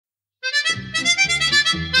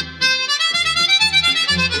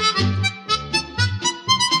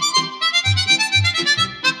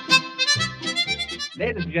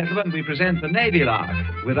ladies and gentlemen, we present the Navy Lark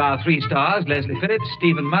with our 3 stars, Leslie Phillips,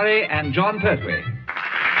 Stephen Murray, and John Pertwee.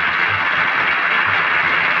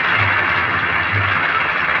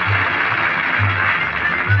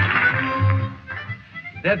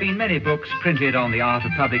 There have been many books printed on the art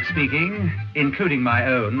of public speaking, including my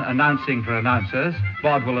own, Announcing for Announcers,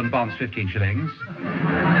 Bodwell and Bond's 15 shillings.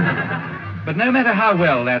 But no matter how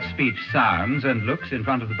well that speech sounds and looks in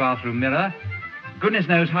front of the bathroom mirror, goodness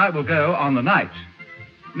knows how it will go on the night.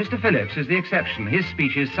 Mr. Phillips is the exception. His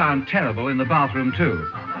speeches sound terrible in the bathroom, too.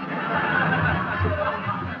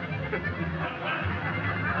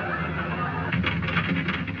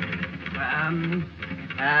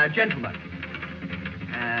 Gentlemen.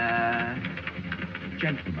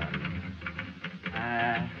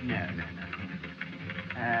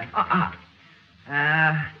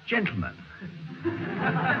 Gentlemen.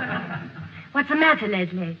 What's the matter,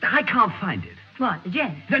 Leslie? I can't find it. What, the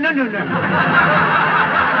gent? No.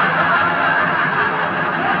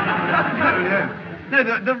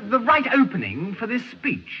 The right opening for this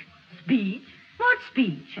speech. Speech? What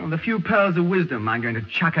speech? Oh, the few pearls of wisdom I'm going to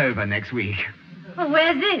chuck over next week. Oh,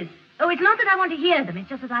 where's this? Oh, it's not that I want to hear them. It's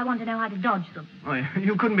just that I want to know how to dodge them. Oh,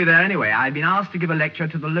 you couldn't be there anyway. I've been asked to give a lecture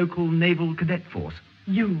to the local naval cadet force.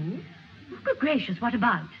 You? Oh, good gracious, what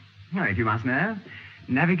about? Oh, if you must know,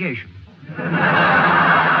 navigation.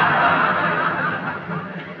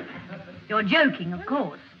 You're joking, of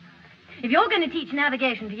course. If you're going to teach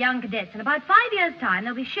navigation to young cadets, in about 5 years' time,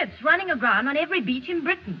 there'll be ships running aground on every beach in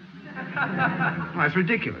Britain. Oh, that's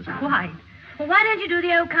ridiculous. Quite. Well, why don't you do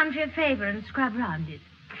the old country a favor and scrub round it?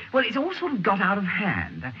 Well, it's all sort of got out of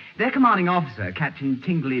hand. Their commanding officer, Captain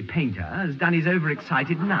Tingley Painter, has done his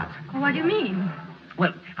overexcited nut. Well, what do you mean?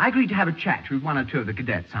 Well, I agreed to have a chat with 1 or 2 of the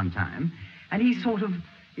cadets sometime, and he sort of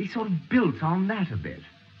built on that a bit.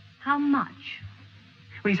 How much?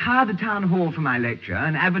 Well, he's hired the town hall for my lecture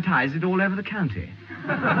and advertised it all over the county.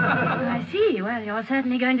 Oh, I see. Well, you're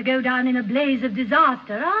certainly going to go down in a blaze of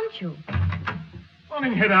disaster, aren't you?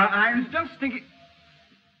 Morning, Hedda. I was just thinking...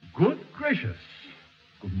 Good gracious.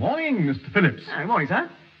 Good morning, Mr. Phillips. Good morning, sir.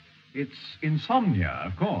 It's insomnia,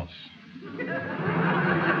 of course.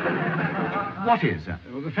 What is, sir?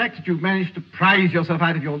 The fact that you've managed to prize yourself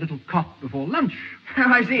out of your little cot before lunch. Oh,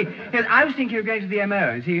 I see. Yes, I was thinking of going to the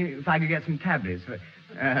MO and see if I could get some tablets for...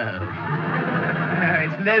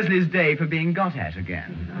 it's Leslie's day for being got at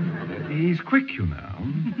again. He's quick, you know.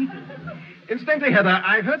 Incidentally, Heather,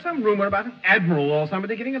 I've heard some rumor about an admiral or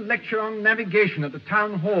somebody giving a lecture on navigation at the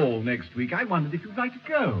town hall next week. I wondered if you'd like to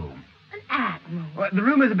go. An admiral? Well, the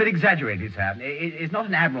rumor's a bit exaggerated, sir. It's not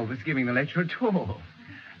an admiral that's giving the lecture at all.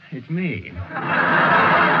 It's me.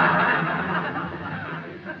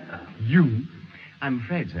 You? I'm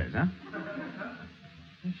afraid so, sir.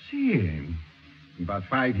 I see. In about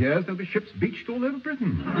 5 years, there'll be ships beached all over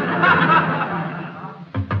Britain.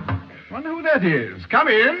 Wonder who that is. Come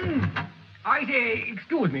in. I say,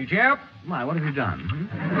 excuse me, chap. Why, what have you done?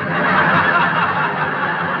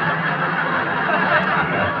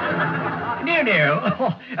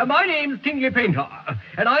 No. My name's Tingley Painter,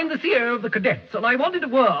 and I'm the CEO of the cadets, and I wanted a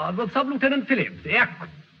word with Sub-Lieutenant Phillips.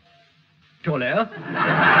 Taller.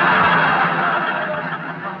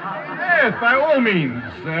 Yes, by all means.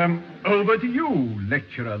 Over to you,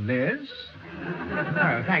 Lecturer Les.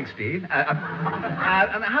 Oh, thanks, Steve.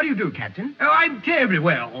 How do you do, Captain? Oh, I'm terribly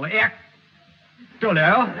well.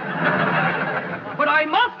 Taller. But I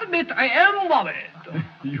must admit I am worried.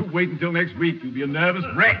 You wait until next week. You'll be a nervous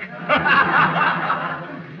wreck.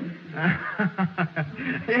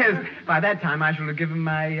 Yes, by that time I shall have given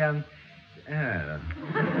my,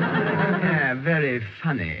 very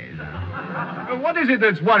funny. What is it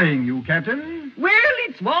that's worrying you, Captain? Well,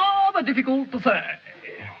 it's rather difficult to say.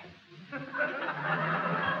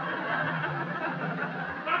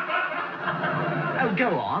 Oh,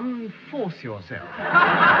 go on. Force yourself.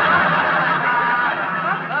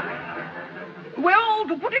 Well,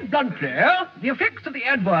 to put it bluntly, the effects of the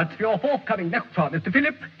adverts for your forthcoming lecture, Mr.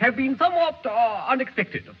 Phillips, have been somewhat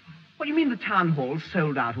unexpected. What do you mean the town hall's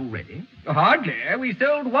sold out already? Hardly. We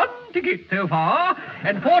sold 1 ticket so far,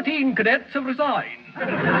 and 14 cadets have resigned.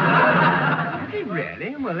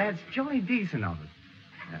 Really? Well, that's jolly decent of us.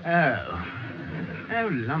 Oh,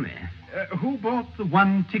 lummy. Who bought the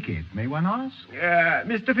 1 ticket, may one ask?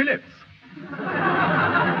 Mr. Phillips.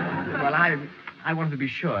 Well, I wanted to be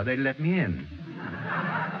sure they'd let me in.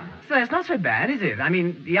 So it's not so bad, is it? I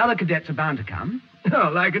mean, the other cadets are bound to come.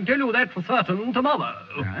 Well, I can tell you that for certain tomorrow.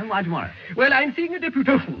 Why tomorrow? Well, I'm seeing a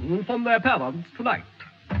deputation from their parents tonight.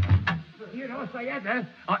 You know, say yes,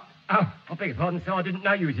 I beg your pardon, sir. I didn't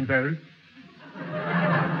know you was involved.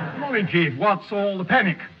 Morning, Chief. What's all the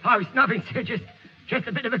panic? Oh, it's nothing, sir. Just Just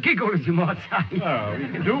a bit of a giggle, as you might say. Oh, you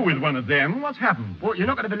can do with one of them. What's happened? Well, you're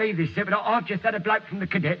not going to believe this, sir, but I've just had a bloke from the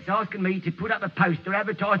cadets asking me to put up a poster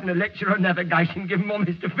advertising a lecture on navigation given on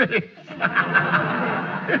Mr. Phillips.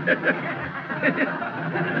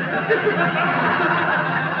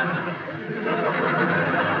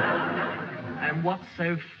 And what's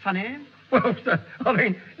so funny? Well, sir, I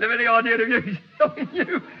mean, the very idea of you... I mean,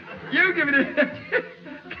 you giving it...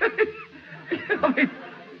 I mean...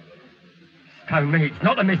 Tell me, it's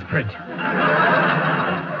not a misprint.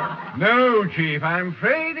 No, Chief, I'm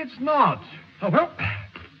afraid it's not. Oh, well,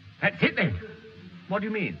 that's it then. What do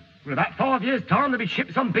you mean? In about 5 years' time, there'll be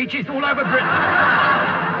ships on beaches all over Britain.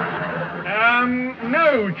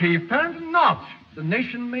 No, Chief, apparently not. The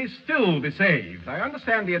nation may still be saved. I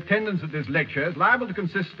understand the attendance at this lecture is liable to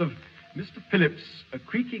consist of Mr. Phillips, a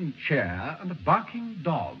creaking chair, and a barking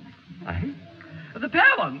dog. The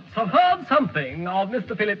parents have heard something of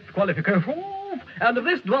Mr. Phillips' qualifications and of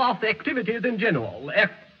this draft activities in general. Well,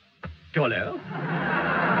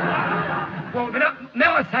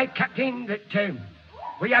 now I say, Captain, that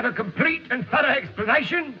we have a complete and thorough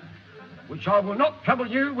explanation, which I will not trouble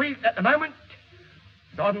you with at the moment.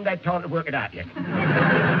 So I haven't had time to work it out yet.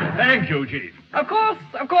 Thank you, Chief. Of course,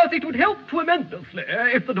 it would help tremendously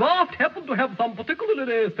if the draft happened to have some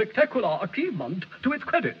particularly spectacular achievement to its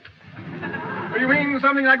credit. You mean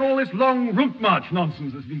something like all this long route march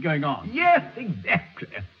nonsense that's been going on? Yes, exactly.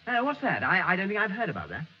 What's that? I don't think I've heard about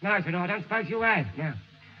that. No, sir, no, I don't suppose you have, no.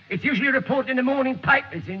 It's usually reported in the morning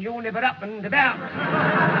papers, and you're never up and about.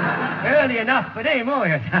 Early enough for them, are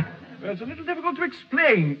you? Well, it's a little difficult to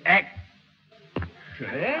explain, actually.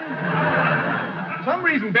 For some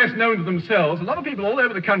reason best known to themselves, a lot of people all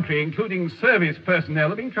over the country, including service personnel,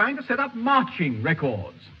 have been trying to set up marching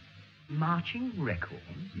records. Marching records?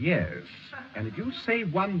 Yes. And if you say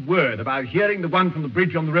one word about hearing the one from the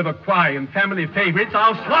bridge on the River Kwai and family favourites,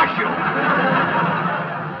 I'll slash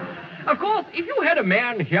you. Of course, if you had a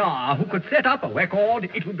man here who could set up a record,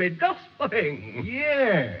 it would be just the thing.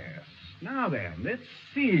 Yes. Now then, let's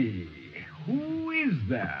see. Who is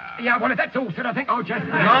there? Yeah, well, if that's all, sir, I think I'll just...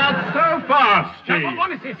 Not so fast, Chief. No,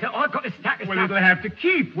 honestly, sir, I've got a stack of Well, stuff. it'll have to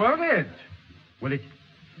keep, won't it? Will it?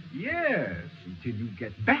 Yes, until you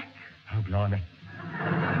get back. Oh, blimey.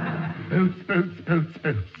 Boots.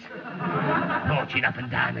 Marching up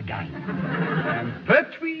and down again. And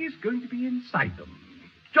Pertwee is going to be inside them.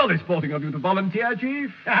 Jolly sporting of you to volunteer,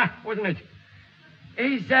 Chief. Wasn't it?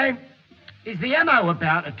 Is the ammo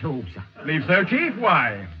about at all, sir? Believe so, Chief.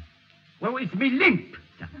 Why? Well, it's me limp,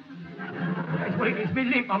 sir. That's what it is, me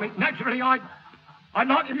limp. I mean, naturally, I'd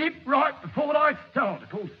like to limp right before I start. Of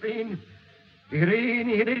course, being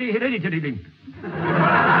hereditary limp.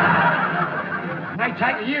 May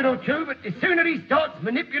take a year or two, but the sooner he starts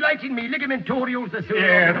manipulating me ligamentorials, the sooner...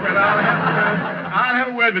 Yes, well, I'll have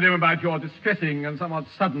a word with him about your distressing and somewhat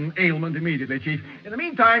sudden ailment immediately, Chief. In the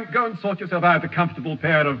meantime, go and sort yourself out a comfortable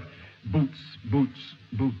pair of boots.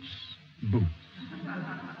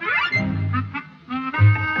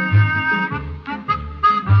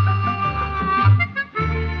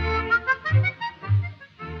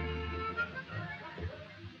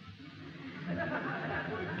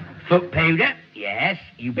 Foot powder? Yes,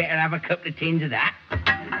 you better have a couple of tins of that.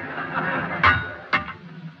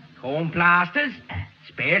 Corn plasters,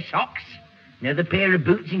 spare socks, another pair of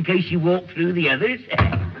boots in case you walk through the others.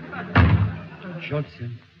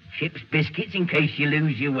 Johnson. Ship's biscuits in case you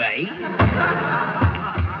lose your way.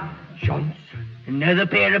 Johnson. Another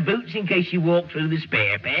pair of boots in case you walk through the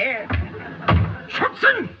spare pair.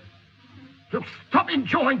 Johnson! You'll stop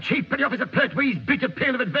enjoying Chief Petty Officer Pertwee's bitter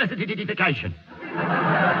pill of adversity identification.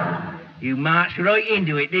 You marched right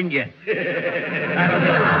into it, didn't you?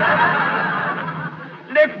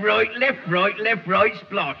 Left, right,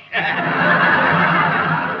 splosh.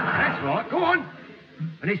 That's right, go on.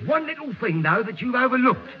 And there's one little thing, though, that you've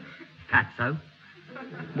overlooked, Fatso.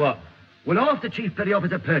 What? Well, after Chief Petty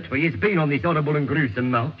Officer Pertwee has been on this horrible and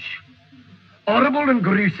gruesome march, horrible and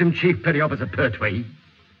gruesome Chief Petty Officer Pertwee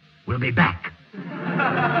will be back.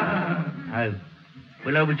 Oh.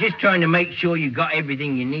 Well, I was just trying to make sure you got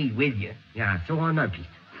everything you need with you. Yeah, so I noticed.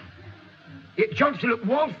 Johnson, look,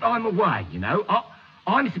 whilst I'm away, you know,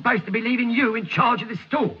 I'm supposed to be leaving you in charge of the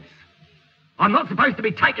stores. I'm not supposed to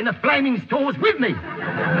be taking the flaming stores with me.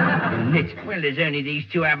 Well, there's only these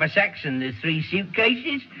two haversacks and the 3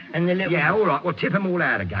 suitcases and the little... Yeah, all right, well, tip them all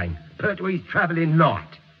out again. Pertwee's travelling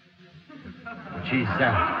light.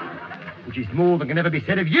 Which is more than can ever be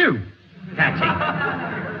said of you, Tatty.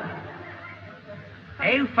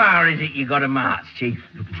 How far is it you got to march, Chief?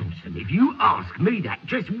 Look, Johnson, if you ask me that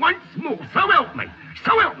just once more, so help me,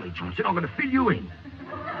 Johnson, I'm going to fill you in.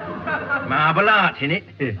 Marble Arch,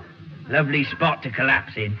 innit? Lovely spot to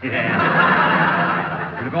collapse in.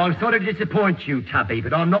 Look, I'm sorry to disappoint you, Tubby,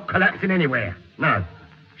 but I'm not collapsing anywhere. No.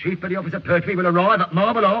 Chief Petty Officer Pertwee will arrive at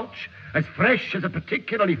Marble Arch as fresh as a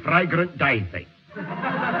particularly fragrant daisy.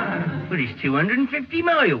 But it's 250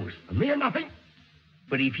 miles. A mere nothing.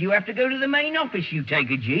 But if you have to go to the main office, you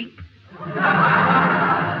take a jeep.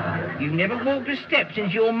 You've never walked a step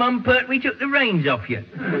since your mum Pertwee took the reins off you.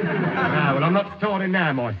 No, well, I'm not starting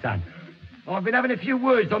now, my son. I've been having a few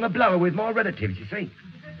words on the blower with my relatives, you see.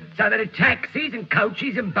 So there are taxis and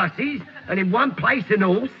coaches and buses, and in one place a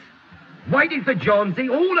horse, waiting for Johnsy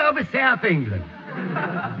all over South England.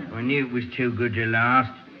 I knew it was too good to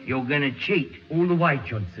last. You're going to cheat. All the way,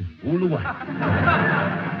 Johnson, all the way.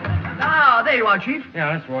 Ah, there you are, Chief.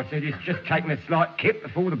 Yeah, that's right, Sid. It's just taken a slight kip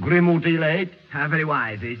before the grim ordeal ahead. Very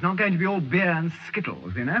wise. It's not going to be all beer and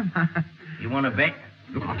skittles, you know. You want to bet?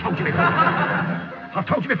 Look, I've told you before. I've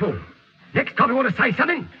told you before. Next time you want to say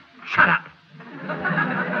something, shut up.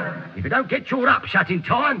 If you don't get your up shut in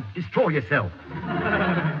time, destroy yourself.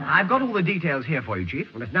 I've got all the details here for you,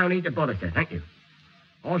 Chief. Well, there's no need to bother, sir. Thank you.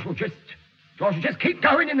 I shall just keep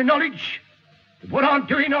going in the knowledge that what I'm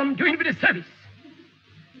doing for the service.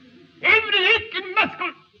 Every ache and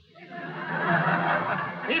muscle,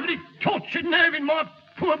 every tortured nerve in my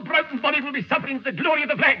poor broken body will be suffering for the glory of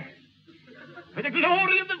the flag. For the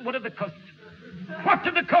glory of the... What of the cost? What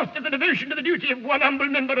of the cost of the devotion to the duty of one humble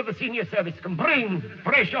member of the senior service can bring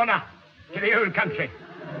fresh honour to the whole country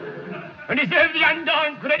and deserve the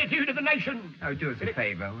undying gratitude of the nation? Oh, do us a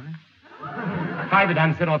favour, will you? Favour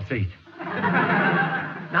done, sir, I've ceased.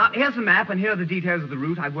 Now, here's the map, and here are the details of the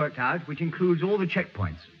route I've worked out, which includes all the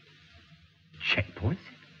checkpoints. Checkpoints?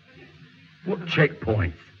 What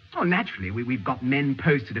checkpoints? Oh, naturally, we've got men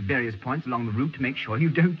posted at various points along the route to make sure you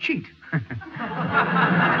don't cheat. I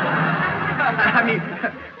mean,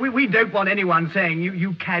 we don't want anyone saying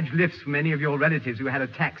you cadged lifts from any of your relatives who had a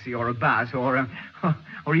taxi or a bus or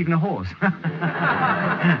even a horse.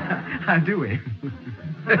 How do we?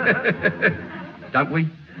 Don't we?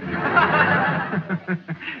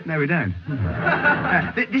 No, we don't.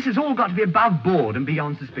 This has all got to be above board and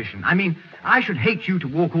beyond suspicion. I mean, I should hate you to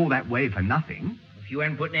walk all that way for nothing. If you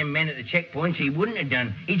hadn't put them men at the checkpoints, he wouldn't have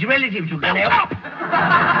done. His relatives were going to help.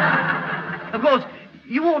 Of course,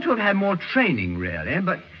 you ought to have had more training, really,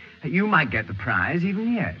 but you might get the prize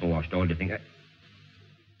even yet. Oh, I started to think that.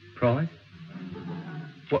 Prize?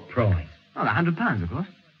 What prize? Well, £100, of course.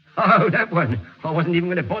 Oh, that one. I wasn't even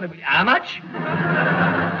going to bother with... How much?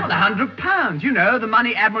 Well, £100. You know, the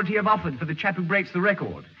money Admiralty have offered for the chap who breaks the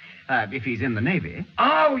record. If he's in the Navy.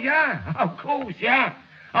 Oh, yeah. Of course, yeah.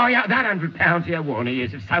 Oh, yeah, that £100, yeah, one he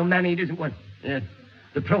is. Of so many, it isn't one. Yeah.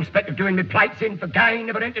 The prospect of doing me plates in for gain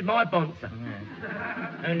never entered my bonds.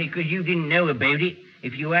 Only because you didn't know about it.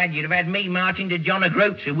 If you had, you'd have had me marching to John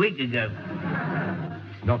O'Groats a week ago.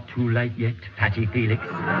 It's not too late yet, Patty Felix.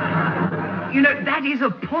 You know, that is a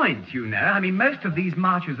point, you know. I mean, most of these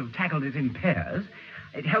marchers have tackled it in pairs.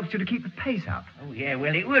 It helps you to keep the pace up. Oh, yeah,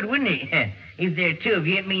 well, it would, wouldn't it? If there are two of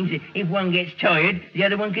you, it means that if one gets tired, the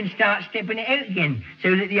other one can start stepping it out again,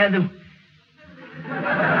 so that the other...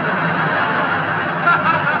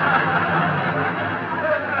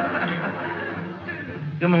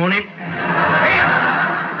 Good morning. Here!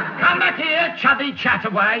 Come back here, chubby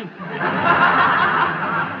chataway.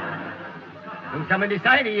 And something to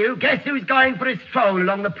say to you. Guess who's going for a stroll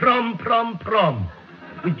along the prom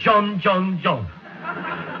with John.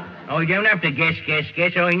 Oh, you don't have to guess.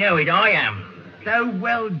 I know it. I am. So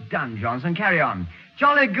well done, Johnson. Carry on.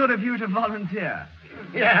 Jolly good of you to volunteer.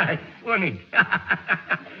 Yeah, wasn't it?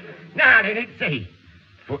 Now then, let's see.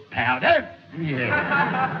 Foot powder.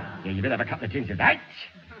 Yeah. Yeah, you better have a couple of tins of that.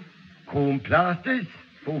 Corn plasters.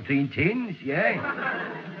 14 tins, yeah.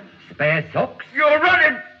 Spare socks. You're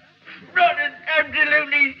rotten.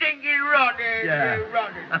 Absolutely stinking rotten. Yeah. You're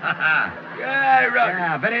rotten. Yeah, rotten.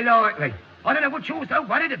 Yeah, very likely. I don't know what you're so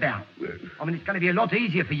worried about. I mean, it's going to be a lot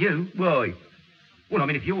easier for you. Why? Well, I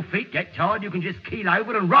mean, if your feet get tired, you can just keel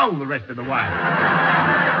over and roll the rest of the way.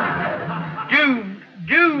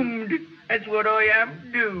 Doomed. That's what I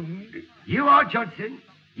am, doomed. You are, Johnson.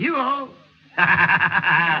 You are.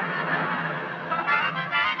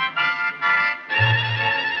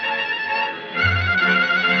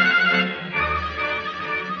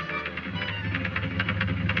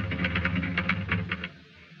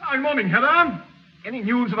 Good morning, Heather. Any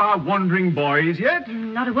news of our wandering boys yet?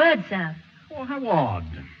 Not a word, sir. Oh, how odd.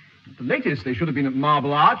 At the latest, they should have been at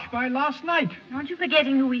Marble Arch by last night. Aren't you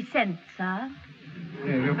forgetting who we sent, sir?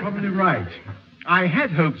 Yeah, you're probably right. I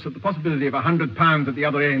had hopes that the possibility of £100 at the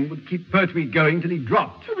other end would keep Pertwee going till he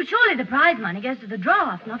dropped. Oh, but surely the prize money goes to the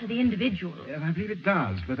draft, not to the individual. Yes, I believe it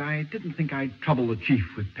does, but I didn't think I'd trouble the chief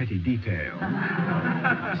with petty detail.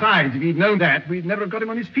 Besides, if he'd known that, we'd never have got him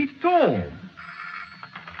on his feet at all.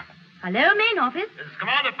 Hello, main office. This is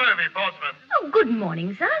Commander Povey, Portsmouth. Oh, good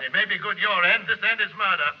morning, sir. It may be good your end. This end is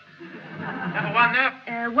murder. Number one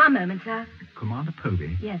there? One moment, sir. Commander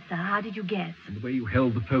Povey? Yes, sir. How did you guess? And the way you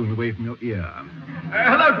held the phone away from your ear.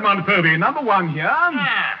 Hello, Commander Povey. Number one here.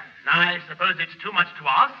 I suppose it's too much to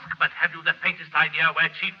ask, but have you the faintest idea where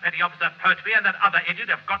Chief Petty Officer Pertwee and that other idiot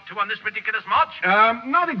have got to on this ridiculous march?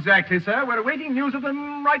 Not exactly, sir. We're awaiting news of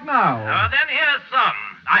them right now. Then here's some.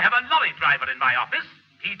 I have a lorry driver in my office.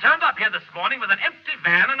 He turned up here this morning with an empty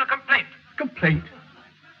van and a complaint. Complaint?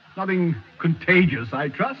 Nothing contagious, I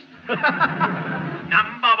trust.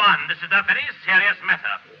 Number one, this is a very serious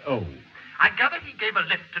matter. Oh. I gather he gave a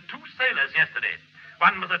lift to 2 sailors yesterday.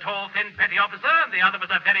 One was a tall, thin petty officer, and the other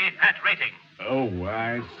was a very fat rating. Oh,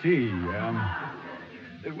 I see.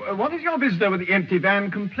 What is your visitor with the empty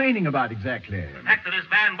van complaining about exactly? The fact that his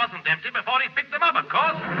van wasn't empty before he picked them up, of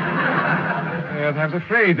course. Yes, I was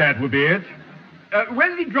afraid that would be it. Where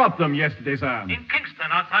did he drop them yesterday, sir? In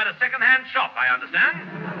Kingston, outside a second-hand shop, I understand.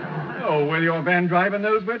 Oh, well, your van driver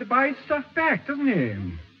knows where to buy his stuff back, doesn't he?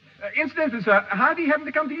 Incidentally, sir, how did he happen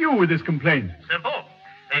to come to you with this complaint? Simple.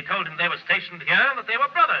 They told him they were stationed here and that they were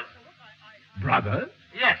brothers. Brothers?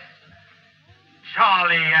 Yes.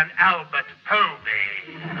 Charlie and Albert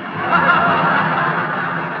Povey.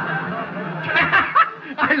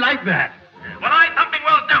 I like that. Well, I thumping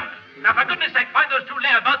well don't. Now, for goodness sake, find those 2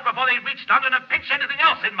 layabouts before they reach London and pitch anything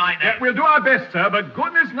else in my name. We'll do our best, sir, but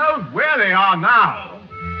goodness knows where they are now.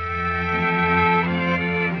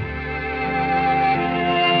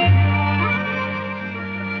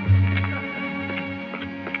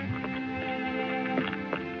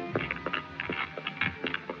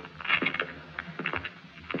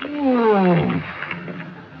 Oh,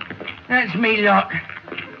 that's me lot.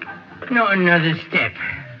 Not another step.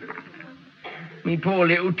 Me poor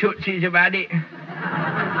little tootsies have had it.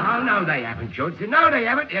 Oh, no, they haven't, Johnson. No, they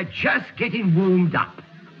haven't. They're just getting warmed up.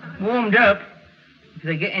 Warmed up? If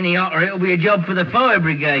they get any hotter, it'll be a job for the fire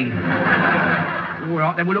brigade. All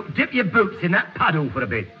right, then, well, look, dip your boots in that puddle for a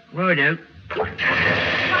bit. Righto.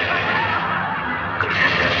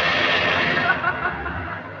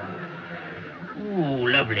 Ooh,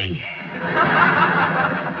 lovely.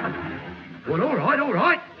 Well, all right, all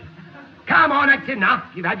right. Come on, that's enough.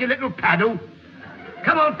 You've had your little paddle.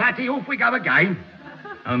 Come on, Patty, off we go again.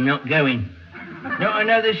 I'm not going. Not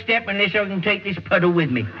another step unless I can take this puddle with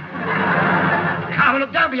me. Come on,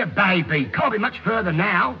 look, don't be a baby. Can't be much further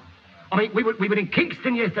now. I mean, we were in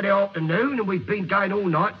Kingston yesterday afternoon, and we've been going all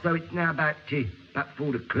night, so it's now about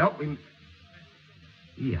 4 o'clock.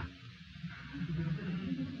 Here,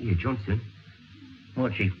 Johnson.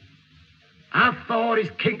 What, Chief? How far is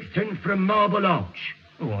Kingston from Marble Arch?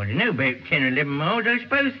 Oh, I don't know, about 10 or 11 miles, I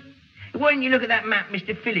suppose. Why don't you look at that map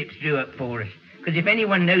Mr. Phillips drew up for us? Because if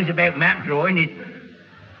anyone knows about map drawing, it...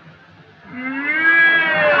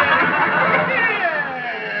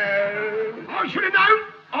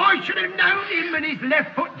 I should have known him and his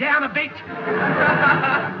left foot down a bit.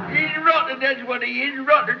 He's rotten, that's what he is,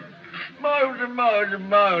 rotten. Miles and miles and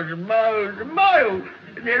miles and miles and miles.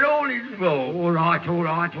 And they're all his fault. All right.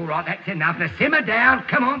 That's enough. Now, simmer down.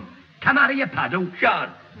 Come on. Come out of your puddle. Shut.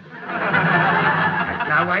 That's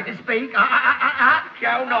no way to speak.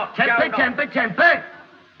 Shall not. Temper.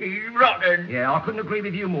 He's rotten. Yeah, I couldn't agree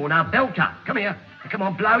with you more. Now, belt up. Come here. Come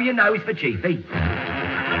on, blow your nose for Chiefy.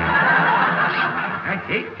 That's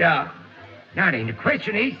it. Yeah. Now then, the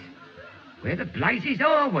question is, where the blazes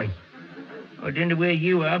are we? I don't know where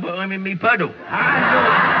you are, but I'm in me puddle.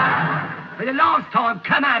 For the last time,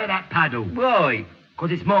 come out of that puddle. Why?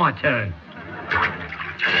 Because it's my turn.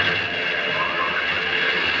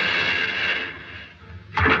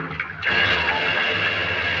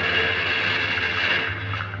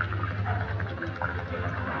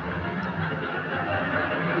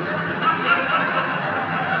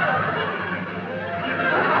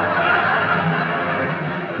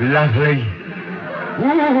 Lovely.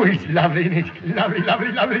 Ooh, it's lovely, isn't it?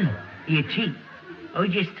 Lovely. Here, Chief, I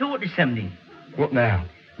just thought of something. What now?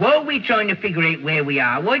 While we're trying to figure out where we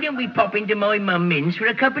are, why don't we pop into my mum Min's for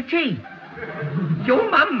a cup of tea? Your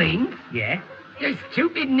mum Min? Yeah? You're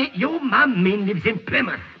stupid, Nick. Your mum Min lives in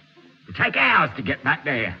Plymouth. It'll take hours to get back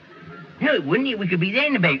there. No, it wouldn't. We could be there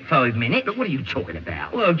in about 5 minutes. But what are you talking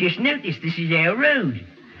about? Well, I've just noticed this is our road.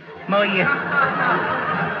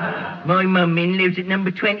 My mum Min lives at number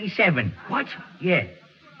 27. What? Yeah.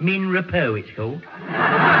 Min Repo, it's called.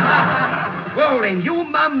 Well, Darling, your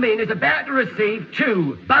mum, Min, is about to receive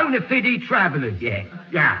 2 bona fide travellers.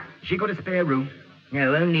 Yeah. She got a spare room?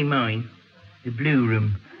 No, only mine. The blue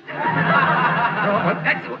room.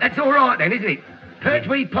 Right, well, that's all right then, isn't it?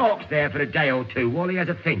 Pertwee parks there for a day or 2 while he has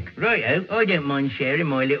a think. Righto, I don't mind sharing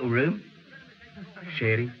my little room.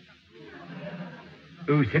 Sharing?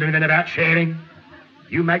 Who said anything about sharing?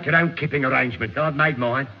 You make your own kipping arrangements. I've made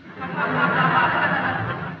mine.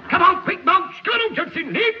 Come on, quick, Monks. Come on,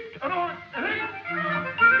 Johnson. Lift. All right.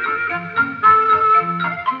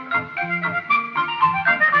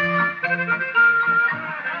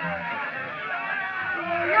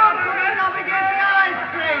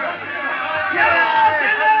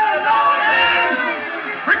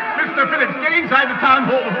 Mr. Phillips, get inside the town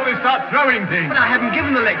hall before they start throwing things. But I haven't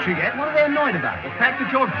given the lecture yet. What are they annoyed about? The fact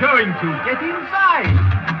that you're going to. Get inside.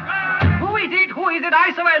 Who is it? Who is it?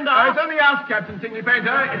 I surrender. It's only us, Captain Tingley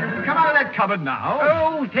Painter. If you can come out of that cupboard now.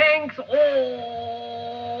 Oh, thanks awfully.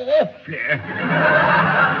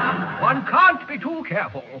 One can't be too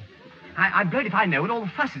careful. I'm blowed if I know what all the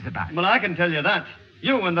fuss is about. Well, I can tell you that.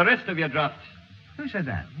 You and the rest of your draft. Who said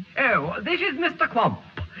that? Oh, this is Mr. Clump.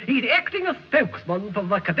 He's acting as spokesman for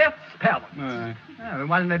the cadets' palace. Oh, then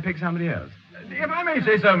why didn't they pick somebody else? If I may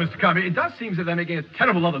say so, Mr. Cumby, it does seem as if they're making a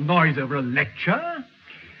terrible lot of noise over a lecture.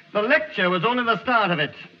 The lecture was only the start of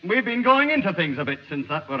it. We've been going into things a bit since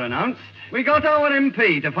that were announced. We got our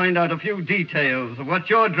MP to find out a few details of what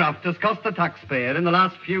your draft has cost the taxpayer in the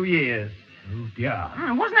last few years. Oh, dear.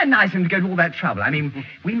 Wasn't that nice of him to go to all that trouble? I mean,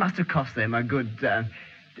 we must have cost them a good,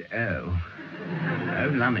 Oh,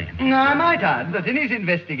 lummy. Now, I might add that in his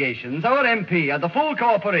investigations, our MP had the full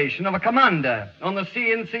cooperation of a commander on the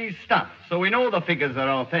C&C staff, so we know the figures are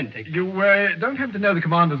authentic. You don't happen to know the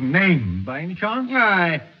commander's name, by any chance?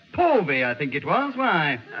 Why, Povey, I think it was.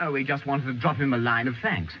 Why? Oh, we just wanted to drop him a line of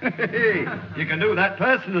thanks. You can do that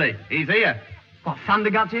personally. He's here. What,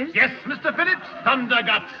 Thunderguts is? Yes, Mr. Phillips,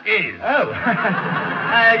 Thunderguts is. Oh.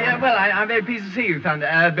 Yeah, well, I'm very pleased to see you, sir.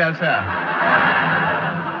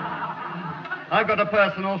 I've got a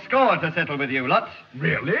personal score to settle with you lot.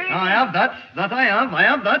 Really? I have that. I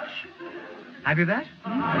have that. Have you that?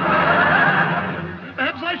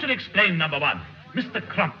 Perhaps I should explain, number 1. Mr.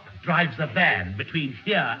 Crump drives a van between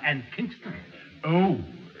here and Kingston. Oh,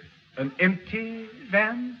 an empty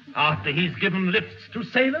van? After he's given lifts to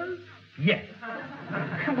sailors? Yes.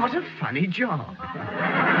 What a funny job.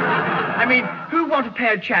 I mean, who want a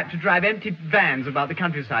pair chap to drive empty vans about the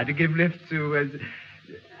countryside to give lifts to...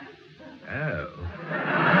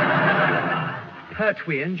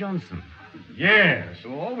 Pertwee and Johnson. Yes,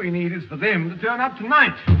 all we need is for them to turn up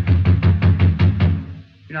tonight.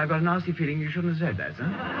 You know, I've got a nasty feeling you shouldn't have said that, sir.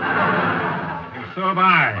 And so have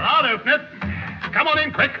I. I'll open it. Come on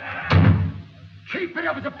in quick. Chief Petty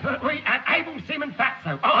Officer Pertwee and Able Seaman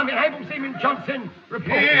Fatso. Able Seaman Johnson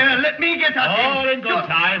report. Here, let me get at him. All in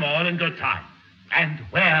good time. And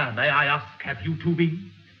where, may I ask, have you two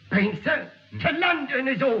been? Been, sir? To London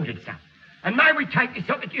as ordered, sir. And may we take this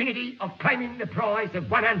opportunity of claiming the prize of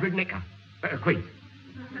 100 nicker. Quid.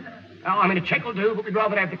 A cheque will do, but we'd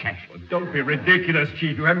rather have the cash. Well, don't be ridiculous,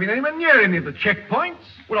 Chief. You haven't been anywhere near any of the checkpoints.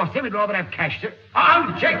 Well, I said we'd rather have cash, sir. Oh,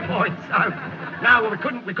 the checkpoints. No, well,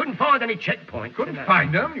 we couldn't find any checkpoints. Couldn't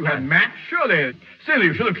find them? You had maps, surely. Still,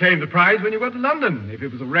 you should have claimed the prize when you got to London, if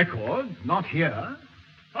it was a record, not here.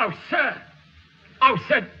 Oh, sir,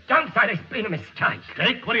 don't say there's been a mistake.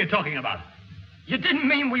 Mistake? What are you talking about? You didn't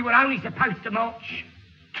mean we were only supposed to march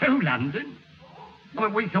to London?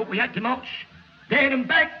 We thought we had to march there and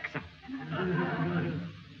back, sir.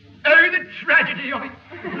 Oh, the tragedy of it.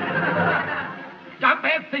 Don't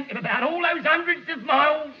bear thinking about all those hundreds of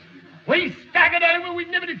miles we staggered over. We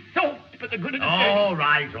never did thought but the good of the All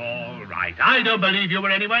right. I don't believe you were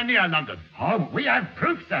anywhere near London. Oh, we have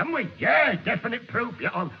proof, sir, haven't we? Yeah, definite proof.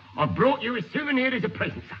 Yeah, I brought you a souvenir as a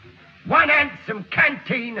present, sir. One handsome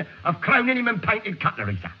canteen of chronium and painted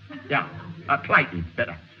cutlery, sir. Yeah, plated,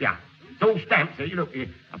 better. Yeah, it's all stamped, sir. You look here.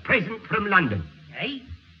 A present from London. Hey,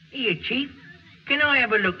 here, Chief. Can I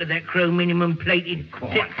have a look at that chrome plated?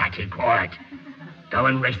 Quiet. Go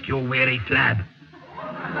and rest your weary flab.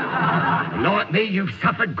 Like me, you've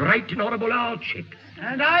suffered great and horrible hardships.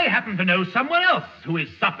 And I happen to know someone else who is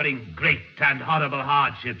suffering great and horrible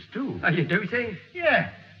hardships, too. Oh, you do, see? Yeah.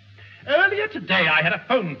 Earlier today, I had a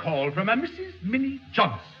phone call from a Mrs. Minnie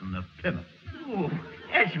Johnson of Plymouth. Oh,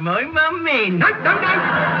 that's my mum, Min. No,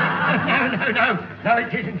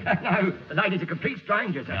 it isn't. No, the lady's a complete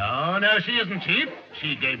stranger, sir. No, she isn't, Chief.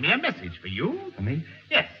 She gave me a message for you. For me?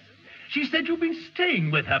 Yes. She said you've been staying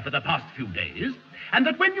with her for the past few days, and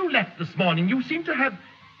that when you left this morning, you seemed to have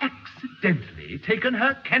accidentally taken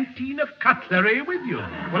her canteen of cutlery with you.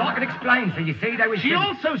 Well, I can explain, so you see, they was... She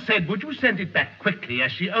also said, would you send it back quickly,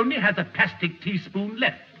 as she only has a plastic teaspoon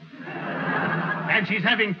left. And she's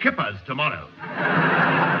having kippers tomorrow.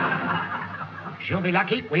 She'll be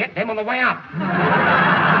lucky. We ate them on the way up.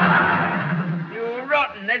 You're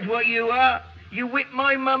rotten, that's what you are. You whipped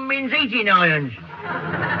my mum Min's eating irons.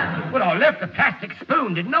 Well, I left the plastic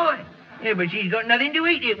spoon, didn't I? Yeah, but she's got nothing to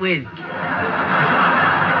eat it with.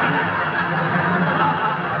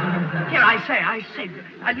 Here, I say,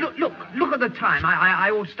 look at the time.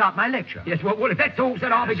 I will start my lecture. Yes, well, if that's all,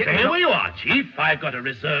 said I'll be getting... Stay where you are, Chief. I've got a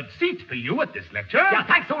reserved seat for you at this lecture. Yeah,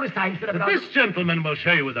 thanks all the same, sir. But this gentleman will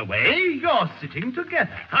show you the way. You're sitting together.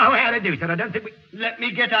 Oh, how to do, sir? I don't think we... Let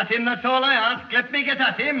me get at him, that's all I ask. Let me get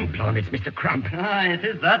at him. Blimey, it's Mr. Crump. Ah, it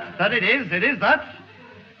is that. That it is. It is that.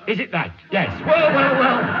 Is it that? Yes. Well.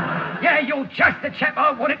 Yeah, you're just the chap I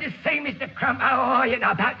wanted to see, Mr. Crump. Oh, you know,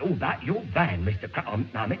 about your van, Mr. Crump.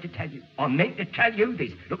 I meant to tell you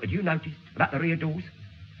this. Look, have you noticed about the rear doors?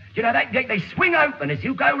 You know, they swing open as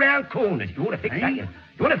you go round corners. You ought to fix that. You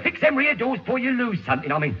ought to fix them rear doors before you lose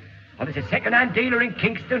something. I mean, there's a second-hand dealer in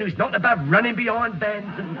Kingston who's not above running behind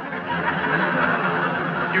vans and...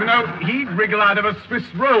 You know, he'd wriggle out of a Swiss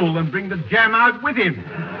roll and bring the jam out with him.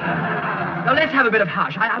 Now, let's have a bit of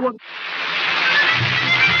hush. I want...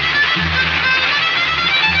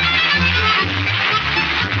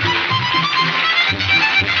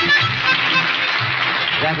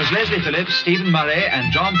 That was Leslie Phillips, Stephen Murray,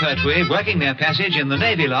 and John Pertwee working their passage in the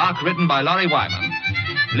Navy Lark, written by Laurie Wyman.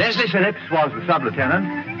 Leslie Phillips was the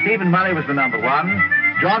sub-lieutenant, Stephen Murray was the number one,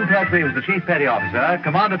 John Pertwee was the Chief Petty Officer,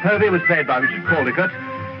 Commander Povey was played by Richard Caldicott,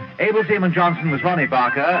 Able Seaman Johnson was Ronnie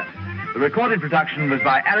Barker, the recorded production was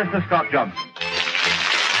by Alistair Scott Johnson.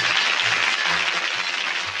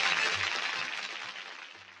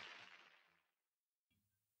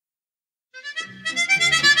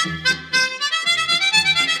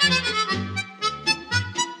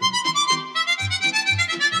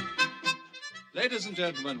 Ladies and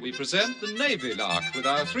gentlemen, we present the Navy Lark with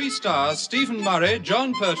our 3 stars, Stephen Murray,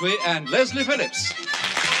 John Pertwee, and Leslie Phillips.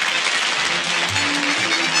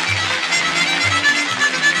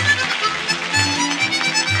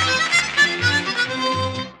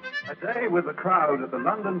 A day with a crowd at the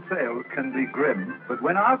London sales can be grim, but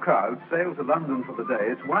when our crowd sails to London for the day,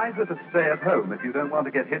 it's wiser to stay at home if you don't want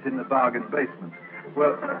to get hit in the bargain basement.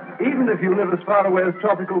 Well, even if you live as far away as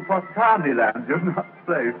tropical Postani land, you're not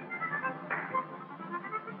safe.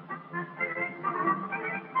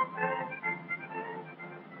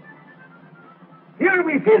 Here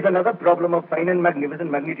we face another problem of fine and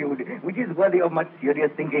magnificent magnitude, which is worthy of much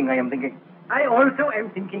serious thinking, I am thinking. I also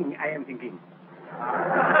am thinking,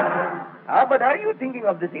 but are you thinking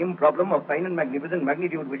of the same problem of fine and magnificent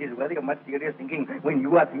magnitude, which is worthy of much serious thinking, when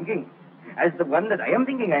you are thinking, as the one that I am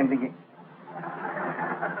thinking? I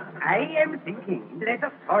am thinking, let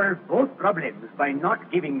us solve both problems by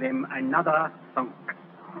not giving them another thunk.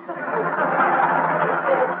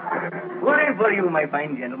 Hooray for you, my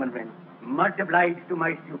fine gentleman friend. Much obliged to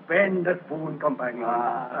my stupendous boon companion.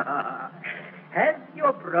 Has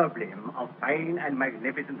your problem of fine and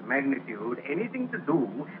magnificent magnitude anything to do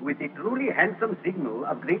with the truly handsome signal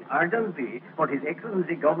of great urgency for His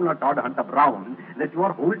Excellency Governor Todd Hunter Brown that you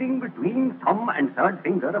are holding between thumb and third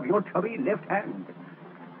finger of your chubby left hand?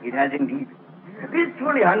 It has indeed. This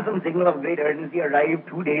truly handsome signal of great urgency arrived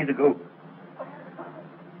 2 days ago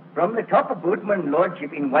from the top boatman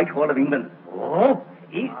lordship in Whitehall of England. Oh,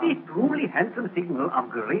 is the truly handsome signal of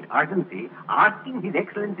great urgency asking His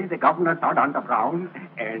Excellency the Governor Todd Hunter Brown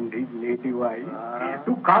and his lady wife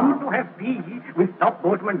to come to have tea with top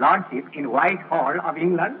boatman lordship in Whitehall of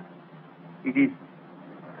England? It is.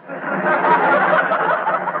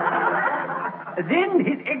 Then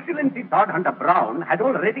His Excellency Todd Hunter Brown had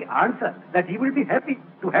already answered that he will be happy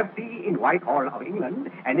to have tea in Whitehall of England,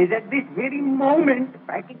 and is at this very moment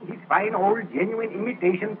packing his fine old genuine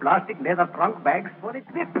imitation plastic leather trunk bags for a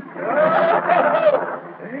trip.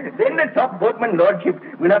 Then the top boatman lordship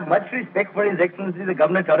will have much respect for His Excellency the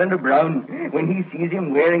Governor Todd Hunter Brown when he sees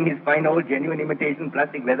him wearing his fine old genuine imitation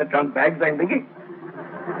plastic leather trunk bags, I'm thinking.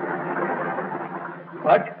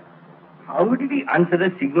 But how did he answer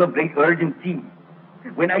the signal of great urgency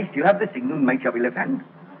when I still have the signal in my chubby left hand?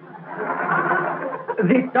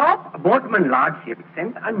 The top boatman lordship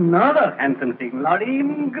sent another handsome signal of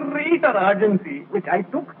even greater urgency, which I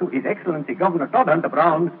took to His Excellency Governor Todd Hunter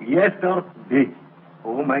Brown yesterday.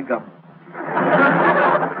 Oh, my God.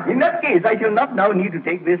 In that case, I shall not now need to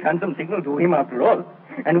take this handsome signal to him after all,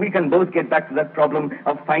 and we can both get back to that problem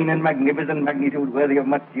of fine and magnificent magnitude worthy of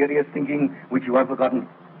much serious thinking, which you have forgotten.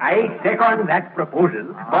 I second that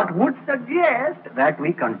proposal, but would suggest that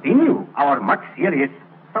we continue our much serious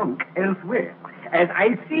sunk elsewhere. As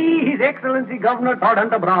I see His Excellency Governor Todd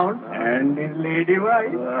Brown and his lady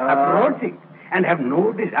wife approaching, and have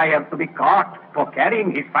no desire to be caught for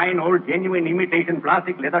carrying his fine old genuine imitation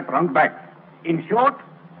plastic leather trunk bags. In short,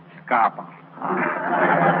 Scarpa.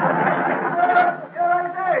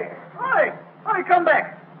 Hi, come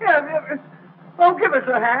back. Yeah, oh, give us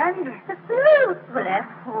a hand. The flute, Philip.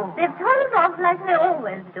 They've turned us off like they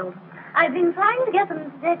always do. I've been trying to get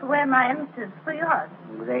them to take away my empties for years.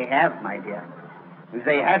 They have, my dear. If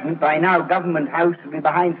they hadn't, by now, Government House would be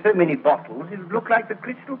behind so many bottles, it would look like the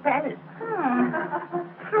Crystal Palace.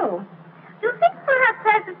 True. Do you think perhaps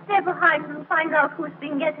I should stay behind and find out who's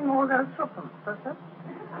been getting all those threepence?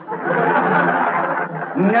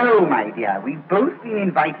 No, my dear. We've both been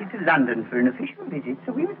invited to London for an official visit,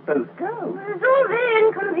 so we must both go. It's all very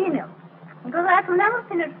inconvenient, because I can never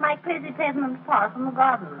finish my crazy pavement path in the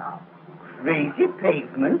garden now. Crazy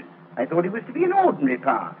pavement? I thought it was to be an ordinary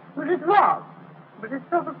path. Well, it was, but it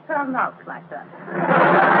sort of turned out like that.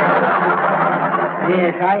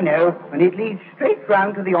 Yes, I know, and it leads straight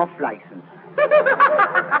round to the off-license.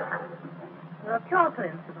 A pure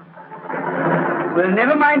coincidence. Well,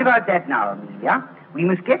 never mind about that now, Amelia. We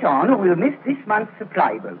must get on, or we'll miss this month's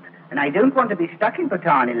supply boat. And I don't want to be stuck in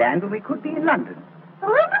Patani Land when we could be in London. I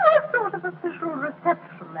wonder what sort of official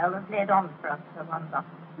reception they'll have laid on for us, I wonder.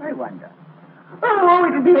 I wonder. Oh,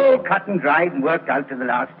 it'll be all cut and dried and worked out to the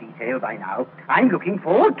last detail by now. I'm looking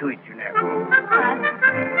forward to it, you know.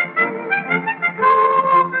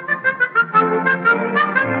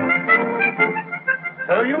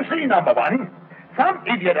 So you see, number one, some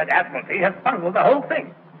idiot at Admiralty has bungled the whole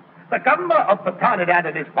thing. The governor of Pataniland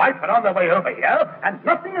and his wife are on their way over here, and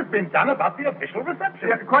nothing has been done about the official reception.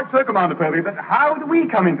 Yeah, quite so, Commander Povey, but how do we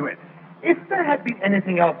come into it? If there had been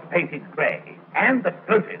anything else painted grey and the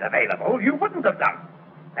floated available, you wouldn't have done.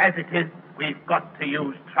 As it is, we've got to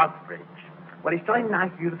use Troutbridge. Well, it's very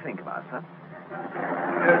nice of you to think about, sir.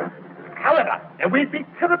 However, we'd be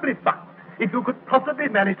terribly bucked if you could possibly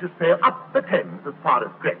manage to sail up the Thames as far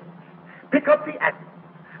as Greenwich, pick up the Admiral,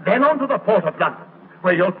 then on to the port of London,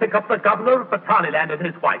 where you'll pick up the governor of Pataniland and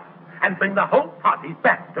his wife, and bring the whole party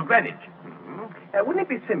back to Greenwich. Wouldn't it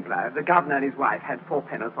be simpler if the governor and his wife had 4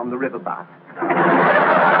 pennants on the river bus?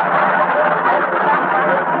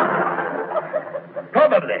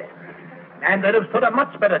 Probably. And they'd have stood a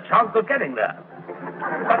much better chance of getting there.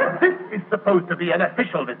 But this is supposed to be an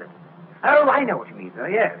official visit. Oh, I know what you mean, sir,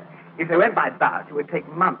 yes. If they went by bus, it would take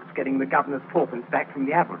months getting the governor's 4pence back from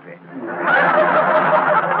the Admiralty.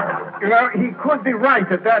 You know, he could be right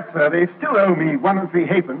at that, sir. They still owe me 1 3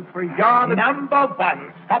 halfpence for a yard of... Number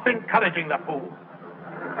one, stop encouraging the fool.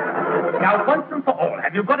 Now, once and for all,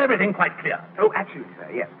 have you got everything quite clear? Oh, actually, sir,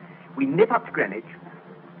 yes. We nip up to Greenwich,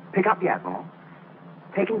 pick up the Admiral,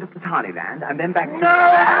 take him to Pataniland, and then back to... No!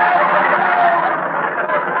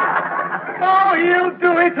 Oh, he'll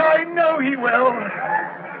do it. I know he will.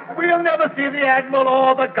 We'll never see the Admiral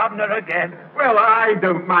or the governor again. Well, I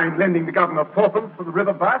don't mind lending the governor 4pence for the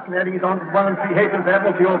river bus and adding it on to the 1 3 halfpence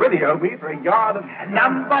Admiralty already owe me for a yard of...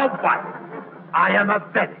 Number one, I am a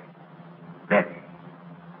very, very,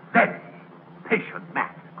 very patient man.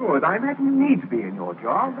 Good. I imagine you need to be in your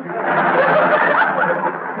job.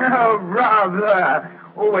 Oh, rather.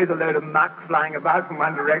 Always a load of muck flying about from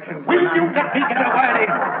one direction. Will you let me get away?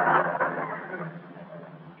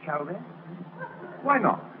 Shall we? Why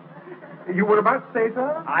not? You were about to say,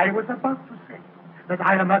 sir? I was about to say that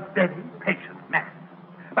I am a very patient man.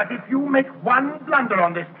 But if you make one blunder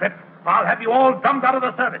on this trip, I'll have you all dumped out of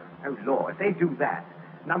the service. Oh, Lord, if they do that,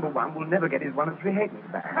 number one will never get his 1 3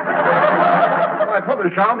 halfpence back. Well, I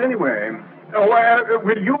probably shan't anyway. Oh,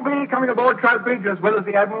 will you be coming aboard Troutbridge as well as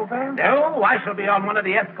the Admiral, sir? No, I shall be on one of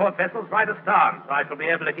the escort vessels right astern, so I shall be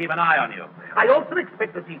able to keep an eye on you. I also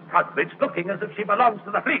expect to see Troutbridge looking as if she belongs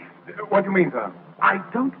to the fleet. What do you mean, sir? I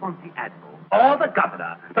don't want the Admiral or the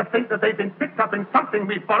Governor to think that they've been picked up in something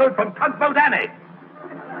we've borrowed from Tugboat Annie.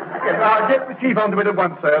 Yes, I'll get the chief onto it at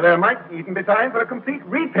once, sir. There might even be time for a complete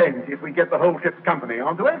repaint if we get the whole ship's company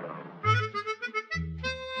onto it.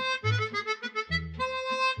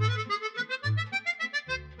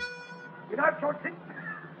 You know, Georgie,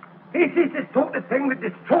 this is the sort of thing that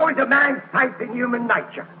destroys a man's faith in human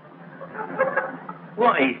nature.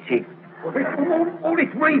 What is it? Well, all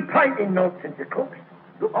this repainting nonsense, of course.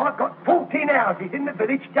 Look, I've got 14 houses in the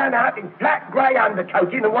village done out in flat grey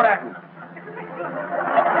undercoating, and what happens?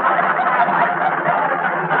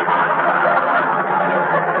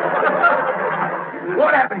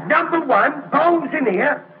 What happens? Number one, bones in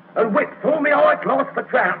here, and whip for me high class for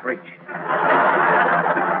Troutbridge.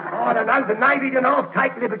 I don't know. The Navy and half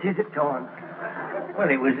take liberties at times. Well,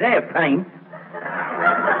 it was their paint.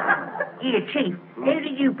 Here, Chief, how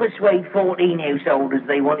did you persuade 14 householders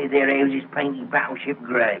they wanted their houses painted battleship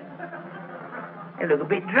grey? They look a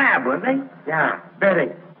bit drab, weren't they? Yeah,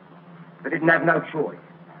 very. They didn't have no choice.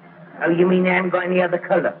 Oh, you mean they haven't got any other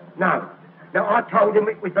colour? No. No, I told them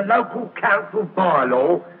it was the local council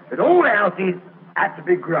bylaw that all houses had to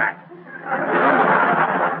be grey.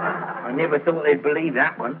 I never thought they'd believe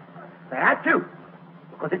that one. They had to.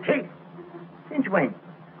 Because it's cheap. Since when?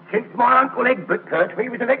 Since my Uncle Egbert Pertwee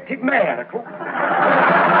was elected mayor, of course.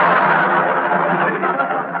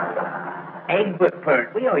 Egbert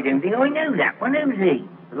Pertwee? I don't think I know that one. Who's he?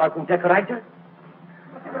 The local decorator.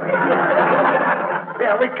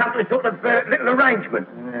 Yeah, we've come to a sort of little arrangement.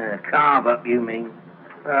 Carve up, you mean?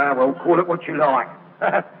 Well, call it what you like.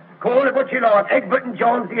 Call it what you like. Egbert and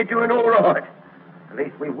Johnsy are doing all right. At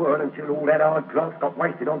least we weren't until all that hard grass got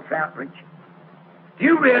wasted on Troutbridge. Do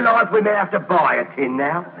you realise we may have to buy a tin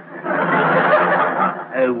now?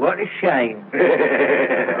 Oh, what a shame.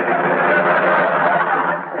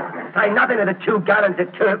 Say nothing of the 2 gallons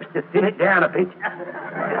of turps to thin it down a bit.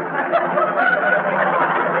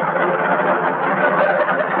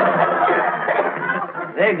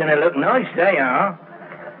 They're going to look nice, they are.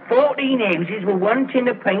 14 houses with 1 tin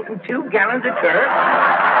of paint and 2 gallons of turf.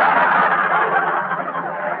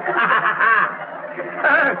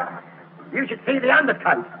 You should see the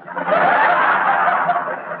undercoat.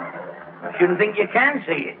 I shouldn't think you can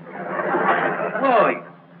see it. Why?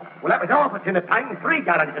 Well, that was half a tin of paint and 3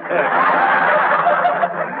 gallons of turf.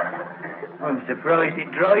 I'm surprised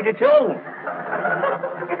it dried at all.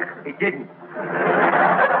 It didn't.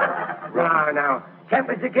 No.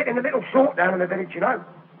 Tempers are getting a little short down in the village, you know.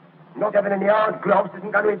 Not having any hard gloves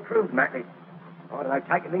isn't going to improve matters. I don't know,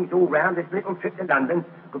 taking things all round, this little trip to London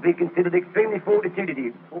could be considered extremely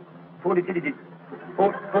fortitudative.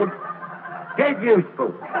 Dead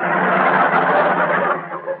useful.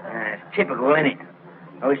 It's typical, isn't it?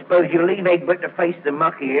 I suppose you leave Egbert to face the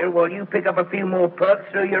muck here while you pick up a few more perks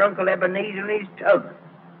through your Uncle Ebenezer and his tug.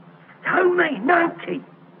 Tell me, Nunky.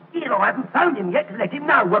 Here, I haven't phoned him yet to let him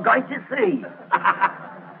know we're going to sea.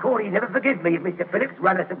 Corey never forgive me if Mr. Phillips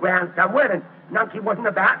ran us aground somewhere and Nunky wasn't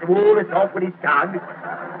about to haul us off with his tug.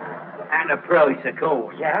 At a price, of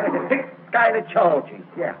course. Yeah, there's a fixed scale of charges,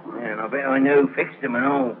 yeah. Yeah, and I bet I know who fixed them and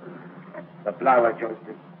all. The blower,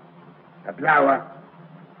 Johnston. The blower.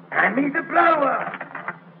 Hand me the blower.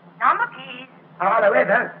 Number, please. Hello,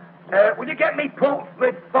 Heather. Will you get me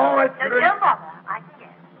Portsmouth 5... No, don't bother. I can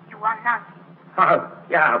guess. You want Nancy. Oh,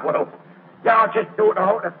 yeah, well... Yeah, I just thought I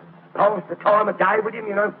ought to pass the time of day with him,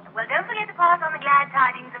 you know. Well, don't forget to pass on the glad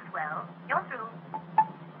tidings as well. You're through.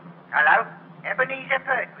 Hello? Ebenezer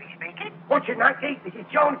Pertwee speaking. What's your name, Keith? This is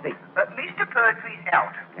Johnsy. But Mr. Pertwee's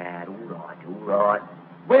out. Dad, all right.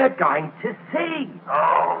 We're going to sea.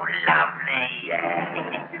 Oh, lovely.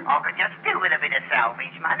 Yeah. I could just do with a bit of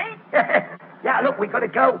salvage money. Yeah, look, we got to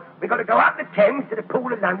go up the Thames to the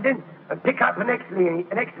Pool of London and pick up an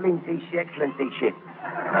excellency ship. Hey,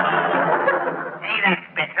 that's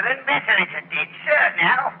better and better. It's a dead cert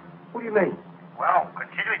now. What do you mean? Well,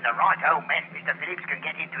 considering the right old mess Mr. Phillips can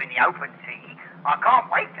get into in the open sea, I can't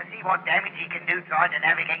wait to see what damage he can do trying to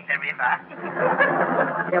navigate the river.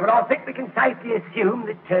 Yeah, but I think we can safely assume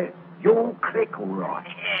that you'll click all right.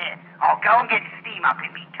 Yeah, I'll go and get steam up in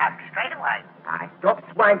me tug straight away. Stop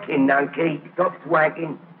swanking, Nunky. Stop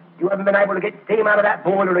swanking. You haven't been able to get steam out of that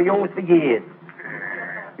boiler of yours for years.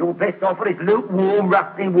 Your best offer is lukewarm,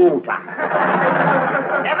 rusty water.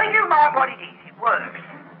 Never you mind what it is. It works.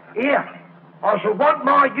 Here, I shall want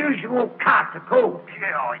my usual cut, of course.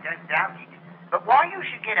 Sure, I don't doubt it. But why you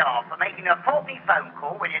should get off for making a faulty phone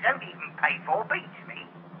call when you don't even pay for beats me.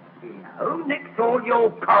 Yeah, who nicks all your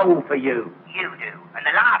coal for you? You do. And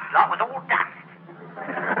the last lot was all dust.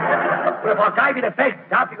 Well, if I gave you the best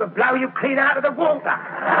stuff, it would blow you clean out of the water.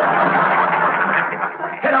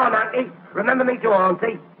 Get on, Auntie. Remember me to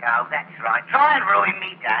Auntie. Oh, that's right. Try and ruin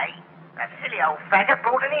me day. That silly old faggot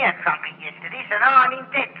brought an ear trumpet yesterday, so now I'm in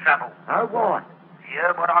dead trouble. Oh, what? You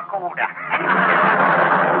heard what I called her.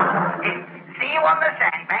 See you on the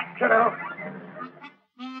sandbank. Shut up.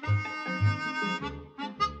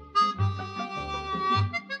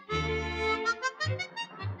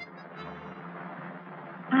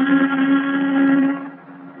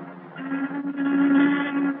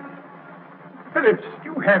 Phillips,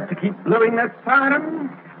 you have to keep blowing that siren.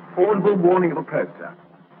 Audible warning of approach, sir.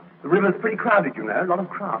 The river's pretty crowded, you know. A lot of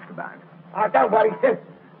craft about. Oh, don't worry, sir.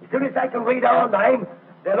 As soon as they can read our name,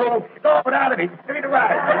 they'll all start out of it straight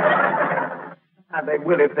away. And they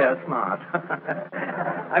will if they're smart.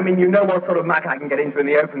 I mean, you know what sort of muck I can get into in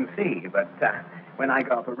the open sea, but when I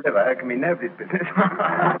go up a river, it can be nobody's business.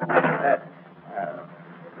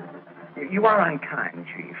 You are unkind,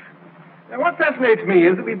 Chief. Now, what fascinates me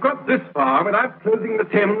is that we've got this far without closing the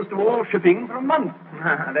Thames to all shipping for a month.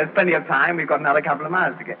 There's plenty of time. We've got another couple of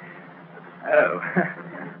miles to get. Oh,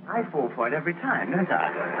 I fall for it every time, don't I?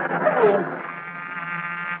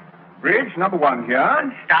 Bridge number 1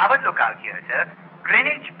 here. Starboard lookout here, sir.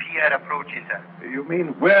 Greenwich Pier approaching, sir. You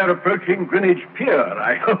mean we're approaching Greenwich Pier,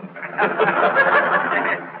 I hope.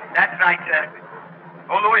 That's right, sir.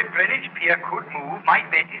 Although if Greenwich Pier could move, my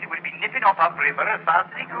bet is it would be nipping off upriver as fast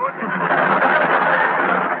as it could.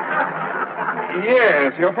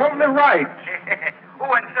 Yes, you're probably right.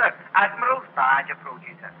 Oh, and sir, Admiral's barge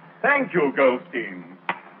approaching, sir. Thank you, Goldstein.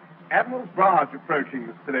 Admiral's barge approaching,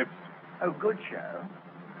 Miss Phillips. Oh, good show.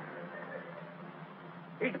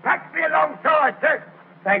 He's packed me alongside, sir.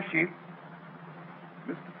 Thanks, Chief.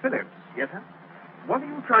 Mr. Phillips. Yes, sir? What are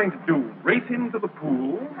you trying to do? Race into the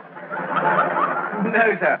pool?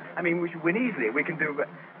 No, sir. I mean, we should win easily. We can do...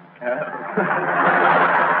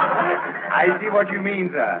 I see what you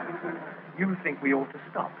mean, sir. You think we ought to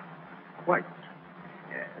stop. Quite.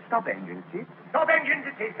 Stop engines, Chief. Stop engines,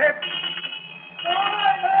 it is, sir.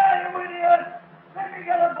 Hey, you idiot! Let me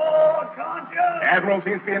get aboard, can't you? Admiral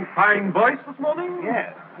seems to be in fine voice this morning.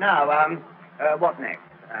 Yes. Now, what next?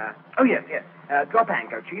 Oh, yes. Drop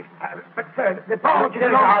anchor, Chief. But, sir, the barge is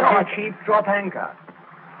alongside. Chief, drop anchor.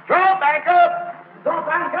 Drop anchor! Drop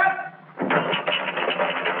anchor!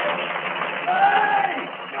 Hey!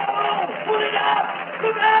 No! Put it up!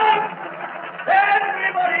 Look out!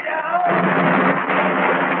 Everybody down!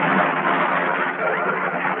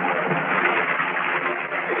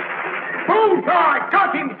 Bullseye!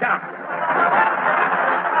 Got him, sir!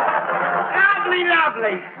 Lovely,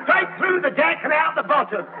 lovely. Straight through the deck and out the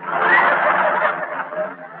bottom.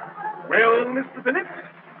 Well, Mr. Phillips,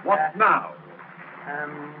 what now?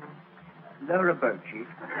 Lower a boat, Chief.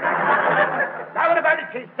 Lower the boat,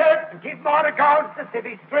 it is, sir, and give my regards to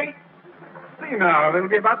Civvy Street. See now, there'll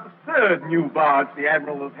be about the 3rd new barge the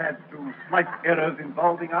Admiral has had through slight errors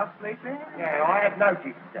involving us lately. Yeah, I have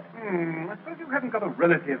noticed, sir. I suppose you haven't got a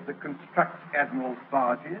relative that constructs Admiral's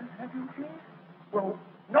barges, have you, Chief? Well,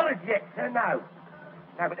 not as yet, sir, no.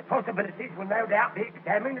 No, but the possibilities will no doubt be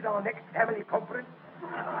examined at our next family conference.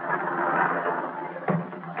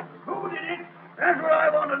 Who did it? That's what I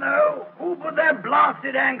want to know. Who put that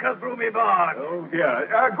blasted anchor through me barge? Oh, dear.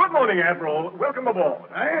 Good morning, Admiral. Welcome aboard.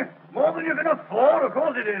 Eh? More than you can afford? Of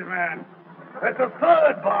course it is, man. That's the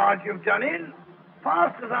 3rd barge you've done in.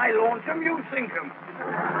 Fast as I launch them, you sink them.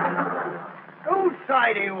 Whose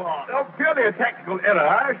side are you on? Oh, purely a tactical error,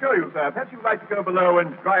 I assure you, sir. Perhaps you'd like to go below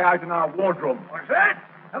and dry out in our wardroom. What's that?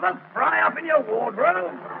 Have a fry up in your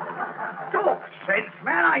wardrobe? Talk sense,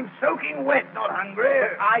 man. I'm soaking wet, not hungry.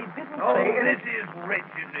 I didn't say... This is rich,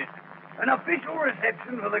 isn't it? An official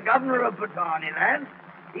reception for the governor of Botany Land.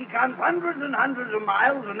 He comes hundreds and hundreds of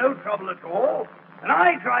miles with no trouble at all. And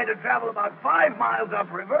I try to travel about 5 miles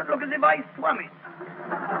upriver and look as if I swum it.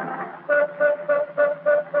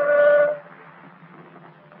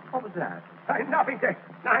 What was that? Nothing, sir.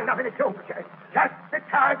 No, nothing at all, sir. Just the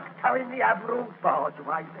tug towing the Admiral's barge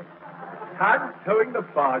away, sir. Tug towing the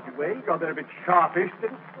barge away? God, they're a bit sharpish,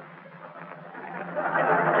 didn't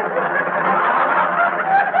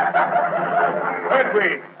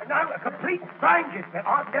Pertwee. No, a complete stranger, sir.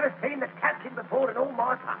 I've never seen the captain before in all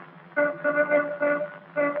my time. Shut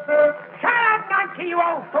up, monkey, you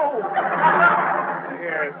old fool!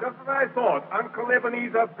 Yes, just as I thought. Uncle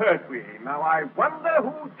Ebenezer Pertwee. Now, I wonder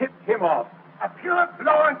who tipped him off. A pure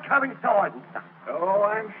blind coincidence, sir. Oh,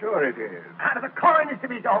 I'm sure it is. Out of the kindness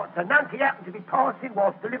of his heart, Sir Nunky happened to be passing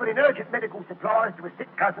whilst delivering urgent medical supplies to a sick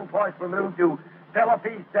cousin twice removed who fell off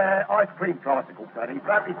his ice cream tricycle, sir. He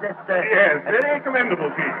broke his left... Yes, very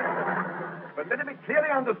commendable, Chief. But let it be clearly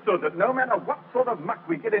understood that no matter what sort of muck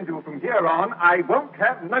we get into from here on, I won't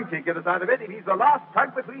have Nunky get us out of it if he's the last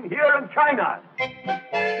tug between here and China.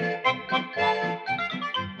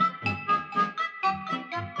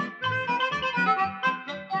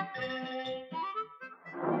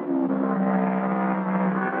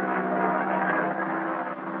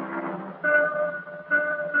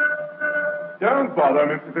 Don't bother,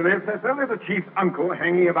 Mr. Phillips. There's only the chief's uncle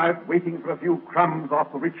hanging about waiting for a few crumbs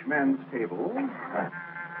off the rich man's table.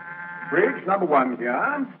 Bridge number 1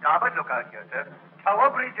 here. Starboard lookout here, sir.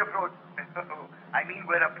 Tower Bridge approach. I mean,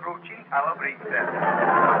 we're approaching Tower Bridge, sir.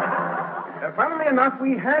 Funnily enough,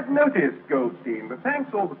 we had noticed, Goldstein, but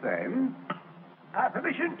thanks all the same.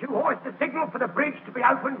 Permission to hoist the signal for the bridge to be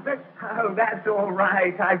opened, sir? Oh, that's all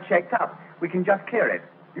right. I've checked up. We can just clear it.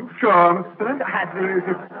 You sure, Mr.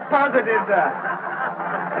 Absolutely positive, sir.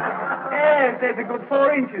 Yes, there's a good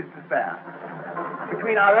 4 inches to spare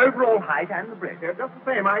between our overall height and the bridge. Just the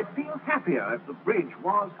same, I'd feel happier if the bridge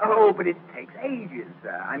was... Oh, but it takes ages,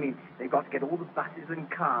 sir. I mean, they've got to get all the buses and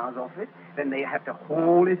cars off it, then they have to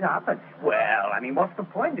haul it up, and, well, I mean, what's the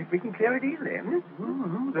point if we can clear it easily?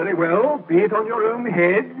 Very well, be it on your own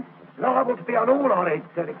head. Liable to be on all our heads,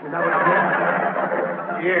 sir, if you know what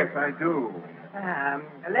I mean. Yes, I do.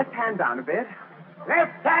 Left hand down a bit.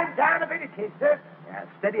 Left hand down a bit it is, sir. Yeah,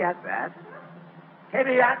 steady at that.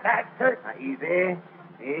 Steady at that, sir. Easy.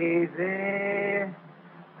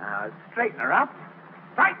 Now, straighten her up.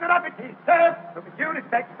 Straighten her up it is, sir. But with due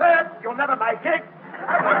respect, sir, you'll never make it.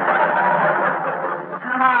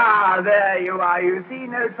 There you are. You see,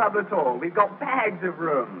 no trouble at all. We've got bags of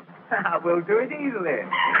room. We'll do it easily.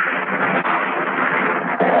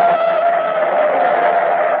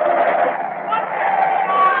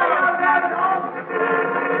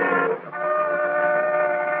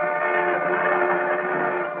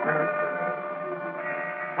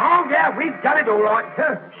 Oh, yeah, we've done it all right,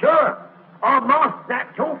 sir. Sure. Our mast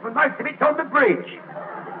snapped off and most of it's on the bridge.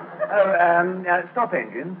 Stop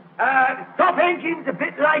engines. Stop engines a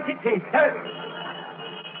bit late it is, sir.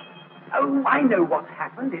 Oh, I know what's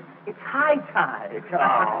happened. It's high tide.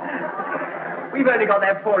 Oh. We've only got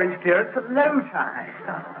that 4-inch clearance for low tide.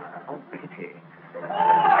 Oh, pity.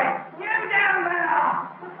 Boy, you down there!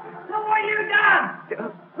 Look what you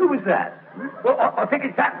done! Who was that? Well, I think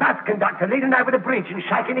it's that bus conductor leaning over the bridge and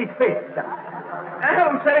shaking his fist.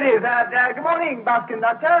 Oh, so it is. Good morning, bus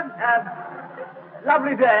conductor.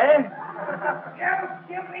 Lovely day. You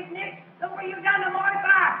stupid Nick! Look what you done to my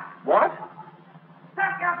bus! What?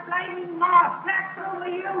 Stuck your flaming mast snapped through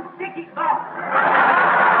the used ticket box!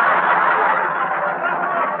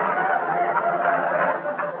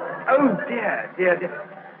 Oh, dear.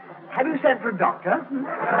 Have you sent for a doctor?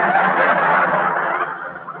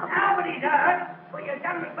 Nobody's hurt, but you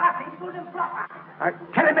done me busing good and proper.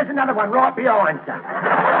 Tell him there's another one right behind, sir.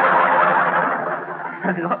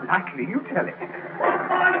 Not likely. You tell him. What's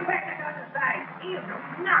my effect going to say? He'll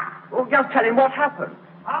snap. Well, just tell him what happened.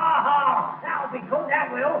 Ha! That'll be good,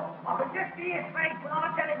 that will. I can just see his face when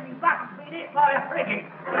I tell him his bus's been hit by a frigate.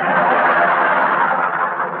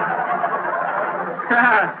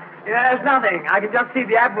 Yeah, there's nothing. I can just see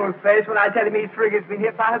the Admiral's face when I tell him his frigate's been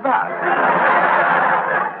hit by a bus.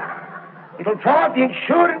 It'll drive the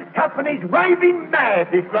insurance companies raving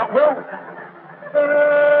mad, this lot will.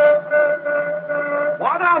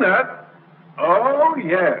 What on earth? Oh,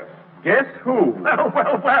 yes. Guess who?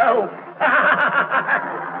 Well.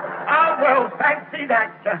 Oh, well, fancy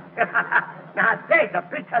that, sir. Now, there's a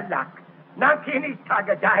bit of luck. Nunkey in his tug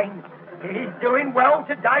again. He's doing well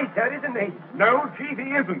today, sir, isn't he? No, Chief,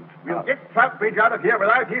 he isn't. We'll get Troutbridge out of here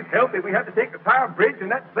without his help if we have to take the Tower Bridge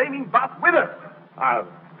and that flaming bus with us.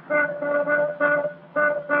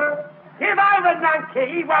 Give over, Nunkey.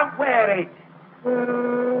 He won't wear it.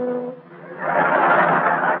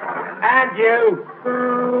 And you.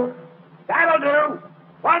 That'll do.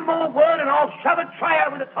 One more word and I'll shove a tray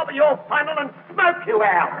over the top of your funnel and smoke you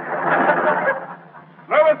out.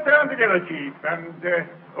 Slow us down together, Chief, and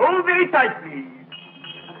hold very tight, please.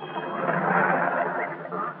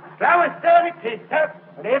 Slow astern it is, sir,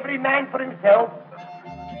 and every man for himself.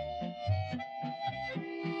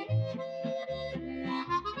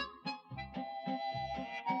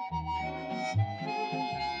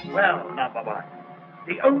 Well, number one,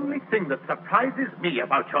 the only thing that surprises me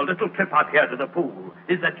about your little trip out here to the pool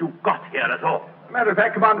is that you got here at all. Matter of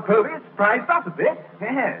fact, Commander Povey, it surprised us a bit.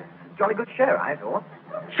 Yes. Jolly good show, I thought.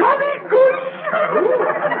 Jolly good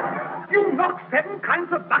show! You knocked 7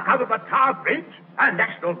 kinds of luck out of the Tower Bridge, a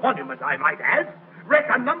national monument, I might add. Wreck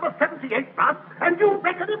a number 78 bus, and you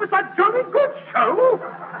reckon it was a jolly good show?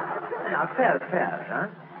 Now, fair, huh?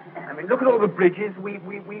 I mean, look at all the bridges we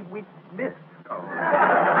missed. Oh.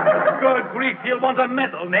 Good grief, he'll want a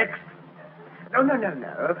medal next. No.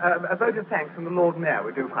 A vote of thanks from the Lord Mayor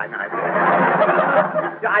would do quite nicely.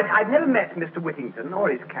 I've never met Mr. Whittington or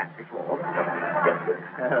his cat before.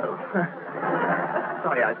 Oh.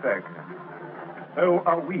 Sorry I spoke. So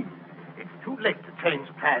are we. It's too late to change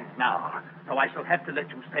plans now, so I shall have to let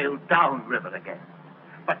you sail downriver again.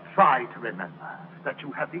 But try to remember that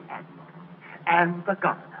you have the Admiral and the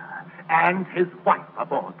Governor and his wife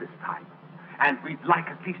aboard this time. And we'd like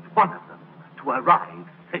at least one of them to arrive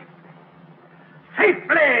safely.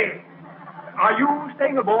 Safely! Are you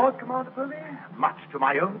staying aboard, Commander Povey? Much to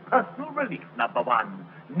my own personal relief, number one.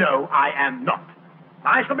 No, I am not.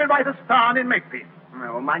 I shall be right astern in Makepeace.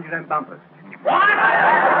 Well, mind your own bumpers. What?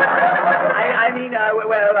 I mean,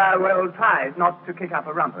 well, tries not to kick up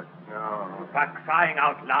a rumpus. Oh, for crying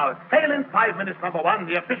out loud. Sail in 5 minutes, number 1.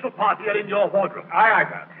 The official party are in your wardroom. Aye, aye,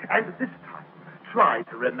 sir. And this time, try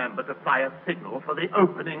to remember to fly a signal for the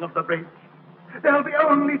opening of the bridge. They'll be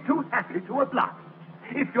only too happy to oblige.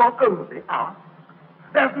 If you're only asked,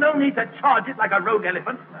 there's no need to charge it like a rogue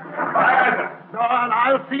elephant. No,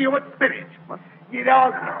 I'll see you at Spirit. What? You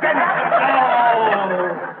know, Spirit.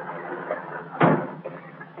 No!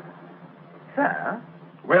 Sir?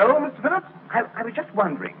 Well, Mr. Phillips? I was just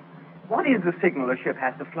wondering, what is the signal a ship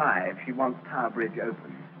has to fly if she wants Tower Bridge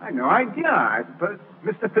open? I've no idea. I suppose,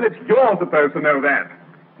 Mr. Phillips, you're supposed to know that.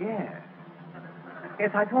 Yes.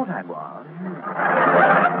 Yes, I thought I was.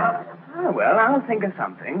 Oh, well, I'll think of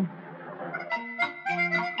something.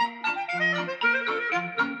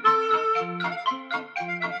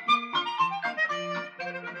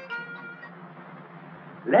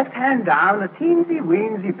 Left hand down a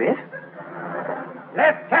teensy-weensy bit.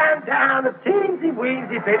 Left hand down a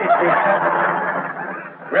teensy-weensy bit.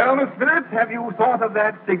 Well, Miss Phillips, have you thought of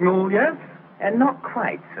that signal yet? Not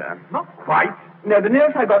quite, sir. Not quite. No, the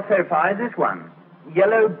nearest I got so far is this one.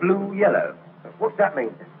 Yellow, blue, yellow. What's that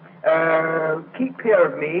mean? Keep clear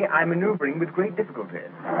of me. I'm maneuvering with great difficulty.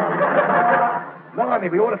 Blimey,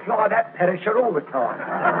 we ought to fly that perisher all the time.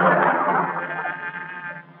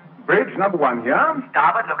 Bridge number 1 here.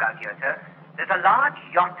 Starboard lookout here, sir. There's a large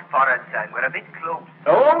yacht for us, sir, and we're a bit close.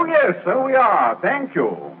 Oh, yes, so we are. Thank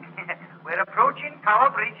you. We're approaching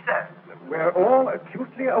Tower Bridge, sir. We're all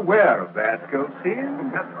acutely aware of that,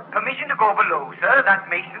 Goldstein. Permission to go below, sir. That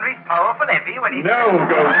masonry's powerful heavy when it... No,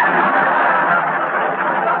 Goldstein.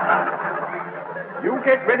 You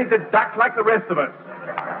get ready to duck like the rest of us.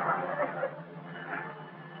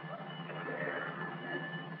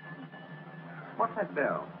 What's that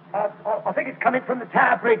bell? I think it's coming from the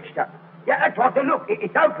Tower Bridge, sir. Yeah, that's right. Look,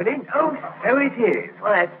 it's opening. Oh, so it is.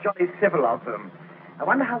 Well, that's jolly civil of them. I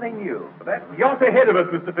wonder how they knew. That yacht ahead of us,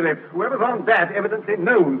 Mr. Phillips. Whoever's on that evidently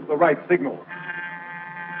knows the right signal.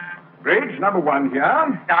 Bridge number 1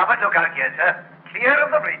 here. Starboard lookout here, sir. Clear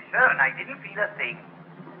of the bridge, sir, and I didn't feel a thing.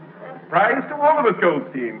 Prize to all of us,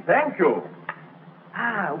 Goldstein. Thank you.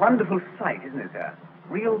 Ah, wonderful sight, isn't it, sir?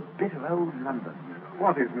 Real bit of old London.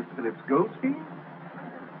 What is Mr. Phillips, Goldstein?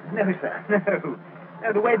 No, sir, no.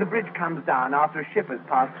 No, the way the bridge comes down after a ship has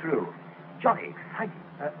passed through. Jolly exciting.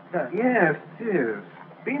 Sir. Yes, it is.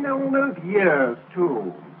 Been there all those years,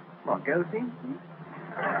 too. What, Goldstein?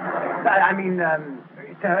 I mean,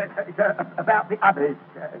 it's about the others.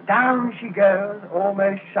 Down she goes,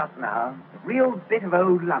 almost shut now. A real bit of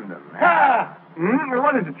old London. Ah!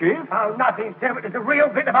 What is it, Chief? Oh, nothing, sir, but there's a real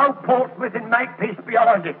bit of old Portsmouth in Makepeace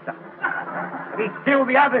behind it, sir. It's still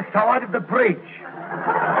the other side of the bridge.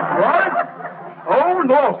 What? Oh,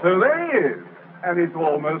 no, so there is. And it's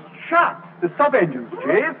almost shut. The sub-engines,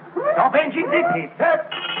 Chief. Sub-engines it is, sir.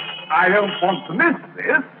 I don't want to miss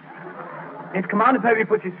this. If Commander Povey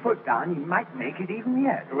puts his foot down, he might make it even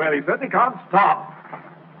yet. Well, he certainly can't stop.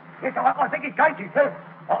 Yes, I think it's going to, sir.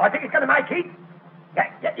 I think it's going to make it.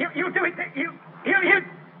 Yeah, you do it. You.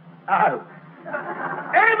 Oh.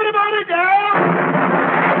 Everybody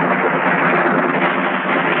down!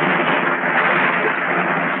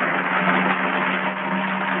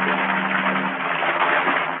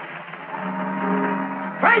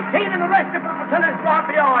 Tracy and the rest of the lieutenants right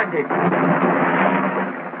behind him.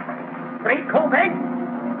 3 corvettes.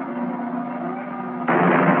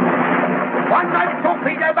 1 motor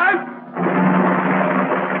torpedo boat.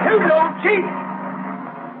 2 launches.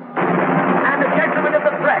 And the gentleman of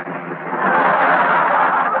the press.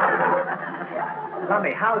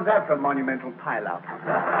 Lummy, how's that for a monumental pile-up?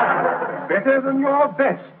 Better than your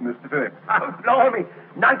best, Mr. Phillips. Oh, blimey.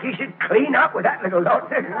 Nunky should clean up with that little lot.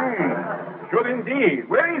 Should indeed.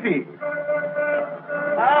 Where is he?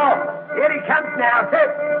 Oh, here he comes now, sir.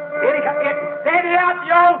 Here he comes. Steady up,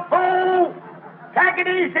 you old fool. Take it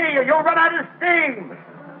easy or you'll run out of steam.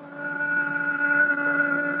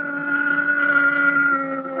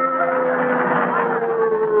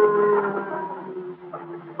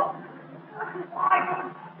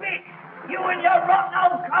 You and your rotten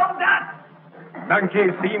old coal dust!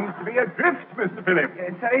 Nunky seems to be adrift, Mr. Phillips.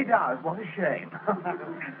 Yes, so he does. What a shame.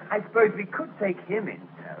 I suppose we could take him in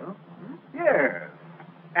tow. Yes.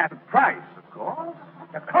 At a price, of course.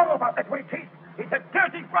 The coal-boat, that's what it is. It's a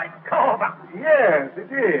dirty, bright coal-boat. Yes,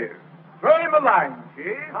 it is. Throw him a line,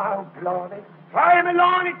 Chief. Oh, blimey. Throw him a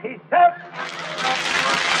line, it is, sir.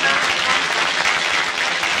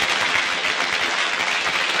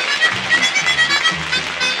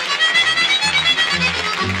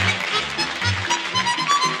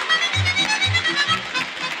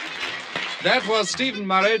 That was Stephen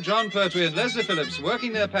Murray, John Pertwee and Leslie Phillips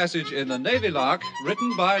working their passage in the Navy Lark,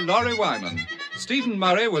 written by Laurie Wyman. Stephen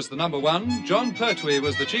Murray was the number one, John Pertwee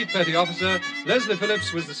was the Chief Petty Officer, Leslie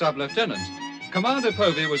Phillips was the Sub-Lieutenant. Commander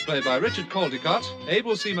Povey was played by Richard Caldecott,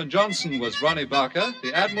 Able Seaman Johnson was Ronnie Barker,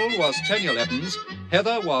 the Admiral was Tenniel Evans,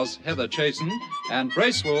 Heather was Heather Chasen, and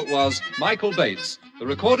Bracewell was Michael Bates. The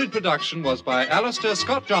recorded production was by Alistair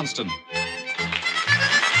Scott Johnston.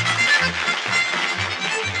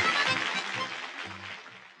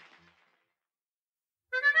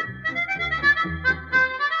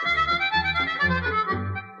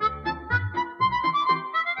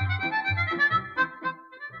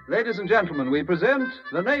 Ladies and gentlemen, we present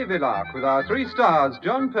the Navy Lark with our 3 stars,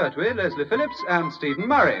 John Pertwee, Leslie Phillips, and Stephen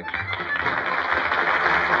Murray.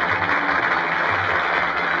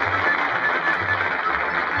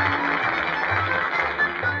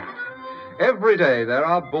 Every day there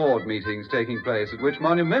are board meetings taking place at which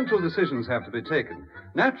monumental decisions have to be taken.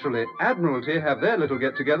 Naturally, Admiralty have their little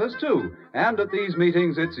get-togethers too, and at these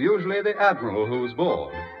meetings it's usually the Admiral who's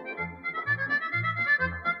bored.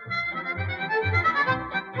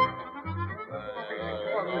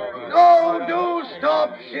 Oh, do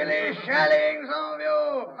stop shilly-shallying, some of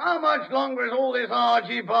you. How much longer is all this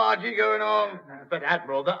argy-bargy going on? But,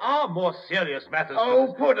 Admiral, there are more serious matters.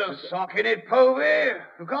 Oh, put a sock in it, Povey.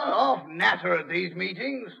 You can't half natter at these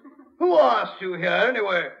meetings. Who asked you here,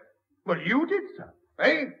 anyway? Well, you did, sir.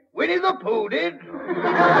 Eh? Winnie the Pooh did? What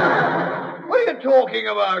are you talking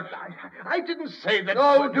about? I didn't say that...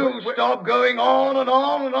 Oh, do stop going on and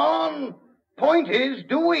on and on. Point is,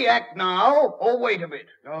 do we act now or wait a bit?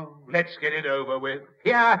 Oh, let's get it over with.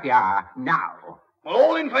 Yeah, now. Well,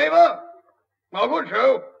 all in favor? Well, good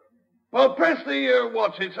show. Well, press the,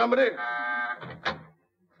 what's it, somebody?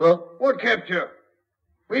 What kept you?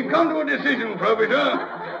 We've come to a decision, Povey,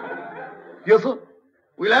 sir. Yes, sir.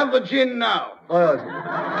 We'll have the gin now. Oh, yes, sir.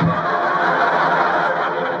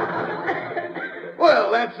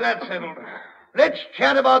 Well, that's that settled. Let's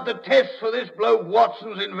chat about the tests for this bloke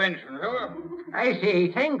Watson's invention, shall we? I say,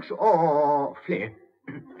 thanks awfully.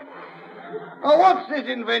 Now, what's this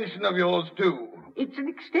invention of yours do? It's an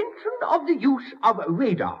extension of the use of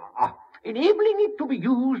radar, enabling it to be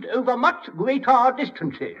used over much greater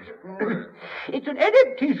distances. It's an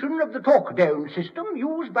adaptation of the talk-down system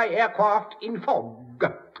used by aircraft in fog,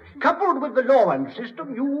 coupled with the Lorentz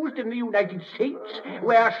system used in the United States,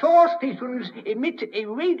 where shore stations emit a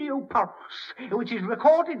radio pulse, which is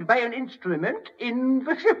recorded by an instrument in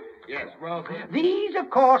the ship. Yes, well... These,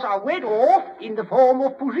 of course, are read off in the form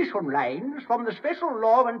of position lines from the special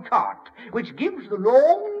Lorentz chart, which gives the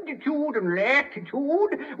longitude and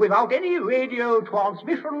latitude without any radio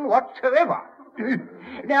transmission whatsoever.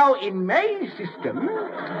 Now, in my system,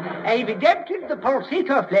 I've adapted the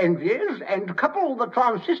pulsator flanges and coupled the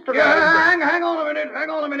transistor... Yeah, hang on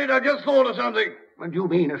a minute, I just thought of something. Do you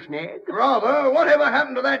mean a snag? Rather, whatever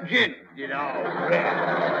happened to that gin?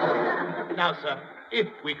 Now, sir, if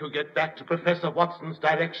we could get back to Professor Watson's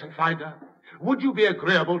direction finder, would you be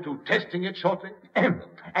agreeable to testing it shortly?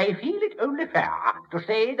 I feel it only fair to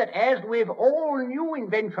say that as with all new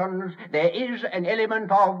inventions, there is an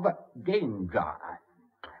element of danger.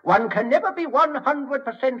 One can never be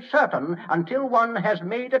 100% certain until one has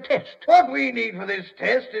made a test. What we need for this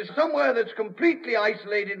test is somewhere that's completely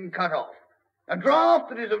isolated and cut off. A draft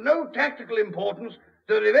that is of no tactical importance,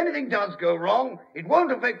 so that if anything does go wrong, it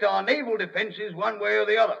won't affect our naval defenses one way or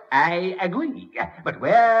the other. I agree. But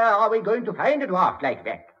where are we going to find a draft like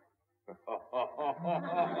that?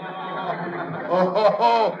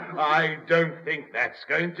 I don't think that's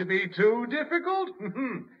going to be too difficult.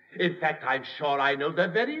 In fact, I'm sure I know the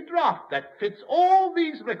very draft that fits all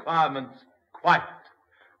these requirements quite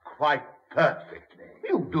perfectly.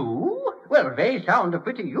 You do? Well, they sound a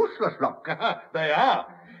pretty useless lot. They are.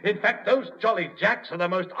 In fact, those jolly jacks are the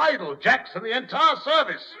most idle jacks in the entire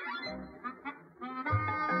service.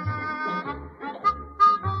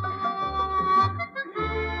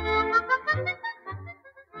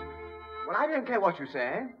 Well, I don't care what you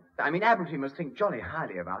say. I mean, Admiralty must think jolly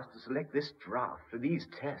highly of us to select this draft for these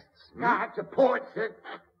tests. That's a point, sir.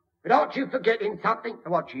 But aren't you forgetting something?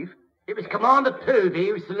 What, Chief? It was Commander Povey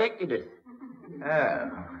who selected us.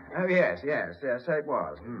 Oh, yes, so it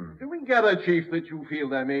was. Do we gather, Chief, that you feel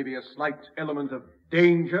there may be a slight element of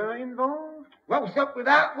danger involved? Well, sir,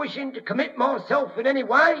 without wishing to commit myself in any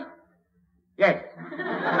way, yes.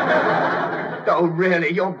 Oh,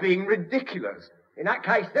 really, you're being ridiculous. In that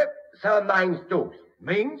case, sir, so are main stores.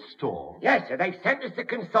 Main store? Yes, sir, they sent us a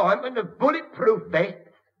consignment of bulletproof vests,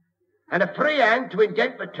 and a free hand to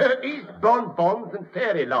indent for turkeys, bonbons, and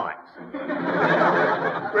fairy lights.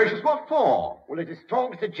 Gracious, what for? Well, it's a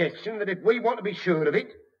strong suggestion that if we want to be sure of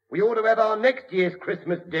it, we ought to have our next year's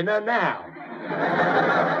Christmas dinner now.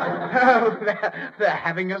 Oh, they're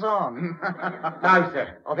having us on. No,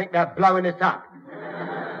 sir. I think they're blowing us up.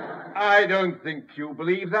 I don't think you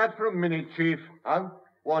believe that for a minute, Chief. Oh?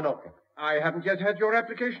 Why not? I haven't yet had your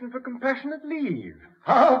application for compassionate leave.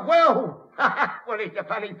 Oh, well. Well, it's a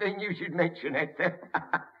funny thing you should mention it, sir.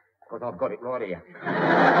 Because I've got it right here.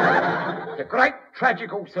 It's a great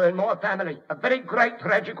tragical, sir, in my family. A very great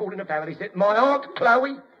tragical in the family, sir. My Aunt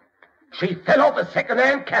Chloe, she fell off a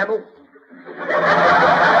second-hand camel.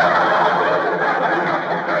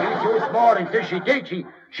 You're smiling, sir. She did.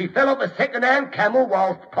 She fell off a second-hand camel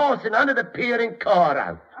whilst passing under the pier in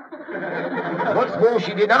Cairo. What's more,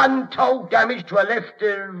 she did untold damage to her left...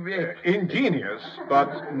 ingenious,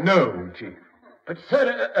 but no, Chief. But,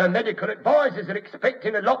 sir, her medical advisors are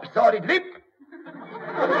expecting a lopsided lip.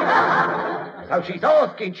 So she's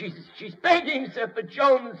asking, she's begging, sir, for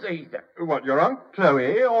John Caesar. What, your Aunt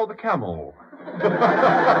Chloe or the camel? You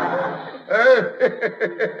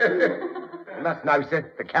must know,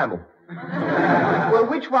 sir, the camel. Well,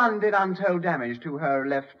 which one did untold damage to her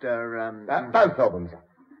left, both of them, sir.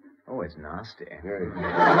 Oh, it's nasty.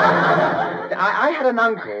 I had an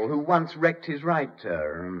uncle who once wrecked his right,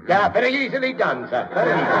 Yeah, very easily done, sir.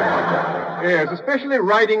 Very easily. Yes, especially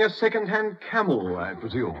riding a second-hand camel, I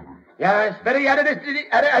presume. Yes, very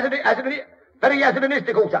hazardistical,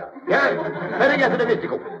 sir. Yeah, very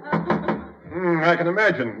hazardistical. I can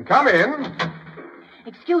imagine. Come in.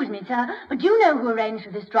 Excuse me, sir, but do you know who arranged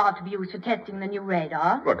for this draft to be used for testing the new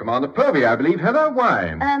radar? Well, Commander Povey, I believe, Heather.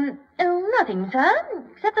 Why? Nothing, sir,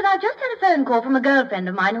 except that I just had a phone call from a girlfriend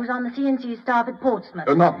of mine who's on the CNC staff at Portsmouth.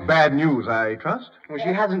 Not bad news, I trust? Well,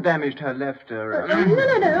 she hasn't damaged her left, No.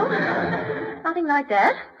 Nothing like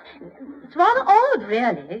that. It's rather odd,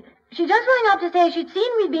 really. She just rang up to say she'd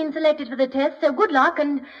seen we'd been selected for the test, so good luck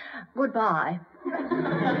and goodbye.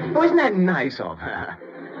 Oh, isn't that nice of her?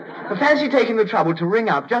 Well, fancy taking the trouble to ring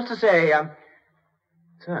up just to say,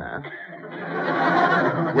 sir.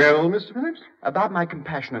 Well, Mr. Phillips? About my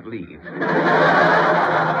compassionate leave.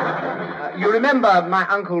 You remember my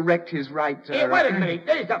uncle wrecked his right... Wait a minute.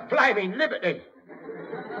 There's a flaming liberty.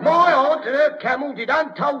 My aunt and her camel did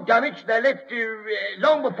untold damage to their left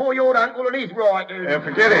long before your uncle and his right.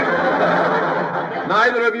 Forget it.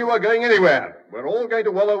 Neither of you are going anywhere. We're all going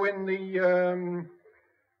to wallow in the,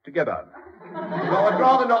 together. No, I'd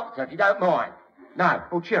rather not, sir, if you don't mind. No.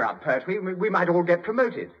 Oh, cheer up, Pertwee. We might all get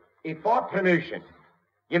promoted. If by promotion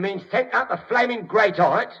you mean sent up a flaming great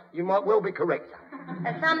height, you might well be correct, sir.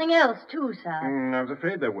 There's something else, too, sir. I was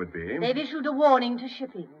afraid there would be. They've issued a warning to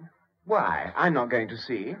shipping. Why? I'm not going to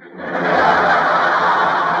sea.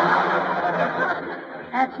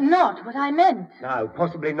 That's not what I meant. No,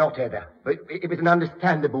 possibly not, Heather. But it was an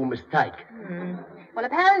understandable mistake. Well,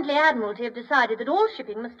 apparently Admiralty have decided that all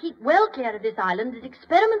shipping must keep well clear of this island as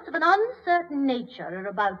experiments of an uncertain nature are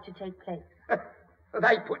about to take place.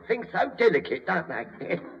 They put things so delicate, don't they?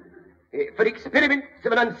 For experiments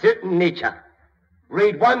of an uncertain nature.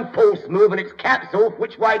 Read one false move and it's caps off.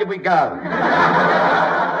 Which way do we go?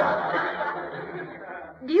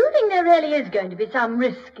 Do you think there really is going to be some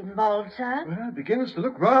risk involved, sir? Well, it begins to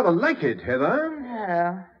look rather like it, Heather.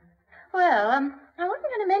 Oh. Well, I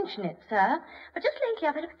wasn't going to mention it, sir, but just lately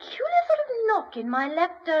I've had a peculiar sort of knock in my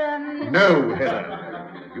left, No, Heather.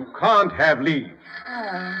 You can't have leave.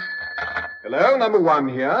 Oh. Hello, number 1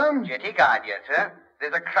 here. Jetty Guardian, sir.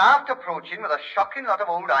 There's a craft approaching with a shocking lot of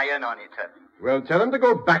old iron on it, sir. Well, tell him to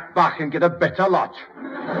go back and get a better lot.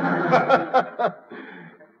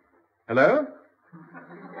 Hello?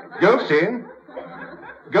 Goldstein?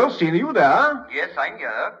 Goldstein, are you there? Yes, I'm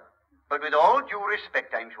here. But with all due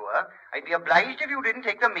respect, I'm sure, I'd be obliged if you didn't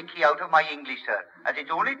take the mickey out of my English, sir, as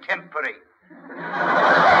it's only temporary.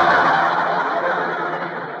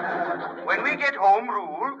 When we get home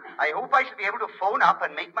rule, I hope I shall be able to phone up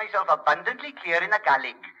and make myself abundantly clear in the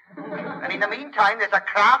Gaelic. And in the meantime, there's a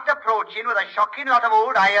craft approaching with a shocking lot of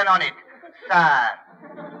old iron on it, sir.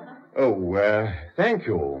 Oh, thank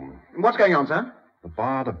you. What's going on, sir? The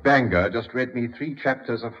Bard of Bangor just read me 3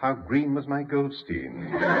 chapters of How Green Was My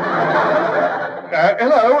Goldstein.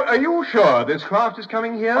 Hello, are you sure this craft is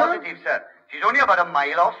coming here? Positive, sir. She's only about a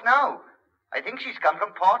mile off now. I think she's come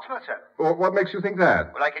from Portsmouth, sir. What makes you think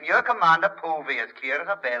that? Well, I can hear Commander Povey as clear as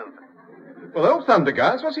a bell. Well, old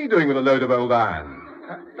Thunderguts, what's he doing with a load of old iron?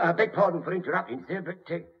 I beg pardon for interrupting, sir, but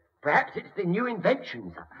Perhaps it's the new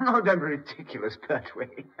inventions. Oh, don't be ridiculous, Pertwee.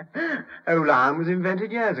 Old iron was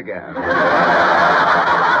invented years ago.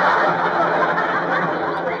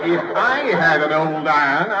 If I had an old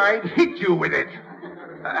iron, I'd hit you with it.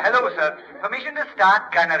 Hello, sir. Permission to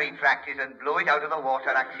start gunnery practice and blow it out of the water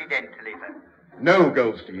accidentally, sir. No,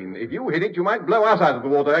 Goldstein. If you hit it, you might blow us out of the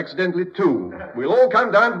water accidentally, too. We'll all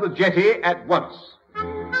come down to the jetty at once.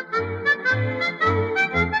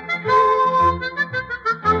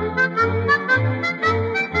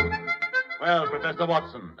 Well, Professor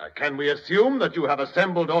Watson, can we assume that you have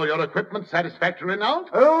assembled all your equipment satisfactorily now?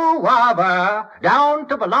 Oh, rather. Down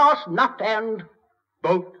to the last nut and...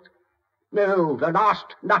 Bolt? No, the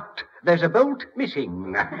last nut. There's a bolt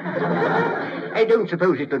missing. I don't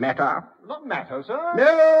suppose it'll matter. Not matter, sir.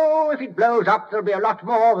 No, if it blows up, there'll be a lot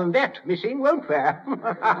more than that missing, won't there?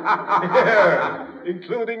 Yeah,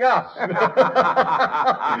 including us.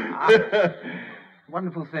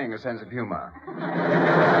 Wonderful thing, a sense of humor.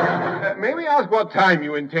 May we ask what time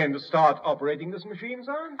you intend to start operating this machine,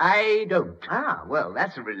 sir? I don't. Ah, well,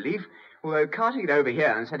 that's a relief. Although carting it over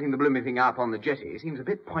here and setting the blooming thing up on the jetty seems a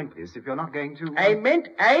bit pointless if you're not going to... I meant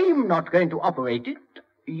I'm not going to operate it.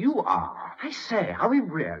 You are. I say, are we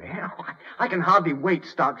really? Oh, I can hardly wait to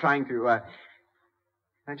start trying to...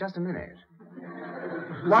 Now, just a minute.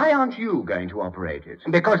 Why aren't you going to operate it?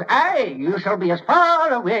 Because you shall be as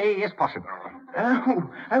far away as possible. Oh,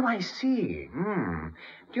 I see.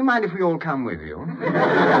 Do you mind if we all come with you?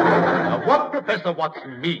 What Professor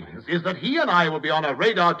Watson means is that he and I will be on a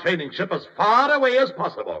radar training ship as far away as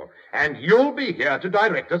possible, and you'll be here to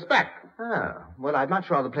direct us back. Oh, well, I'd much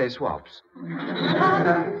rather play swaps.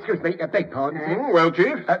 Excuse me, beg pardon. Well,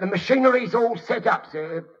 Chief? The machinery's all set up,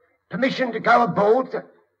 sir. Permission to go aboard, sir?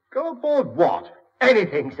 Go aboard what?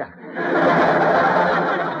 Anything, sir.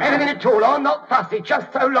 Anything at all. I'm not fussy,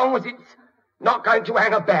 just so long as it's not going to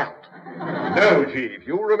hang about. No, Chief.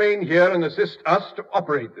 You'll remain here and assist us to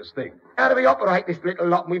operate this thing. How do we operate this little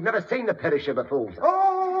lot? We've never seen the perisher before, sir.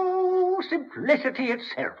 Oh, simplicity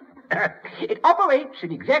itself. It operates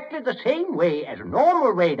in exactly the same way as a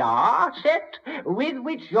normal radar set, with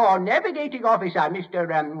which your navigating officer, Mr.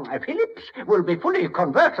 Phillips, will be fully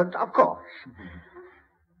conversant, of course.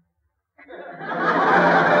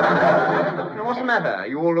 Now, what's the matter?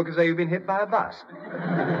 You all look as though you've been hit by a bus.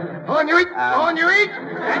 On you eat! On you eat!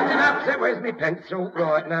 That's enough, sir. Where's my pencil?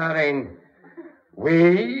 Right, now then.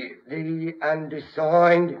 We, the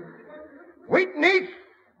undersigned, witness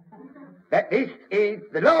that this is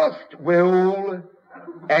the last will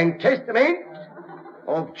and testament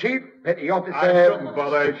of Chief Petty Officer... I shouldn't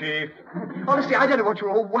bother, Chief. Honestly, I don't know what you're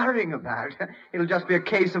all worrying about. It'll just be a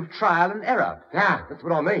case of trial and error. Yeah, that's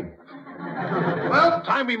what I mean. Well, it's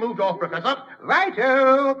time we moved off, Professor.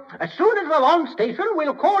 Righto. As soon as we're on station,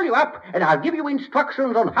 we'll call you up, and I'll give you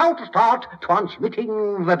instructions on how to start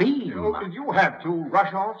transmitting the beam. Oh, did you have to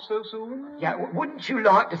rush off so soon? Yeah, wouldn't you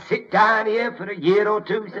like to sit down here for a year or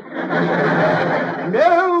two, sir?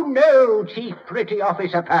 No, Chief Petty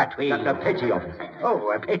Officer Pertwee. The Petty Officer.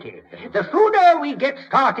 Oh, Petty. The sooner we get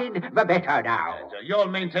started, the better now. You'll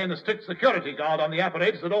maintain a strict security guard on the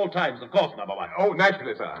apparatus at all times, of course, number one. Oh,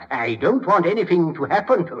 naturally, sir. I don't want anything to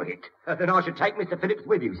happen to it. Then I should take Mr. Phillips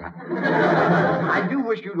with you, sir. I do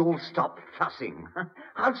wish you'd all stop fussing.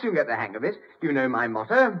 I'll soon get the hang of it. You know my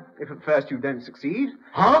motto. If at first you don't succeed...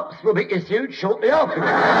 Harps will be issued shortly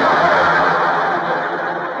afterwards.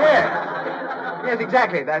 Yes,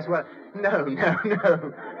 exactly. That's what... No.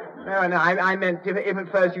 I meant if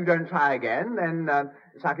at first you don't try again, then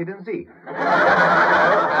suck it and see.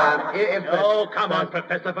 Come on,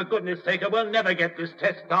 Professor, for goodness sake, we'll never get this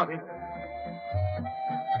test started.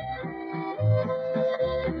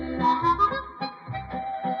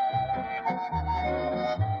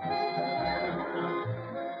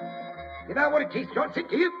 You know what it is, Johnson,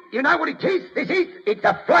 do you? You know what it is? It's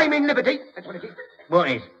a flaming liberty. That's what it is. What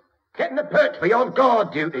is? Getting the Pertwee on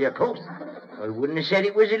guard duty, of course. I wouldn't have said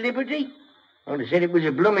it was a liberty. I'd have said it was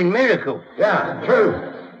a blooming miracle. Yeah,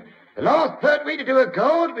 true. The last Pertwee to do a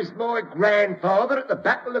guard was my grandfather at the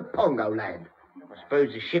Battle of Pongoland. I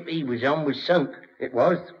suppose the ship he was on was sunk. It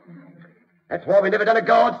was. That's why we've never done a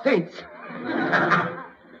guard since.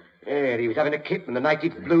 Yeah, he was having a kip and the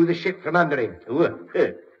natives blew the ship from under him.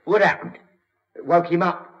 What happened? It woke him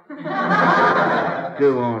up.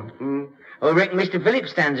 Go on. I reckon Mr. Phillips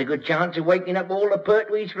stands a good chance of waking up all the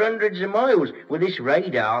Pertwees for hundreds of miles with this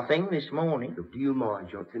radar thing this morning. Look, do you mind,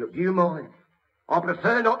 Johnson? Look, do you mind? I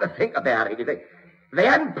prefer not to think about it. If they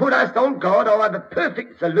hadn't put us on guard, I'll have the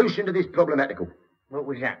perfect solution to this problematical. What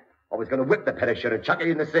was that? I was going to whip the perisher and chuck it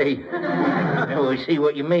in the sea. Oh, I see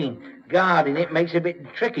what you mean. Guarding it makes it a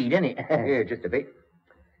bit tricky, doesn't it? Yeah, just a bit.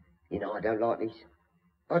 You know, I don't like this.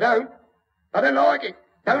 I don't like it.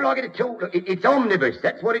 Don't like it at all. Look, it's omnibus.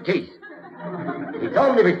 That's what it is. It's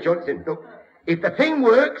omnibus, Johnson. Look, if the thing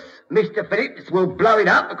works, Mr. Phillips will blow it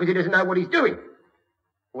up because he doesn't know what he's doing.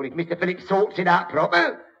 Or if Mr. Phillips sorts it out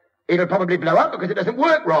proper, it'll probably blow up because it doesn't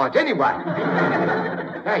work right anyway.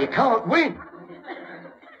 No, you can't win.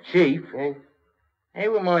 Chief,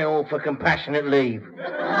 how am I all for compassionate leave?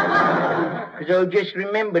 Because I just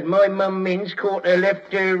remembered my mum Min's caught her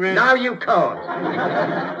left her... No, you can't.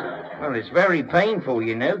 Well, it's very painful,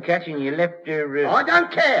 you know, catching your left her... I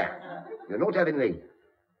don't care. You're not having leave.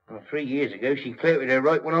 Well, 3 years ago, she cleared her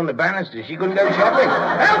right one on the banister. She couldn't go shopping.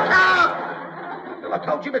 I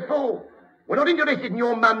told you before. We're not interested in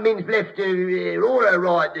your mum Min's left or her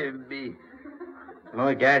right.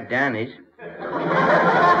 My dad, Dan, is.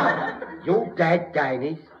 Your dad, Dan,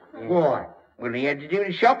 is? Yeah. Why? Well, he had to do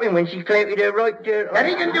the shopping when she cleared her right... And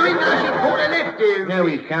he can do it now. She caught her left. No,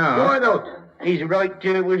 he can't. Why not? His right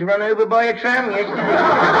was run over by a tram yesterday.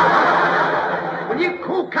 Will you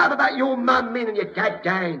talk up about your mum Min and your dad,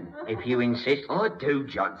 Dan? If you insist. I do,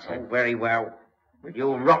 Johnson. Oh, very well. But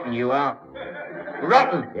you're rotten, you are.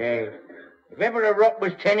 Rotten? Yeah. If ever a rot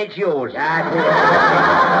was 10, it's yours. Just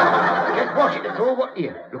wash it, that's all. What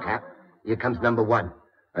here? Look out. Here comes number 1.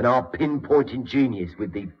 And our pinpointing genius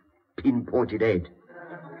with the pinpointed head.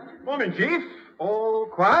 Morning, Chief. All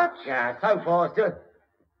quiet? Yeah, so far, sir.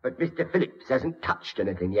 But Mr. Phillips hasn't touched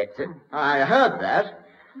anything yet, sir. I heard that.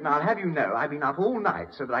 Now, I'll have you know, I've been up all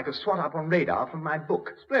night so that I could swat up on radar from my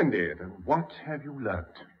book. Splendid. And what have you learnt?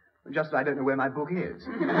 Just that I don't know where my book is.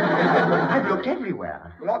 I've looked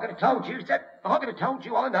everywhere. Well, I could have told you, sir. I could have told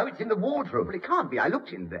you. I know it's in the wardrobe. But it can't be. I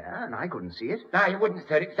looked in there, and I couldn't see it. No, you wouldn't,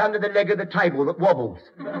 sir. It's under the leg of the table that wobbles.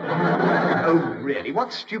 Oh, really?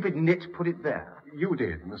 What stupid nit put it there? You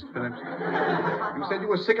did, Mr. Phillips. You said you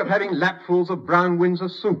were sick of having lapfuls of brown Windsor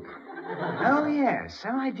soup. Oh, yes, so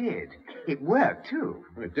I did. It worked, too.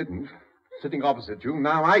 Well, it didn't. Sitting opposite you,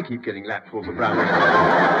 now I keep getting lapfuls of brown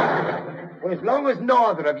Windsor. Well, as long as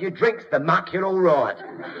neither of you drinks the muck, you're all right.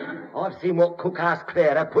 I've seen what Cookhouse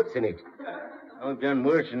Clara puts in it. I've done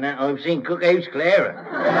worse than that. I've seen Cookhouse Clara.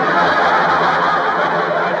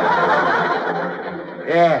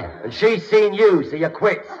 Yeah, and she's seen you, so you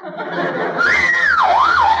quits.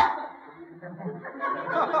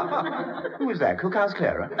 Who is that, Cookhouse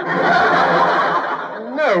Clara?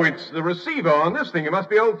 No, it's the receiver on this thing. It must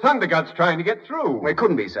be old Thunderguts trying to get through. Well, it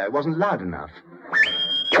couldn't be, sir. It wasn't loud enough.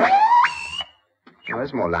 Oh,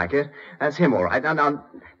 that's more like it. That's him, all right. Now,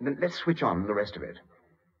 let's switch on the rest of it.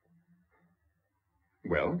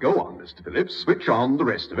 Well, go on, Mr. Phillips. Switch on the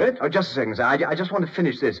rest of it. Oh, just a second, sir. I just want to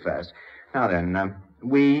finish this first. Now then,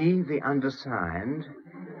 we, the undersigned,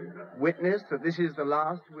 witness that this is the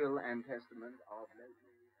last will and testament of...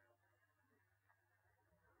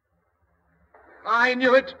 I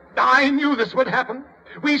knew it. I knew this would happen.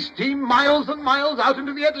 We steam miles and miles out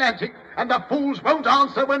into the Atlantic, and the fools won't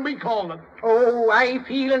answer when we call them. Oh, I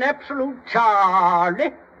feel an absolute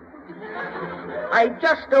Charlie. I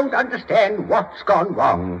just don't understand what's gone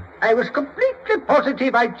wrong. I was completely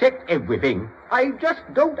positive I checked everything. I just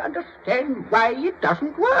don't understand why it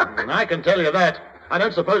doesn't work. I can tell you that. I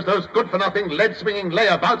don't suppose those good-for-nothing, lead-swinging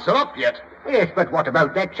layabouts are up yet. Yes, but what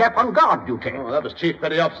about that chap on guard duty? Oh, that was Chief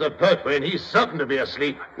Petty Officer Pertwee, and he's certain to be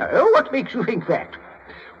asleep. Oh, what makes you think that?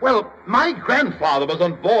 Well, my grandfather was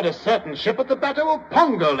on board a certain ship at the Battle of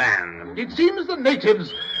Pongoland. It seems the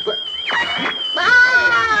natives...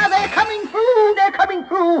 Ah, they're coming through, they're coming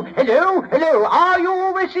through. Hello, hello, are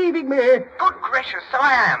you receiving me? Good gracious,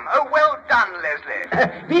 I am. Oh, well done, Leslie.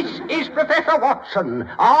 This is Professor Watson.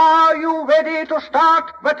 Are you ready to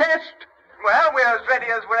start the test? Well, we're as ready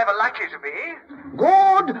as we're ever likely to be.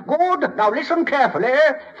 Good, good. Now listen carefully.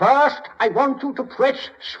 First, I want you to press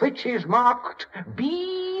switches marked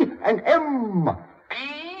B and M. B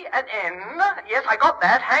and N? Yes, I got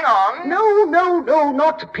that. Hang on. No,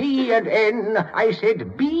 not P and N. I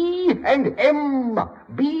said B and M.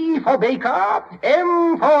 B for Baker,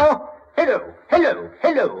 M for... Hello.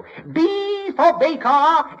 B for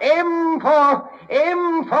Baker, M for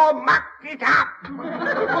muck it up.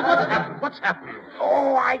 What's happened?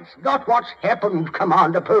 Oh, it's not what's happened,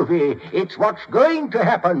 Commander Povey. It's what's going to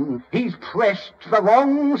happen. He's pressed the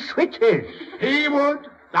wrong switches. He would.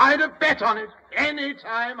 I'd have bet on it. Any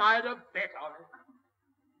time I'd have bet on it.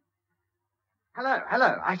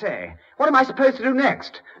 Hello, I say. What am I supposed to do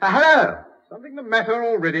next? Hello? Something the matter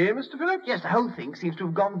already, Mr. Phillips? Yes, the whole thing seems to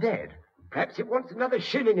have gone dead. Perhaps it wants another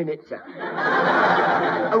shilling in it, sir.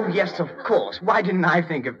 Oh, yes, of course. Why didn't I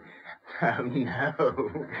think of... Oh,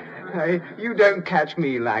 no. You don't catch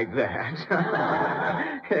me like that.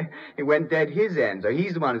 He went dead his end, so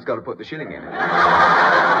he's the one who's got to put the shilling in. Well,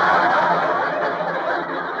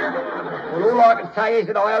 all I can say is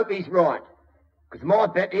that I hope he's right. Because my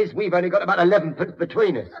bet is we've only got about 11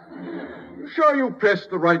 between us. Sure you pressed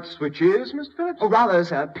the right switches, Mr. Phillips? Oh, rather,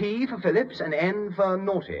 sir. P for Phillips and N for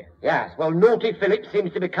naughty. Yes, well, naughty Phillips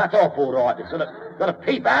seems to be cut off all right. It's got a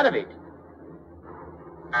peep out of it.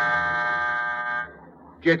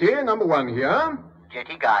 Jetty, number 1 here.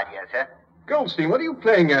 Jetty guard here, sir. Goldstein, what are you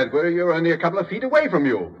playing at where you're only a couple of feet away from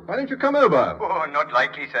you? Why don't you come over? Oh, not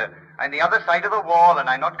likely, sir. I'm the other side of the wall, and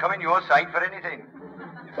I'm not coming your side for anything.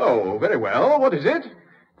 Oh, very well. What is it?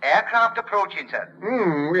 Aircraft approaching, sir.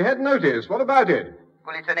 We had noticed. What about it?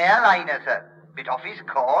 Well, it's an airliner, sir. Bit off his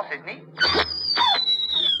course, isn't he?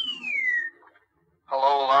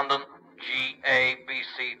 Hello, London.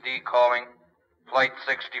 GABCD calling. Flight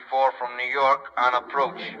 64 from New York on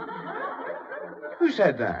approach. Who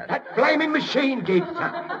said that? That flaming machine did,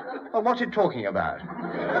 sir. Well, what's it talking about?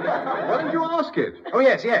 Why didn't you ask it? Oh,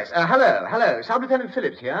 yes. Hello. Sub-Lieutenant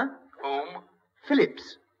Phillips here. Whom?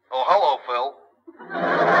 Phillips. Oh, hello, Phil.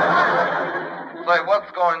 Say,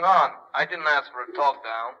 what's going on? I didn't ask for a talk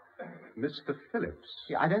down. Mr. Phillips.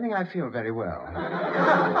 Yeah, I don't think I feel very well.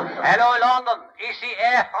 Hello, London. Ici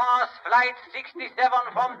Air France Flight 67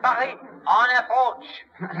 from Paris on approach.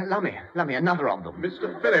 Lummy, another of them.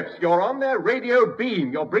 Mr. Phillips, you're on their radio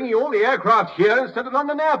beam. You're bringing all the aircraft here instead of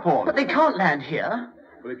London Airport. But they can't land here.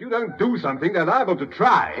 Well, if you don't do something, they're liable to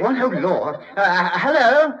try. Oh, no, Lord.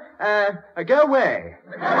 Hello? Go away.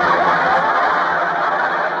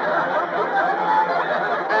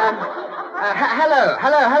 Hello.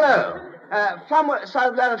 Hello.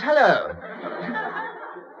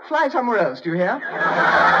 Fly somewhere else, do you hear?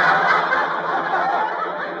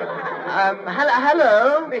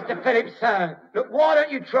 Hello? Mr. Phillips, sir. Look, why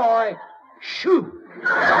don't you try... Shoo!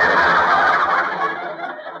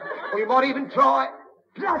 Or you might even try...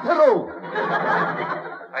 Plateau!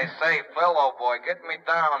 I say, Phil, old boy, get me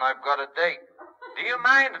down. I've got a date. Do you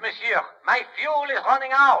mind, monsieur? My fuel is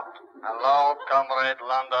running out. Hello, Comrade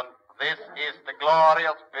London. This is the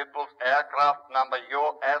glorious People's Aircraft number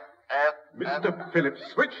USS... Mr. Phillips,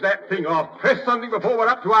 switch that thing off. Press something before we're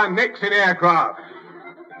up to our necks in aircraft.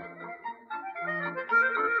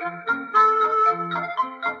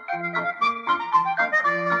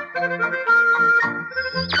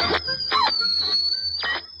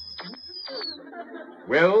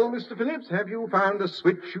 Well, Mr. Phillips, have you found a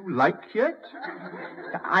switch you like yet?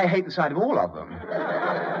 I hate the sight of all of them.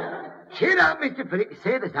 Cheer up, Mr. Phillips.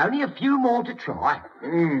 Say there's only a few more to try.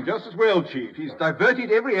 Just as well, Chief. He's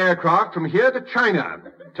diverted every aircraft from here to China,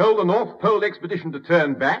 told the North Pole expedition to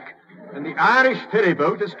turn back, and the Irish ferry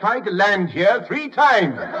boat has tried to land here 3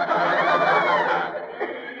 times.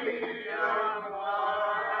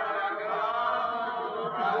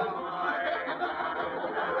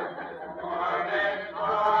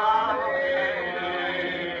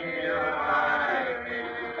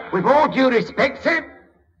 With all due respect, sir,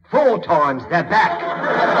 4 times they're back.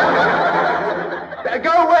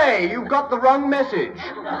 Go away. You've got the wrong message.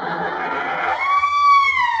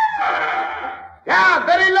 Yeah,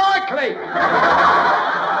 very likely.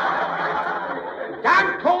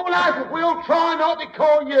 Don't call us, we'll try not to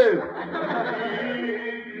call you.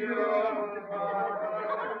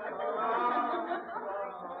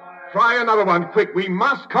 Try another one, quick. We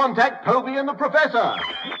must contact Povey and the Professor.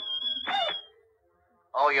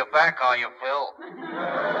 Oh, you're back, are you, Phil?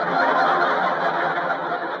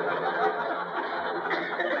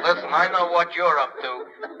 Listen, I know what you're up to.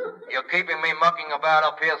 You're keeping me mucking about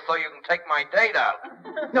up here so you can take my date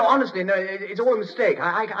out. No, honestly, no, it's all a mistake.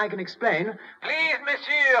 I can explain. Please,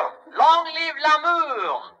 monsieur, long live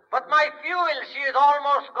l'amour. But my fuel, she is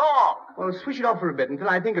almost gone. Well, switch it off for a bit until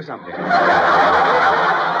I think of something.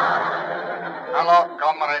 Hello,